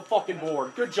fell off the fucking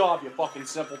board. Good job, you fucking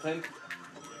simpleton.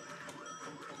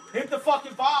 Hit the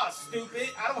fucking boss, stupid.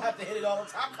 I don't have to hit it all the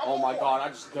time. Come Oh my on. god, I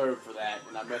just dove for that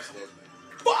and I missed it.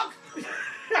 Fuck!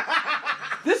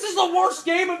 This is the worst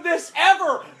game of this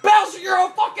ever! Bowser, you're a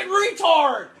fucking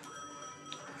retard!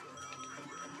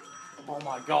 Oh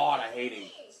my god, I hate him.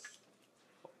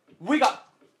 We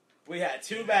had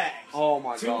 2 bags. Oh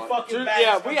my god. 2 fucking bags.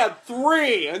 Yeah, we had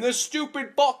 3, and this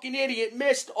stupid fucking idiot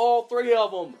missed all 3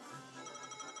 of them.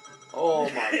 Oh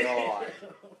my god.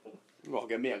 You're gonna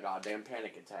give me a goddamn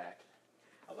panic attack.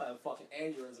 I'm gonna have a fucking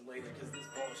aneurysm later because of this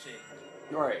bullshit.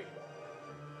 Right.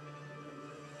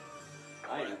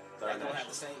 That don't have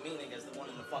the same meaning as the one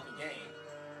in the fucking game.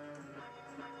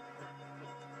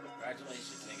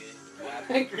 Congratulations,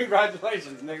 nigga.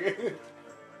 Congratulations, nigga.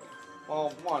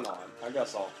 Well, why not? I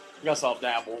guess I'll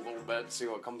dabble a little bit and see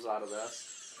what comes out of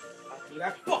this. Threw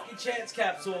that fucking chance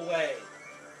capsule away.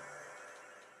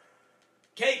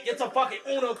 Kate, get some fucking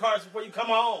Uno cards before you come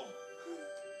home.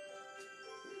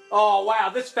 Oh wow,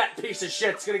 this fat piece of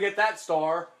shit's gonna get that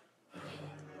star.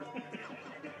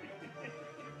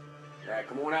 Yeah,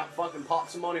 come on out and fucking pop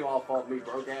some money off of me,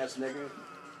 broke ass nigga.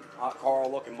 Hot Carl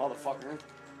looking motherfucker.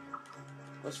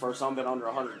 This first time I've been under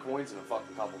 100 coins in a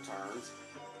fucking couple turns.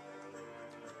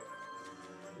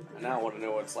 And now I want to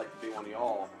know what it's like to be one of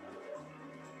y'all.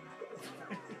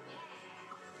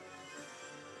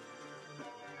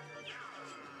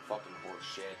 Fucking horse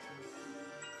shit.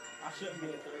 I shouldn't be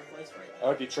in 3rd place right I now.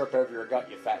 hope you trip over your gut,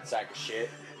 you fat sack of shit.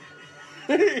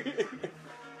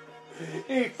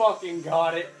 He fucking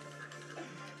got it.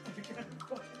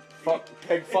 Fuck,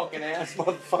 pig fucking ass,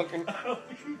 motherfucking. I hope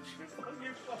you trip on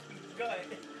your fucking gut.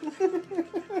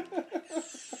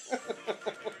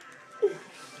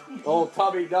 Old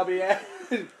tubby dubby ass.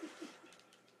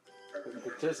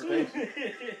 Participation.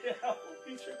 I hope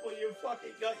you trip on your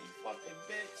fucking gut, you fucking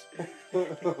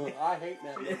bitch. I hate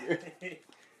that nigga.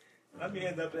 Let me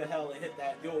end up in hell and hit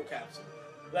that dual capsule.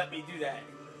 Let me do that.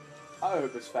 I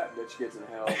hope this fat bitch gets in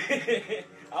hell.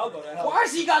 I'll go to hell. Why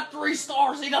has he got 3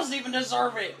 stars? He doesn't even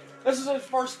deserve it. This is his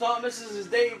first time. This is his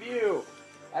debut.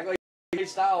 Act like he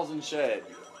styles and shit.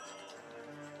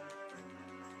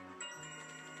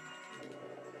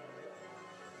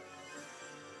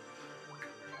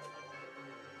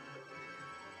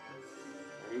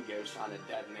 There he goes, trying to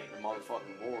detonate the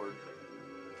motherfucking board.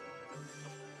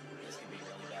 This could be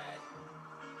really bad.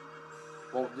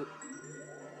 Well,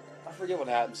 I forget what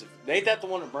happens if... Ain't that the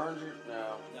one that burns you?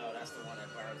 No. No, that's the one that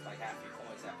burns like half your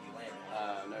coins after you land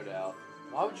on it. No doubt.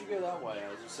 Why would you go that way? I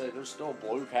was just saying, there's still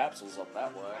blue capsules up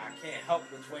that way. I can't help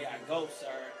which way I go, sir.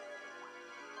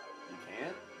 You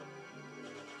can't?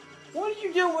 What are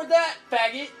you doing with that,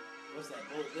 faggot? What's that,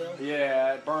 bullet bill?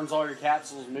 Yeah, it burns all your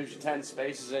capsules, moves you 10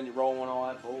 spaces, and you roll in all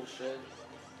that bullshit.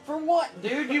 For what,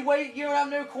 dude? You don't have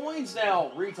no coins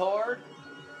now, retard.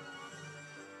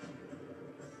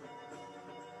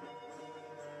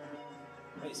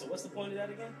 Wait, so what's the point of that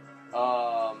again?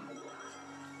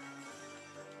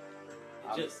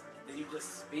 Did you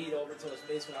just speed over to a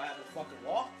space without having to fucking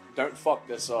walk? Don't fuck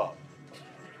this up.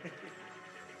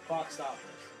 Clock stoppers.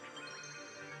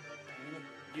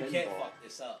 You can't fuck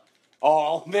this up.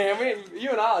 Oh, man, you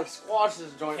and I like squashed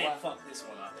this joint. Can't fuck this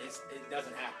one up. It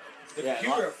doesn't happen. The Yeah,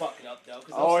 computer will fuck it up, though.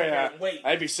 Oh, yeah. Wait.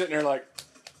 I'd be sitting there like...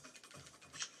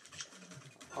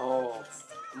 Oh,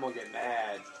 I'm gonna get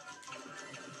mad.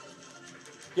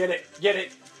 Get it.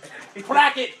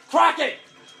 Crack it!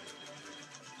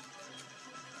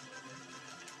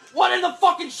 What in the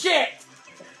fucking shit?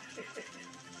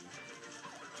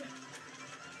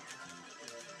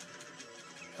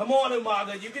 Come on,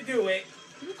 Umaga, you can do it.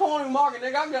 You calling Umaga,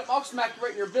 nigga? I'll smack you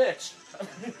right in your bitch.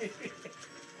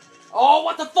 Oh,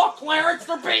 what the fuck, Clarence?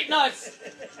 They're beating us!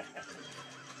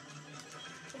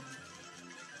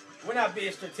 We're not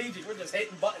being strategic, we're just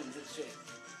hitting buttons and shit.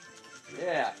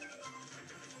 Yeah.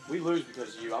 We lose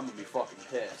because of you, I'm gonna be fucking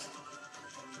pissed.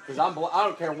 Because I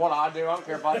don't care what I do, I don't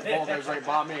care if the ball goes right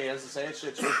by me. As I say, it's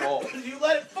shit's your fault. You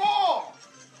let it fall!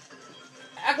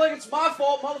 Act like it's my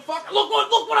fault, motherfucker. Look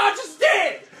what I just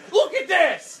did! Look at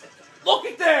this! Look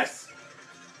at this!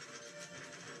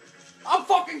 I'm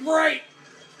fucking great!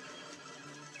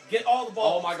 Get all the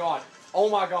balls. Oh my god. Oh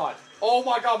my god. Oh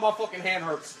my god, my fucking hand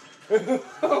hurts.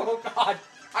 Oh god.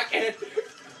 I can't.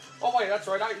 Oh wait, that's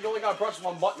right. You only gotta press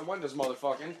one button to win this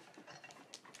motherfucking.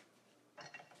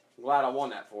 I'm glad I won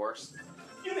that for us.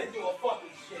 You didn't do a fucking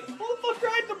shit. Motherfucker,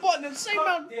 I hit the button at the same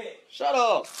time. Shut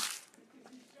up.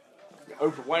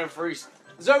 Oprah Winfrey.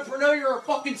 Does Oprah know you're a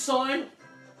fucking son?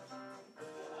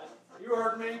 You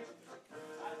heard me.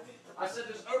 I said,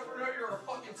 does Oprah know you're a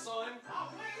fucking son? Oh,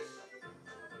 please.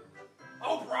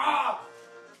 Oprah!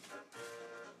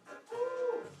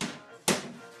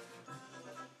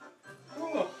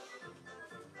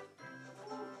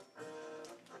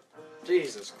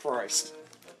 Jesus Christ.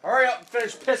 Hurry up and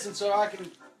finish pissing so I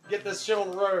can get this shit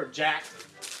on the road, Jack.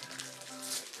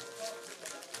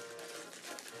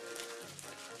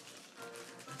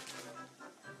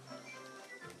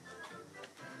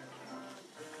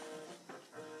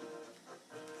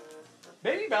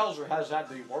 Baby Bowser has had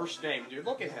the worst name, dude.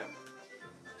 Look at him.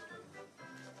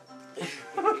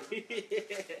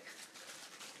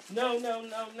 No.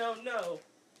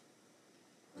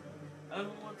 I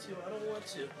don't want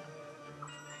to.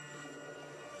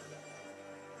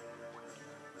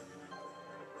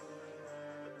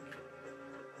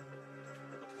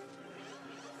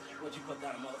 What'd you put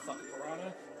down, a motherfucking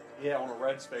piranha? Yeah, on a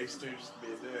red space, too, just to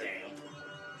be a dick. Damn.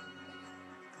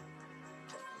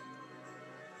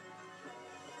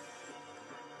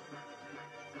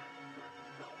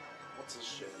 What's this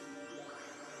shit?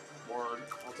 Word.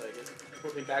 I'll take it.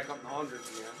 Put me back up in the hundreds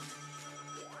again.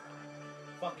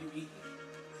 Fuck you eating.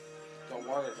 Don't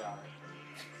worry about it.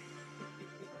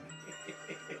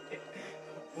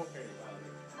 Don't worry about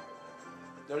it.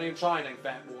 Don't even try anything,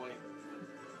 fat boy.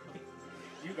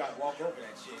 You gotta walk over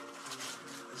that shit.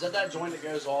 Is that joint that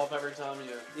goes off every time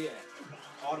you... Yeah.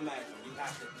 Automatically. You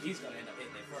have to. He's gonna end up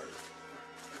hitting it first.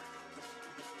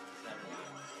 Never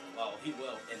mind. Well, he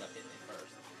will end up hitting it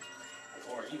first.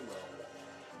 Or you will.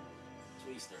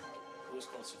 Twister. Who's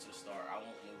closer to the star? I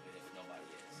won't move it if nobody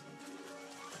is.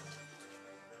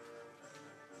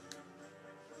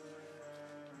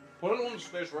 Put it on the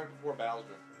space right before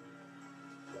Bowser.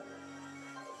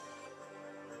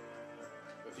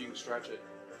 If you can stretch it.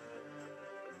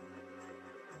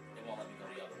 It won't let me go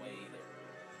the other way either.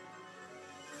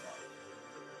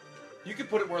 You could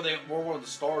put it where one of the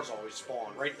stars always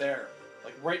spawn, right there.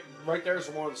 Like right there is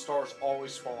where one of the stars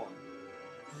always spawn.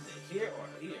 Is it here or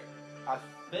here? I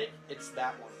think it's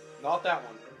that one. Not that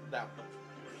one. That one.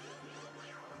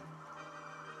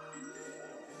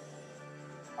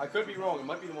 I could be wrong. It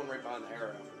might be the one right behind the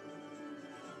arrow.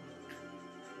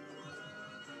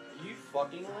 You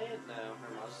fucking land now.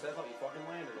 I thought you fucking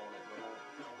landed on it.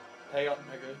 Pay up,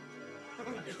 nigga. I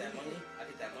get that money.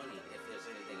 If there's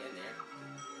anything in there.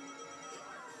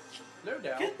 No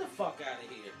doubt. Get the fuck out of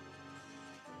here.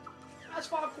 That's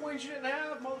 5 coins you didn't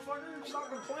have, motherfucker. Stop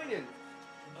complaining.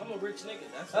 I'm a rich nigga.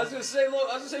 That's I was gonna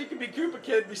say, you can be Koopa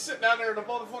Kid, be sitting down there in the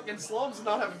motherfucking slums and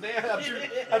not have a damn,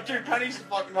 have two pennies to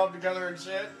fucking rub together and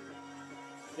shit.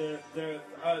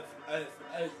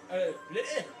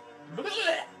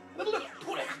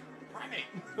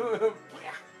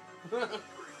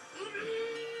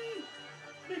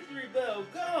 Victory bell,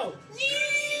 go!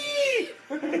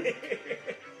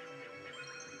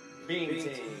 Bean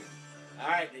team.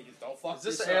 Alright, niggas, don't fuck Is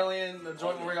this this the up. alien, the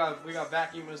joint where we got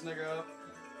vacuum this nigga up?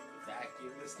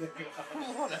 Vacuum this nigga up.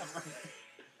 Whatever.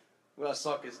 We gotta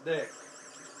suck his dick.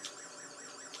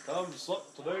 Time to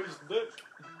suck today's dick.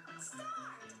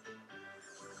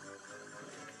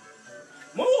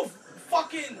 Move,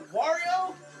 fucking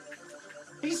Wario!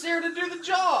 He's here to do the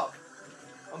job.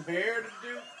 I'm here to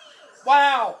do...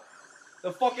 Wow!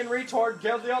 The fucking retard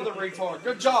killed the other retard.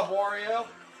 Good job, Wario.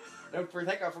 Don't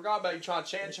think I forgot about you trying to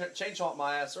chain chomp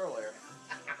my ass earlier.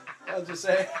 I was just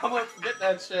saying, I'm gonna forget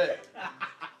that shit.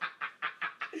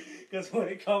 Because when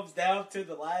it comes down to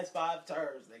the last 5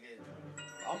 turns, nigga,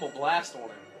 I'm gonna blast on him.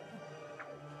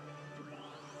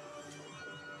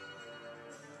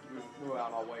 Move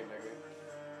out of my way, nigga.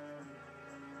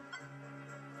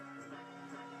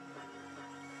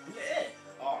 yeah.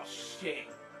 Oh shit.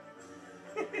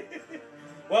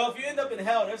 Well, if you end up in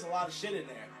hell, there's a lot of shit in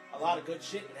there. A lot of good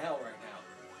shit in hell right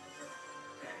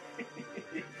now.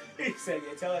 He said,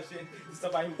 yeah, tell that shit to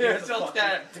somebody who gives a fuck.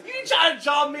 You trying to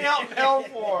job me out in hell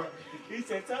for? He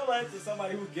said, tell that to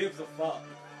somebody who gives a fuck.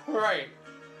 Right.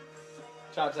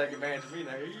 Trying to take advantage of me,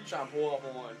 nigga. You trying to pull up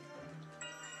on one.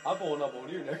 I'm pulling up on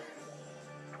you, nigga.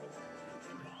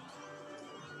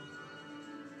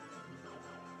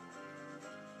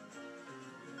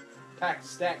 Pack the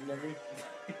stack, nigga.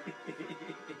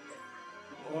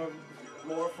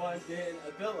 More fun than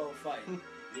a pillow fight. You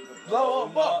can Blow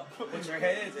 'em up. Put your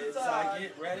hands inside,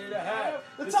 get ready to have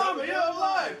the time of your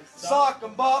life. Sock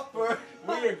 'em bopper.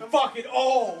 We're fucking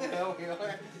old. Hell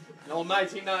yeah. The old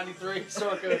 1993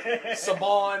 circa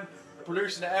Saban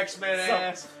producing the X-Men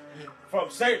ass. From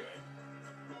Saban.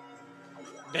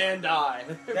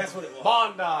 Bandai. That's what it was.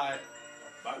 Bondi.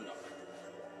 Bondi.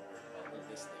 Oh,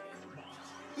 this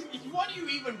thing. What are you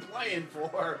even playing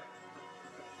for?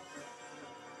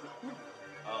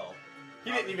 Oh.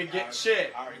 He didn't even get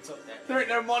shit. I already took that. There ain't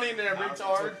no money in there,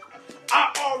 retard.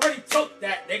 I already took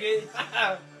that, nigga.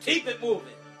 Keep it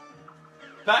moving.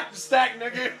 Back to stack,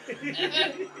 nigga.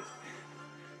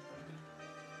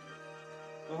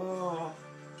 Oh.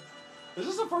 Is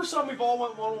this the first time we've all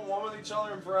went one-on-one with each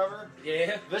other in forever?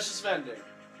 Yeah. Vicious vending.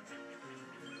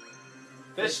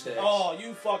 Fish sticks. Oh,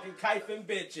 you fucking kifing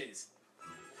bitches.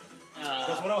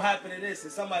 Because what'll happen to this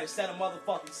is somebody set a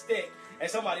motherfucking stick and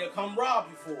somebody will come rob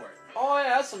you for it. Oh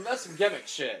yeah, that's some gimmick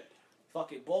shit.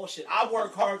 Fucking bullshit. I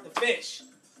work hard to fish.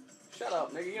 Shut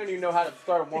up, nigga. You don't even know how to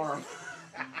throw a worm.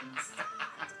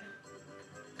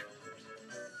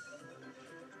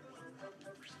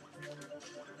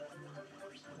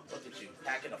 Look at you,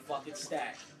 packing a fucking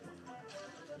stack.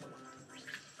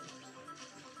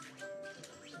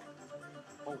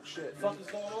 Oh shit. What the fuck is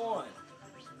going on?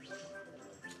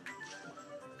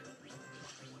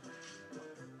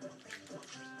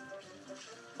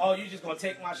 Oh, you just gonna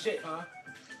take my shit, huh?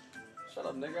 Shut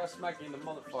up, nigga. I smack you in the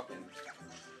motherfucking...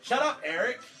 Shut up,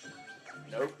 Eric.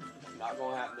 Nope. Not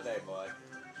gonna happen today, bud.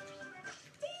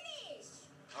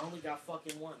 I only got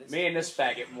fucking one. Me and this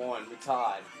faggot won. We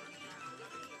tied.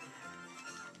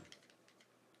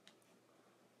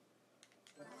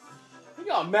 He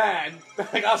got mad.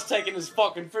 Like I was taking his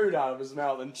fucking food out of his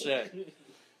mouth and shit.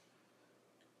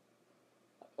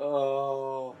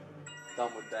 Oh.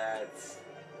 Done with that.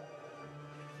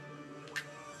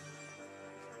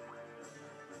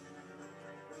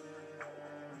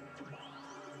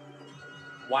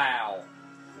 Wow.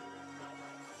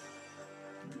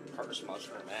 Curse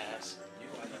mushroom ass. You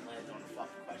go ahead and land on the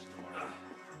fucking question.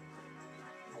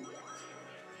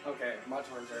 Okay, my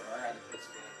turn's over. I had to piss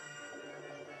again.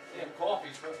 Damn,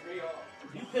 coffee's supposed me off.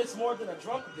 You piss more than a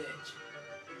drunk bitch.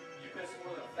 You piss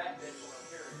more than a fat bitch when I'm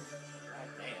carrying. God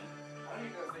damn. I don't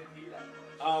even know if they do that.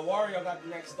 Wario got the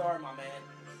next star, my man.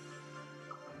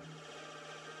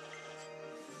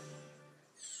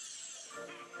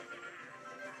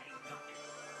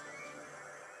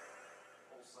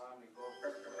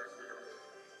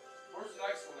 Where's the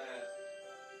next one at?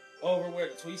 Over where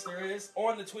the twister is.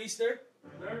 On the twister.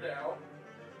 No doubt.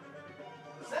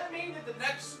 Does that mean that the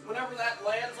next, whenever that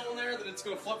lands on there, that it's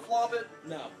going to flip-flop it?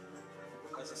 No.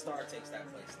 Because the star takes that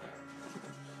place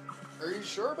now. Are you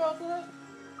sure about that?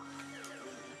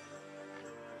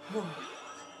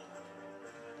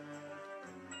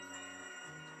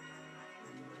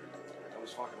 That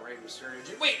was fucking Rey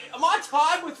Mysterio. Wait, am I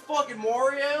tied with fucking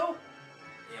Wario?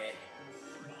 Yeah.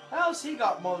 How's he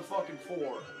got motherfucking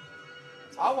 4?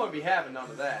 I won't be having none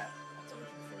of that. I told you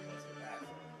before you went to the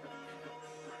bathroom.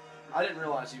 I didn't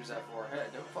realize he was that far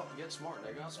ahead. Don't fucking get smart,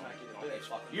 nigga. I'll smack you in the bitch.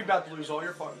 fucking You about to lose all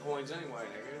your fucking coins anyway,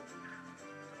 nigga.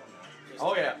 Just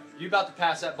Oh yeah, you about to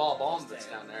pass that ball bomb that's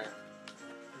down there.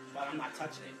 But I'm not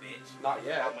touching it, bitch. Not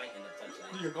yet. I might end up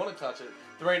touching it. You're gonna touch it.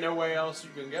 There ain't no way else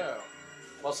you can go.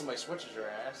 Unless somebody switches your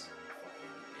ass.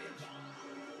 Bitch.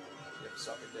 You have to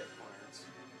suck a dick, Clarence.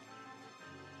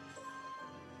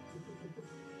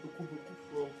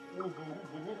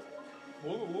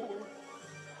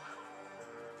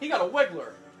 He got a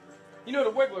wiggler. You know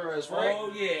what a wiggler is, right?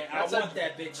 Oh yeah, That's I want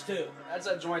that bitch too. That's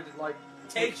that joint that like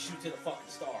Takes you to the fucking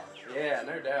star. Yeah,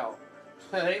 no doubt.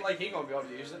 It ain't like he gonna be able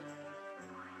to use it.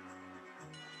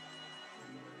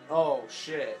 Oh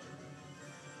shit.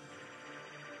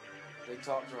 Big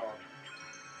top drop.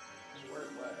 Squared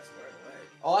away, squared away.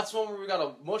 Oh, that's the one where we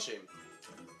gotta mush him.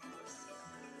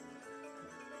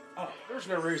 Oh. There's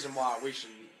no reason why we should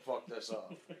fuck this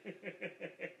up.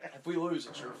 If we lose,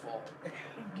 it's your fault.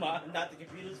 Not the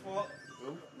computer's fault?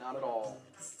 Nope, not at all.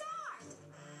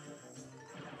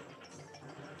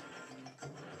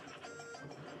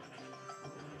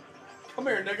 Come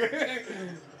here,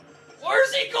 nigga.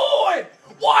 Where's he going?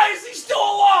 Why is he still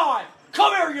alive?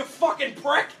 Come here, you fucking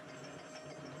prick.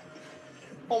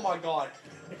 Oh my god.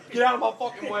 Get out of my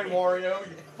fucking way, Wario,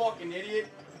 you fucking idiot.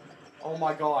 Oh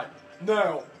my god.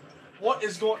 No. What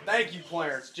is going... Thank you,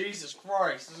 Clarence. Jesus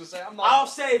Christ. I was gonna say, I'm not... I'll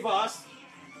save us.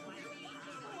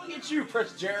 Look at you,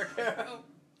 Prince Jericho.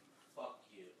 Fuck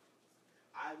you.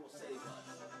 I will save us.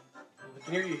 I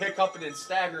can hear you hiccuping and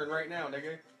staggering right now,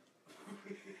 nigga.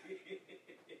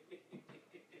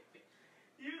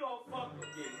 You don't fuck with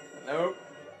me. Nope.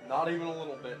 Not even a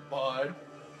little bit, bud.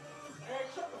 Hey,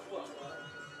 shut the fuck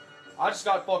up. I just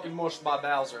got fucking mushed by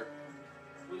Bowser.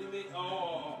 What do you mean?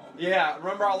 Oh. Yeah,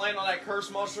 remember I landed on that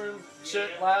curse mushroom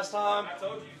shit last time? I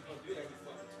told you you was gonna do that, you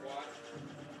fucking squat.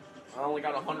 I only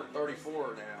got 134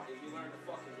 now. If you learn to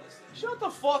fucking listen. Shut the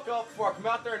fuck up before I come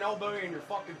out there and elbow you in your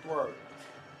fucking throat.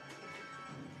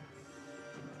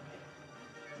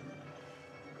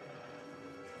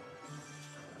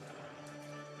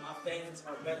 My fans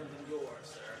are better than yours,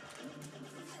 sir.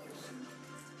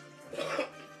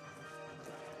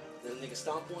 Did a nigga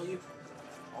stomp on you?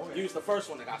 Oh, yeah. You was the first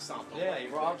one that got stomped on. Yeah, he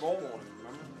rolled on him,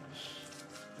 remember?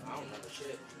 I don't remember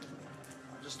shit.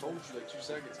 I just told you like 2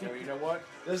 seconds ago. You know what?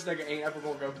 This nigga ain't ever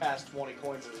gonna go past 20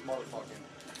 coins in his motherfucking.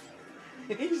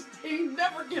 He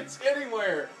never gets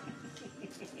anywhere.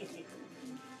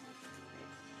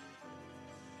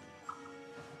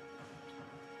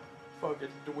 Fucking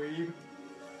dweeb.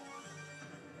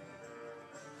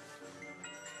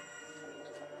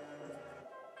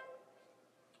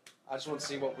 I just want to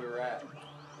see what we were at.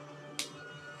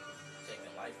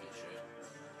 Taking life and shit.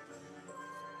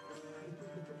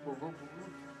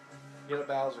 Get a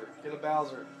Bowser. Get a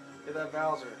Bowser. Get that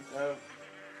Bowser. No.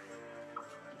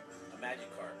 A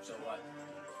magic card. So what?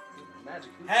 Magic.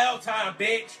 Hell time,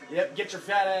 bitch. Yep. Get your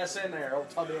fat ass in there, old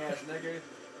tubby ass nigga.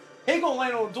 He gonna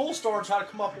land on a dual star and try to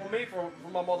come up on me for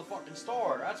my motherfucking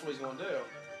star. That's what he's gonna do.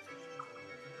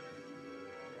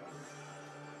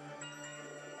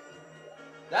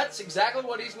 That's exactly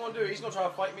what he's gonna do. He's gonna try to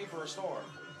fight me for a star.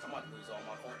 I'm about to lose all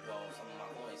my coins. Well, some of my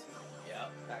coins.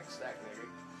 Yep. Stack, nigga.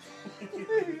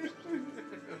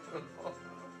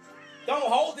 Don't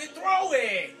hold it, throw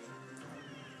it!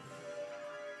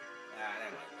 Nah,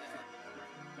 that like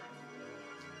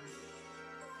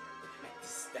that.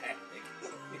 Stack,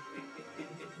 nigga.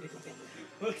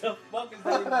 What the fuck is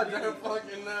that? I don't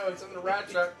fucking know. It's in the Rat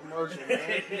Trap commercial,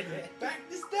 man. Back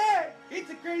to stack. It's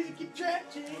a crazy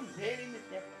contraption.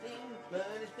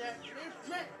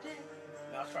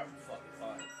 Now it's probably fucking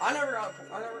fun. I never got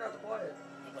to play it.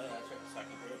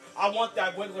 I want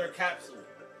that Wiggler capsule.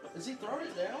 Is he throwing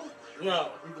it down?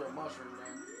 No. He threw a mushroom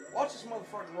down. Watch this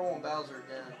motherfucker roll on Bowser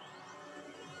again.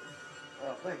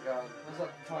 Oh, thank God. That's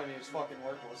like the time he was fucking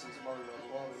worthless and some other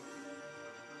was loving.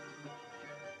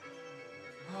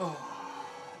 Oh.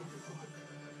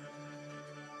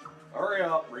 Hurry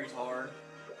up, retard.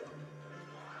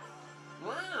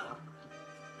 Wow.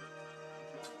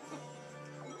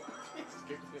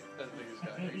 That nigga's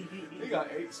got 8. He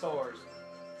got 8 stars.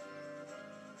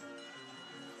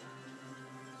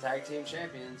 Tag team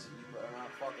champions, you better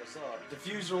not fuck us up.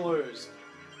 Diffuse or lose.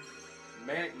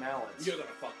 Manic Mallets. You're gonna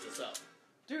fuck this up.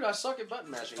 Dude, I suck at button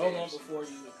mashing Hold games. on before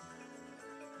you...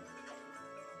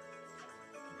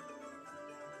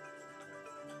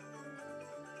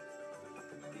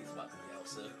 He's about to yell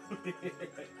soon.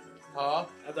 Huh?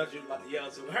 I thought you were about to yell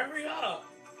soon. Hurry up!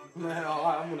 No,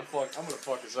 I'm gonna fuck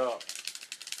this up.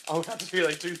 I'm gonna have to be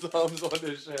like 2 thumbs on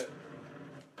this shit.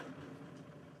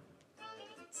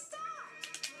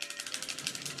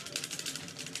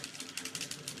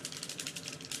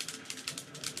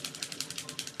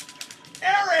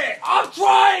 Eric! I'm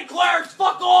trying, Clarence!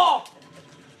 Fuck off!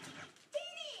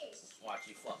 Finish! Watch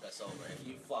you fuck us over. If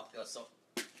you fuck us over...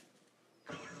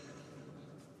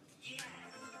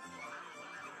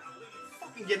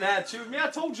 Fucking getting attitude. Me, I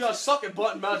told you I suck at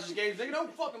button mashing games. Nigga,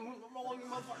 don't fucking move along, you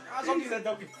motherfucker. I He said,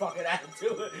 don't get fucking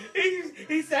attitude.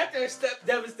 He sat there and stepped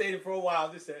devastated for a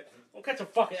while. Just said, don't catch a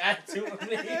fucking attitude with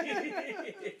me.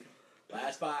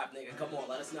 Last 5, nigga. Come on,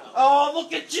 let us know. Oh,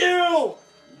 look at you!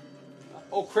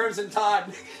 Oh, Crimson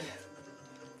Tide.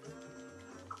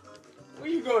 What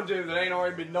are you gonna do that ain't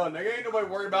already been done? Nigga, ain't nobody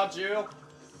worried about you.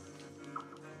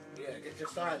 Yeah, get your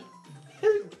son.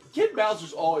 Kid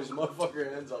Bowser's always a motherfucker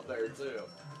that ends up there, too.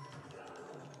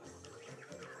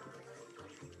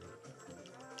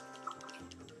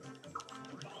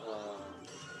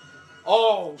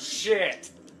 Oh,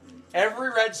 shit.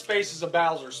 Every red space is a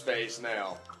Bowser space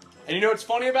now. And you know what's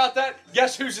funny about that?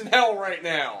 Guess who's in hell right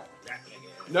now? That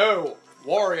nigga. No,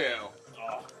 Wario.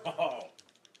 Oh.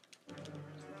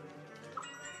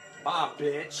 Bye,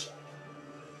 bitch.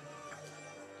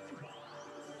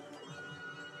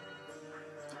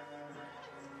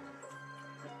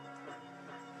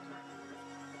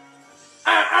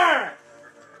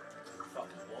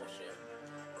 Fucking bullshit.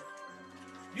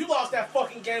 You lost that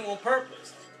fucking game on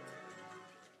purpose.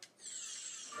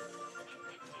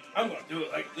 I'm gonna do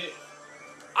it like this.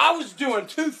 I was doing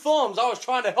 2 thumbs. I was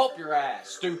trying to help your ass,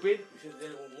 stupid. You should have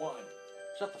did it with 1.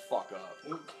 Shut the fuck up.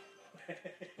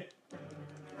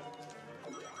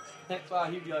 Next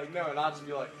time he'd be like, no, and I'd just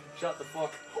be like, shut the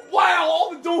fuck up. Wow,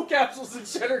 all the dual capsules and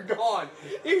shit are gone.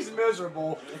 He's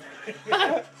miserable.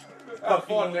 Have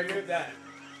fun, nigga. With that.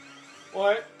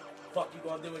 What? Fuck you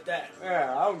gonna do with that?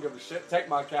 Yeah, I don't give a shit. Take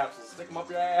my capsules. Stick them up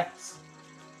your ass.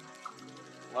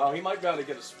 Well, he might be able to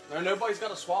get a... No, nobody's got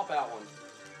to swap out one.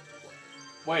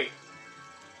 Wait.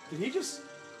 Did he just...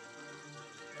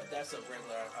 If that's a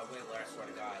Wiggler, I swear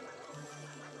to God.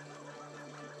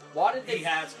 Why did they... He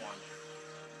has one.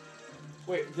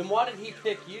 Wait, then why did he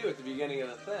pick you at the beginning of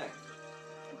the thing?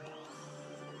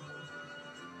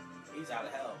 He's out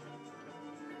of hell.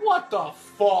 What the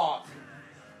fuck?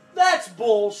 That's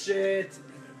bullshit.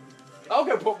 I'll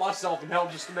go put myself in hell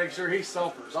just to make sure he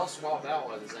suffers. I'll swap out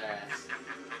with his ass.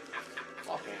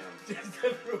 Fucking Just to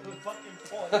prove a fucking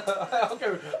point.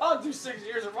 Okay, I'll do 6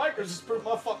 years of Rikers just to prove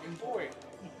my fucking point.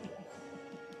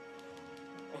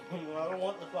 I don't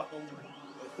want the fucking...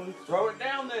 Throw it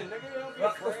down then, nigga. Don't be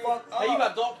What the afraid. fuck Hey, you up?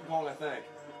 got Donkey Kong, I think.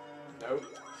 Nope.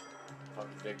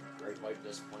 Fucking big, great white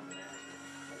disappointment ass.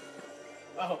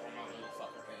 I hope I'm not in the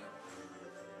fucking pan.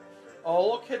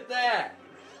 Oh, look at that.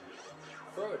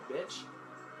 Throw it, bitch.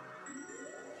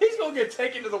 He's gonna get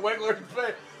taken to the Wiggler.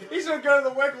 He's gonna go to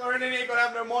the Wiggler and then he ain't gonna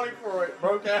have no money for it.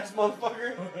 Broke ass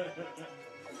motherfucker.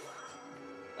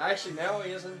 Actually, now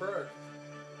he isn't broke.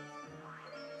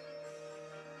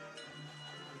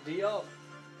 D up.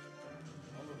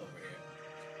 I'll look over here.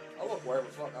 I'll look wherever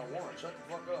the fuck I want. Shut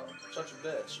the fuck up. Shut your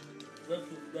bitch. This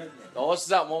is dead. Oh, this is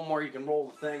that one where you can roll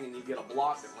the thing and you get a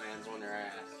block that lands on your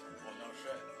ass. Well, no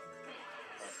shit.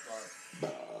 Let's start.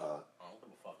 I don't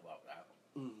give a fuck about that.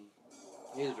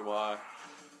 Neither do I.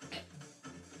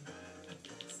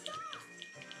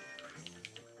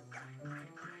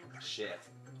 Shit.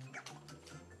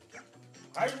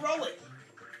 I roll it.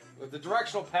 With the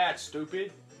directional pad,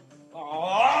 stupid.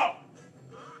 Oh!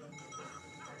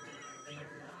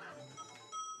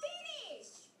 Finish!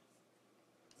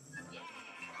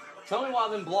 Tell me why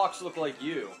them blocks look like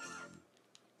you.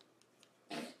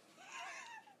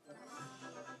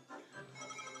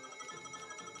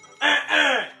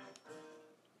 I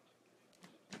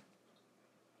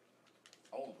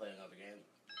won't play another game.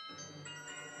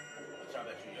 Let's try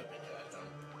that shit up, bitch ass,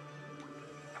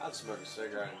 huh? I'd smoke a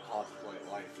cigarette and contemplate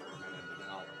life for a minute, but then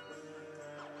I'll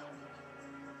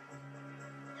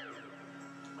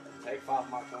take 5 of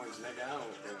my coins, nigga. I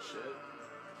don't give a shit.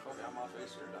 Fuck out my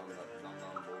face or dumb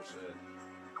bullshit.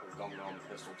 Gum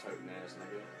pistol toting ass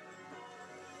nigga.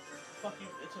 Fuck you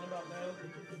bitching about now?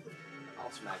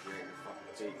 I'll smack you in your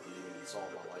fucking teeth if you even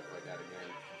insult my life like that again.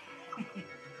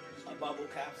 A bubble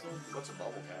capsule? What's a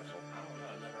bubble capsule? I don't know,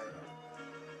 I've never heard of it.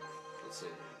 Let's see.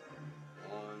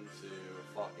 1, 2,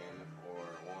 fucking, or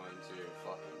 1, 2,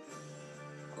 fucking.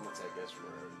 I'm gonna take this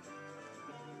road.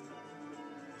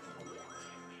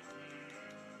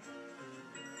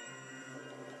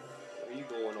 Where you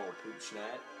going, old poop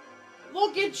snat?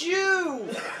 Look at you!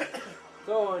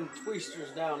 Throwing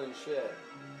tweezers down and shit.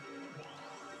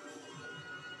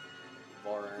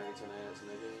 Bar Arrington ass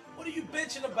nigga. What are you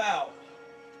bitching about?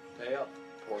 Pay up,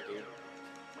 Porky.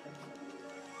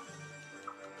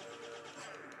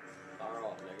 Fire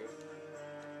off, nigga.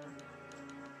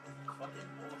 Fucking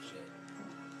bullshit.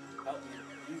 Help me.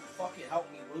 You fucking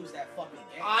help me lose that fucking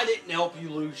game. I didn't help you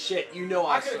lose shit. You know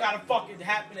I I could have got a fucking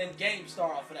happening game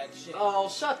star off of that shit. Oh,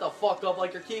 shut the fuck up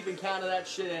like you're keeping count of that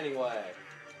shit anyway.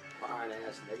 Fine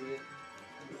ass nigga.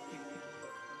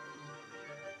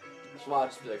 That's why I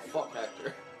just be like, fuck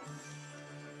Hector.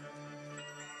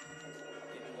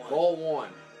 Give me one. Roll 1.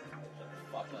 Shut the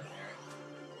fuck up, Eric.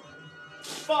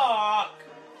 Fuck!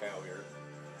 Failure.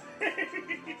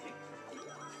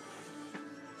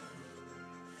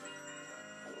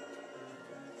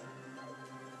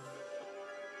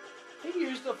 He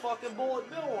used a fucking bullet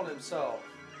bill on himself.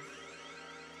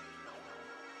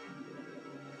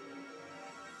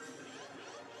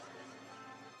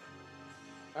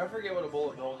 I forget what a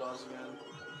bullet bill does again.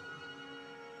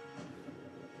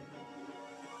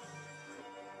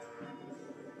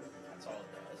 That's all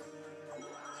it does.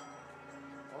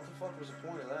 What the fuck was the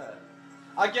point of that?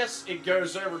 I guess it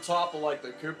goes over top of like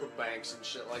the Koopa banks and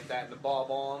shit like that and the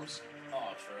bob-ombs.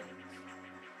 Oh, true.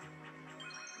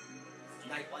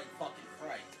 Nightlight fucking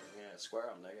fright. Yeah, square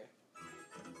up, nigga.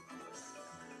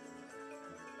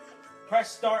 Press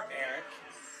start, Eric.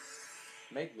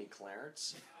 Make me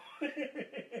Clarence. When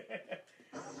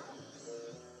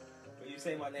you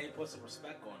say my name, put some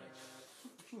respect on it.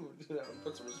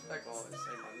 Put some respect on it and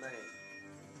say my name.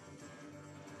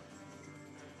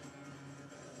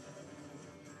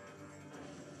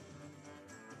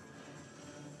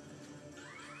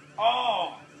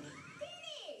 Oh!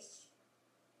 Finish!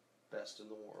 Best in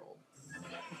the world.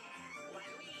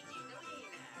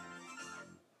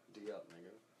 D up,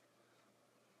 nigga.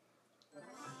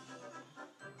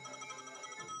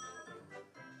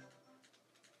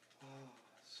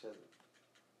 Shit.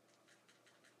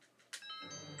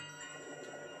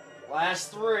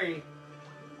 Last 3.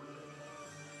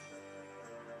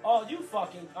 Oh, you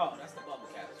fucking... Oh, that's the bubble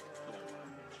capsule.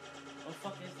 What the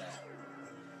fuck is that?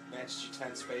 Matches you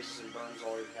 10 spaces and burns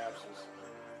all your capsules.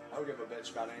 I don't give a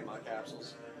bitch about any of my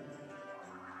capsules.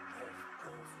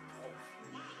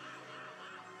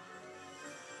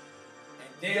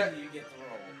 And then you get the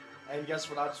roll. And guess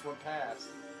what? I just went past.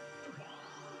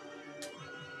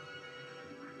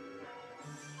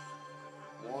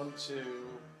 One, 2,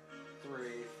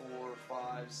 3, 4,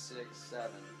 5, 6,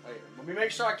 7. Wait, let me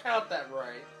make sure I count that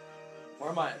right. Where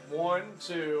am I at? 1,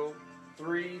 2,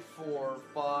 3, 4,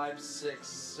 5, 6,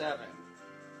 7.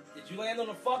 Did you land on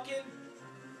the fucking?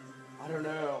 I don't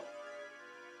know.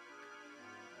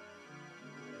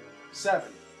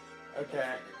 7. Okay.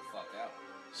 Figure the fuck out.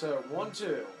 So 1,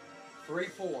 2, 3,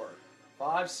 4,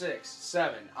 5, 6,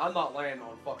 7. I'm not landing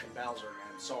on fucking Bowser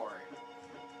again. Sorry.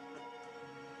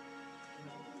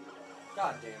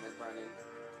 God damn it, Brennan.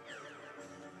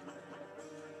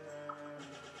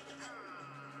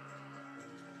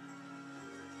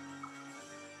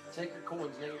 Take your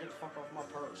coins, nigga. Get the fuck off my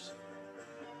purse.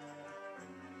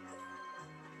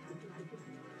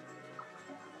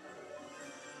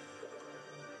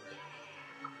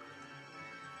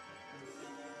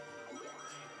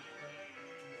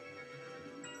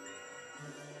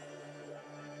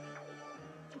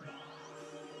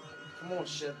 Come on,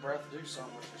 shit breath. Do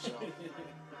something with yourself.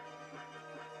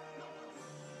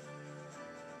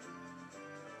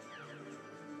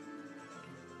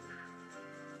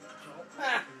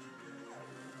 Ah.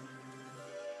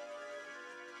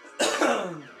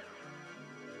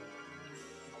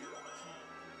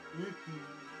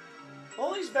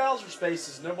 All these Bowser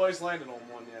spaces, nobody's landed on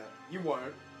one yet. You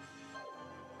won't.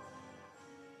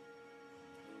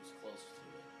 Who's close to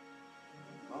it?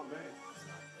 Not me. It's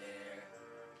not there.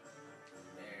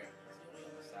 There. It's the only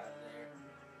other side there.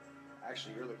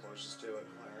 Actually, you're the closest to it,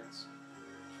 Clarence.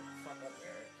 Shut the fuck up,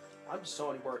 Eric. I'm just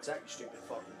telling you where it's at, you stupid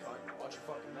fucking cunt. Watch your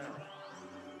fucking mouth.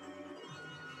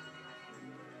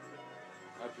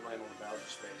 I hope you land on the Bowser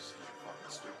space. You're fucking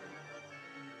stupid.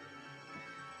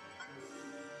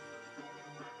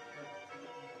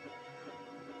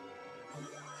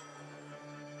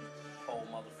 Whole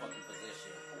motherfucking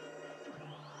position.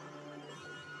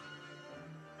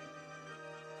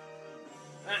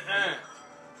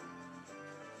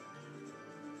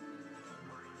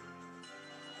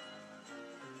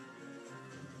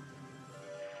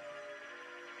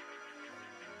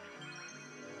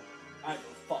 I'm a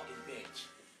fucking bitch.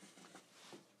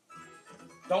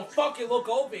 Don't fucking look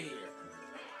over here.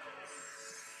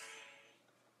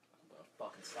 I'm gonna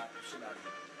fucking slap the shit out of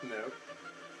you. No.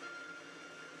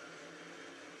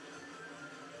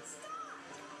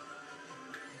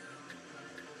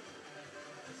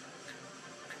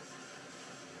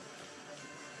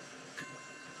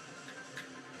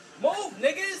 Move,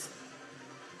 niggas!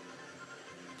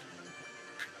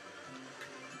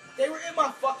 They were in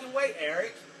my fucking way,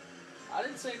 Eric. I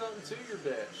didn't say nothing to your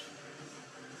bitch.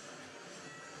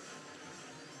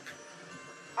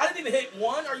 I didn't even hit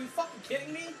one. Are you fucking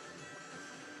kidding me?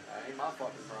 That ain't my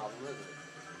fucking problem, is it?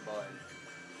 But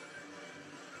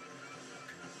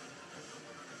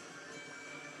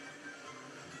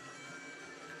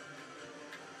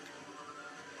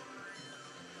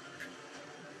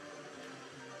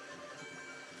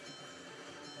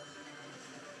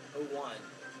Who won?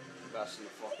 best in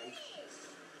the fucking.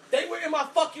 They were in my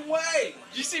fucking way.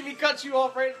 Did you see me cut you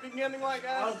off right at the beginning like I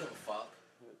that? don't give a fuck.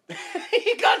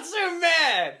 He got so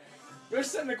mad! You're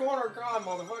sitting in the corner crying,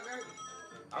 motherfucker.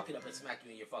 I'll get up and smack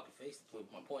you in your fucking face to prove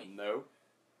my point. Nope.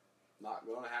 Not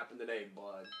gonna happen today,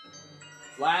 bud.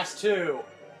 Last two.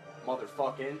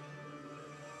 Motherfucking.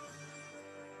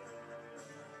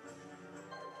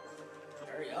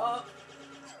 Hurry up.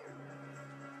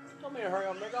 Tell me to hurry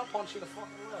up, nigga. I'll punch you the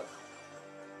fucking lip.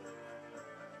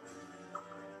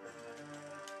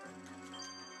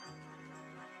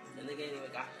 The nigga ain't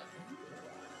even got nothing.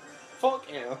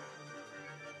 Fuck you.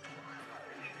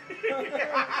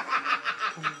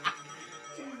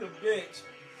 She's a bitch.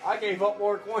 I gave up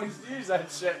more coins to use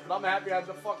that shit, but I'm happy I had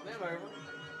to fuck them over.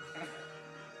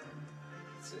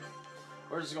 Let's see.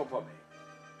 Where's this gonna put me?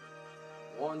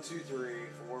 1, 2, 3,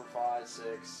 4, 5,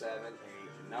 6, 7, 8,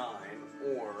 9,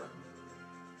 or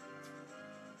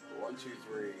 1, 2,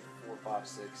 3, 4, 5,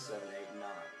 6, 7, 8, 9.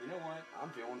 You know what? I'm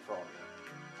feeling froggy.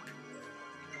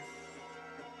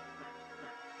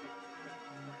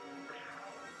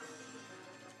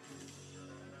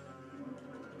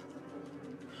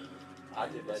 I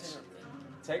did that shit.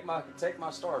 Take my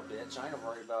star, bitch. I ain't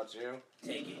worried about you.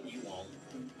 Take it, you won't.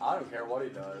 I don't care what he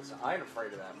does. I ain't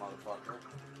afraid of that motherfucker.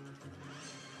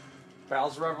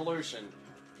 Bowser Revolution.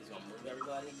 He's gonna move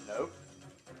everybody? Nope.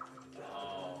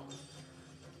 Oh.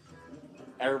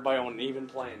 Everybody on an even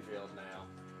playing field now.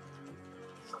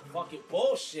 Some fucking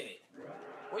bullshit.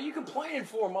 What are you complaining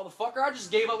for, motherfucker? I just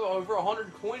gave up over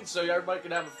 100 coins so everybody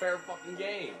could have a fair fucking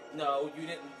game. No, you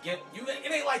didn't get.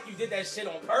 It ain't like you did that shit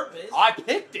on purpose. I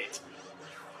picked it.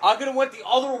 I could have went the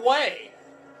other way.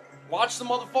 Watch the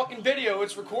motherfucking video.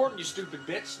 It's recording, you stupid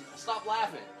bitch. Stop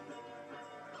laughing.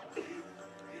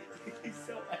 He's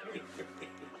so angry.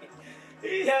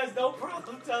 He has no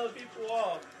problem telling people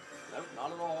off. Nope,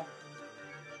 not at all.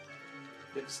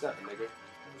 Get the step, nigga.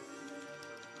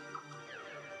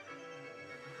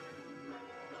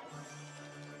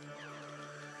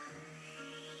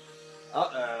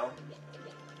 Uh-oh.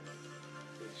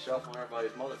 He's shuffling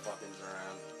everybody's motherfuckings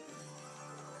around.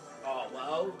 Oh,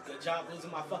 well, good job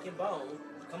losing my fucking bone.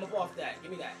 Come up off that.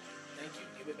 Give me that. Thank you.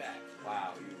 Give it back.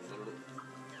 Wow, you little...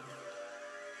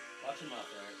 Watch your mouth,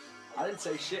 Eric. I didn't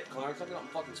say shit, Clarence. I'm gonna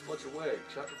fucking split your wig.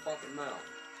 Shut your fucking mouth.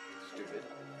 Stupid.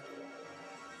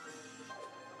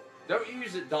 Don't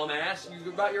use it, dumbass.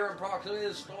 You about your proximity to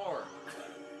the star.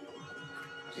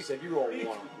 She said you all want him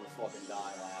to fucking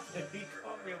die laughing. He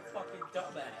called me a fucking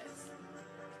dumbass.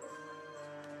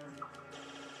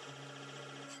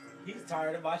 He's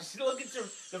tired of my shit. Look at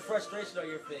the frustration on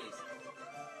your face.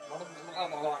 Fucking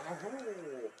moron.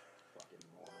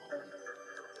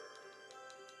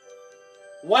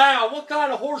 Wow, what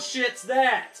kind of horse shit's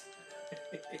that?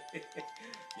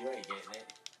 You ain't getting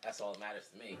it. That's all that matters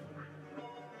to me.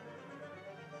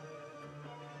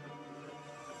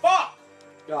 Fuck!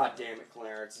 God damn it,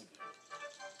 Clarence.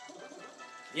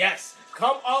 Yes,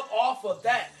 come up off of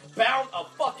that bound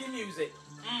of fucking music.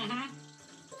 Mm-hmm.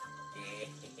 Yeah.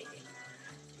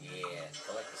 Yeah,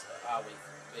 collect the stuff. I'll wait.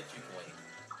 Bet you can wait.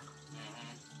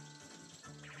 Mm-hmm.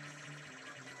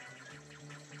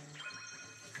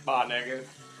 Bye, nigga.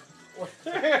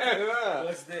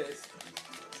 What's this?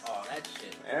 Oh, that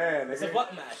shit. Yeah, It's a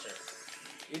button masher.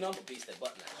 You know I'm a beast at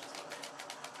button mashers.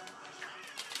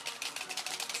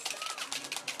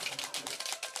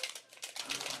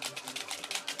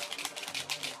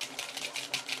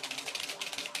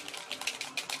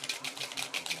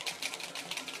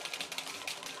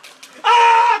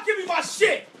 Ah! Give me my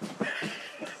shit!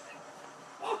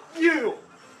 Fuck you!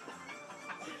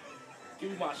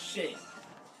 Give me my shit.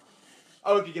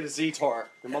 Oh, you could get a Z-Tar.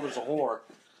 Your mother's a whore.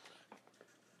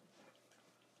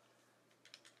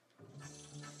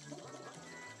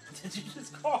 Did you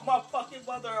just call my fucking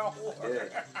mother a whore?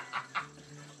 Yeah.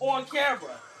 On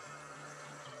camera.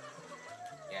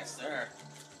 Yes, sir.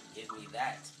 Give me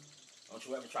that. Don't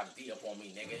you ever try to beat up on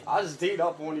me, nigga. I just D'd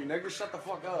up on you, nigga. Shut the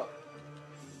fuck up.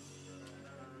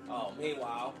 Oh,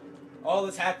 meanwhile, all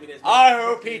this happiness. I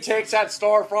hope he takes that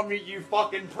star from you, you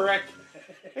fucking prick.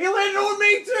 He landed on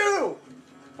me, too!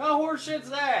 How horse shit's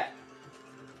that?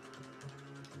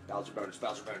 Bowser bonus,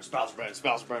 Bowser bonus, Bowser bonus,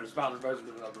 Bowser bonus, Bowser bonus,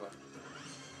 Bowser bonus.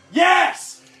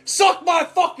 Yes! Suck my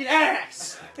fucking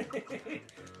ass!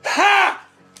 Ha!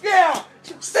 Yeah!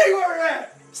 Stay where you're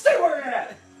at! Stay where you're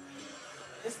at!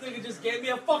 This nigga just gave me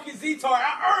a fucking Z-Tar.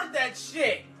 I earned that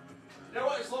shit. You know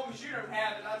what? As long as you don't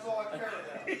have it, that's all I care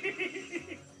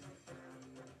about.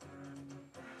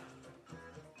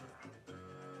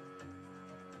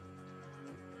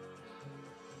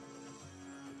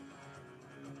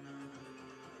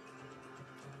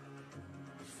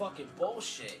 Fucking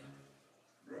bullshit.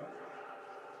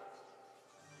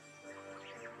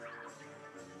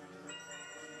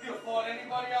 You fought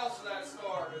anybody else with that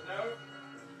star, but no.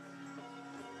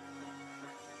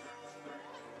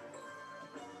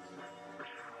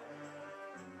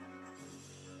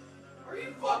 Are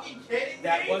you fucking kidding me?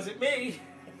 That wasn't me.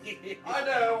 I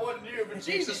know it wasn't you, but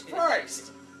Jesus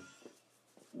Christ.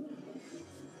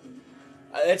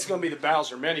 It's gonna be the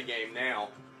Bowser minigame now.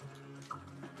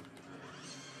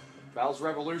 Bowser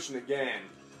Revolution again.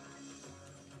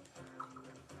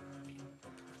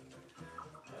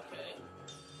 Okay.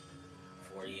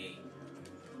 48.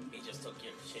 He just took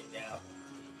your shit down.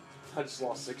 I just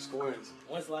lost 6 coins.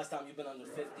 When's the last time you've been under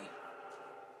 50?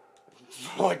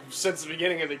 Like, since the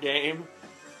beginning of the game.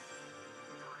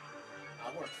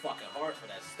 I worked fucking hard for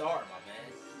that star, my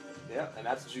man. Yeah, and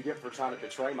that's what you get for trying to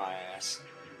betray my ass.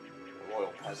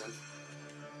 Royal peasant.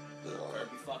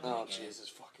 Kirby fucking Oh, again. Jesus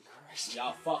fucking Christ.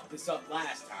 Y'all fucked this up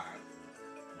last time.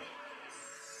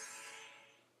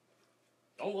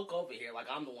 Don't look over here like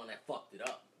I'm the one that fucked it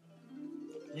up.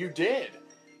 You did.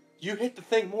 You hit the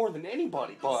thing more than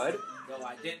anybody, bud. No,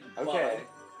 I didn't. Okay.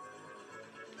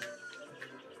 Bud.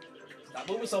 Stop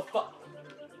moving so fuck.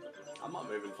 I'm not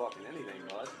moving fucking anything,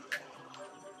 bud.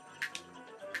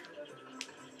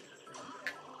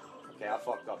 Okay, I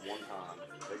fucked up one time.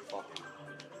 Big fucking.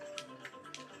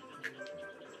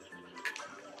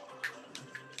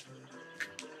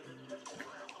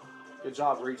 Good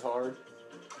job, retard.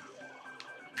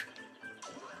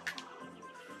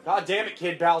 God damn it,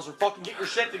 Kid Bowser. Fucking get your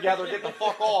shit together. Get the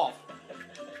fuck off.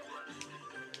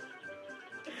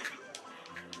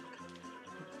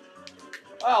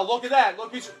 Wow, look at that.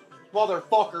 Look, he's...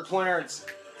 Motherfucker, Clarence.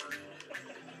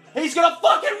 He's gonna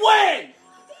fucking win!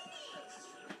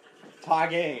 Tie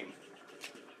game.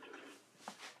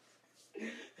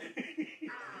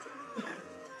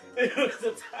 It was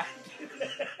a tie.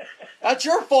 That's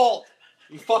your fault,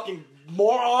 you fucking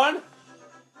moron.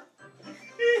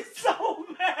 He's so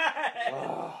mad.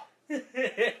 Ugh.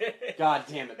 God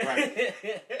damn it, Brent.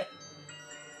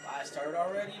 Last turn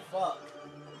already? Fuck.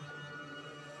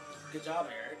 Good job,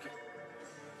 Eric.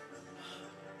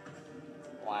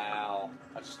 Wow.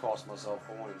 I just cost myself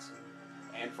points.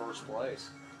 And first place.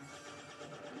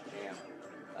 Damn.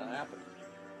 That happened.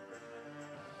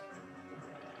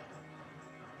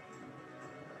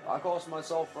 I cost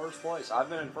myself first place. I've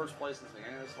been in first place since the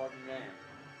beginning of this fucking game.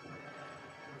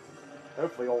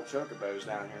 Hopefully old Chocobo's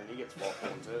down here and he gets ball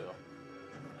one too.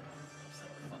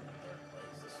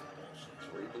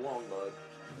 That's where you belong, bud.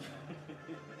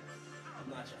 I'm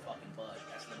not your fucking bud.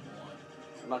 That's number one.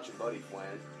 I'm not your buddy,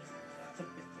 Flynn.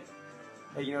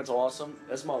 Hey, you know what's awesome?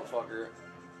 This motherfucker...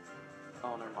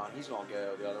 Oh, never mind. He's gonna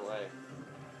go the other way.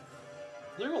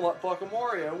 You're gonna let fucking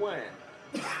Wario win.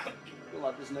 You'll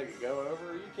let this nigga go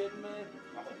over? Are you kidding me?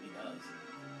 I hope he does.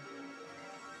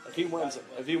 If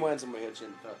he wins, I'm gonna hit you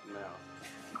in the fucking mouth.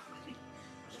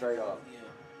 Straight up. You.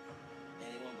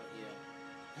 Anyone but you.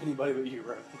 Anybody but you,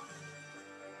 Roman.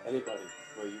 Anybody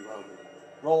but you, Roman.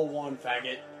 Roll one,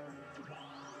 faggot.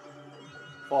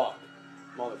 Fuck.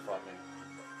 Motherfucking.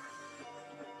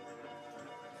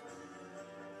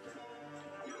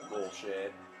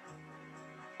 Bullshit.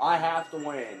 I have to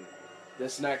win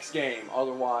this next game,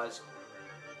 otherwise...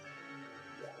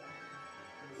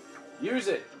 Use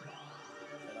it!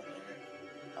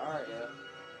 Alright, yeah.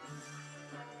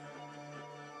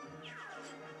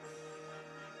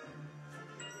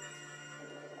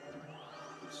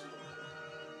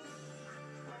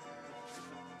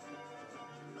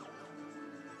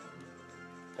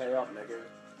 Pay up, nigga.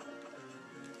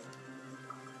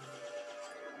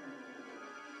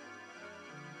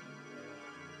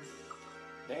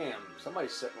 Damn,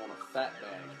 somebody's sitting on a fat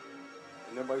bag.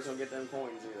 And nobody's gonna get them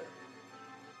coins either.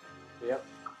 Yep,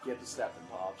 get the stepping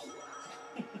pops.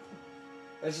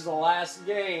 This is the last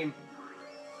game.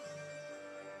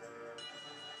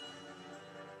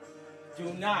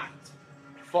 Do not.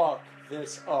 Fuck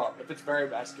this up. If it's very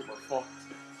basket, we're fucked.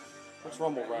 What's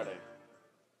Rumble Ready?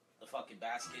 The fucking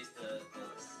baskets, the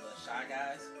shy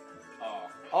guys. Oh.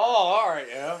 Oh, alright,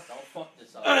 yeah. Don't fuck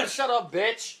this up. Shut up,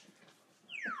 bitch.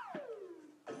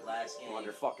 Last game. On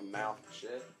your fucking mouth and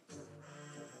shit.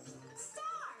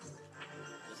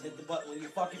 Just hit the button when you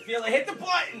fucking feel it. Hit the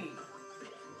button!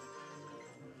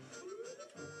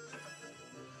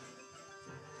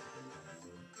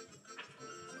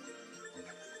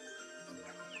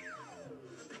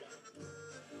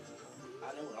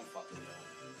 I know what I'm fucking doing.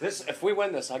 This, if we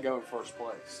win this, I go in first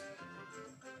place.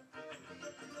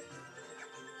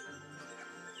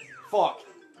 Fuck.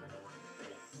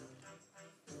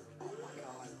 Oh my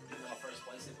god. You want first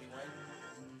place if we win?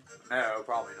 No,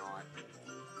 probably not.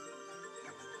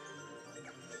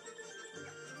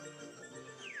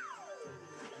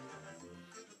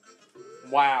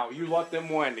 Wow, you let them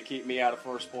win to keep me out of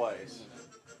first place.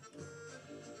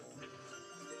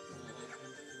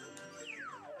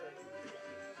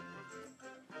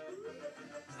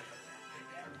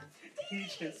 You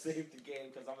just saved the game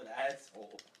because I'm an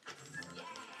asshole.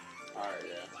 Alright,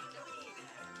 yeah.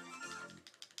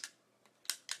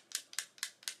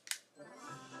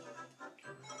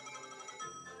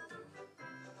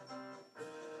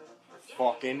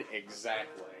 Fucking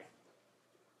exactly.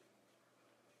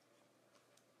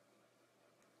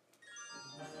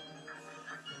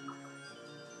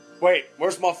 Wait,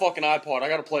 where's my fucking iPod? I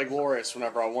gotta play Glorious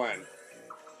whenever I win.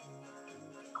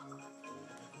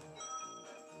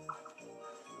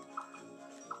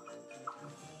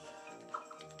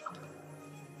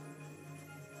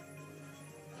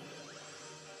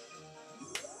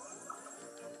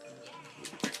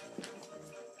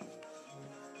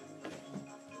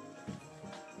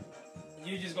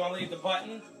 You just gonna leave the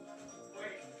button?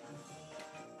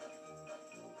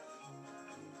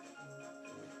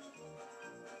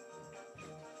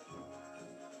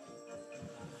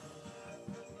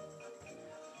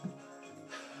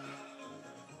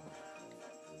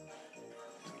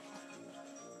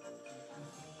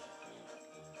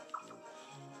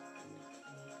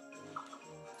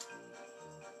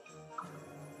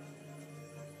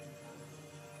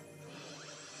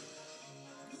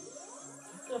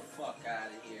 Get the fuck out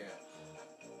of here.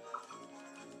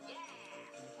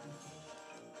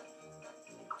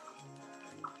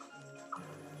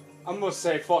 I'm gonna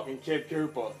say fucking Kid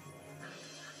Koopa.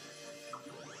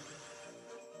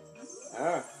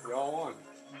 Ah, y'all won.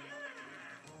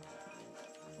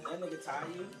 Did that nigga tie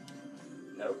you?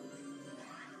 Nope.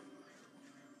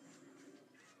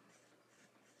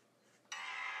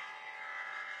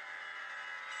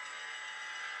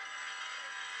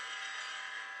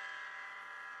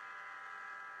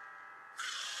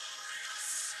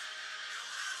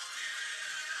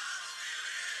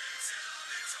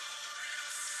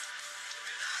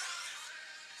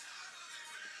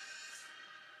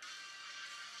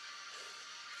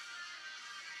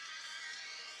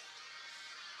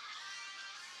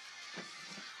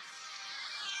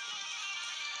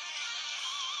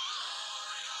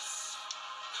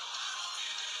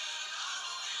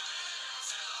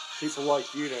 People like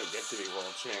you don't get to be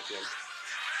world champion.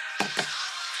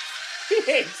 He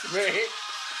hates me.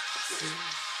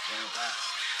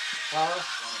 Huh?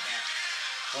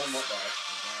 One more back.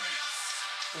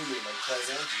 What do you mean, like play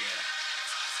again? Yeah.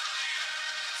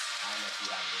 I don't know if you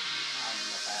have it. I don't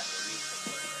know if I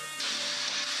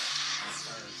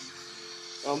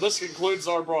have it. This concludes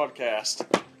our broadcast.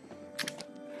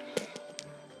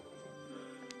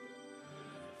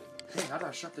 Hey, how do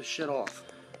I shut this shit off?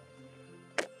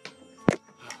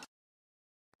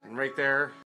 And right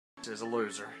there is a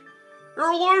loser.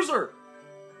 You're a loser!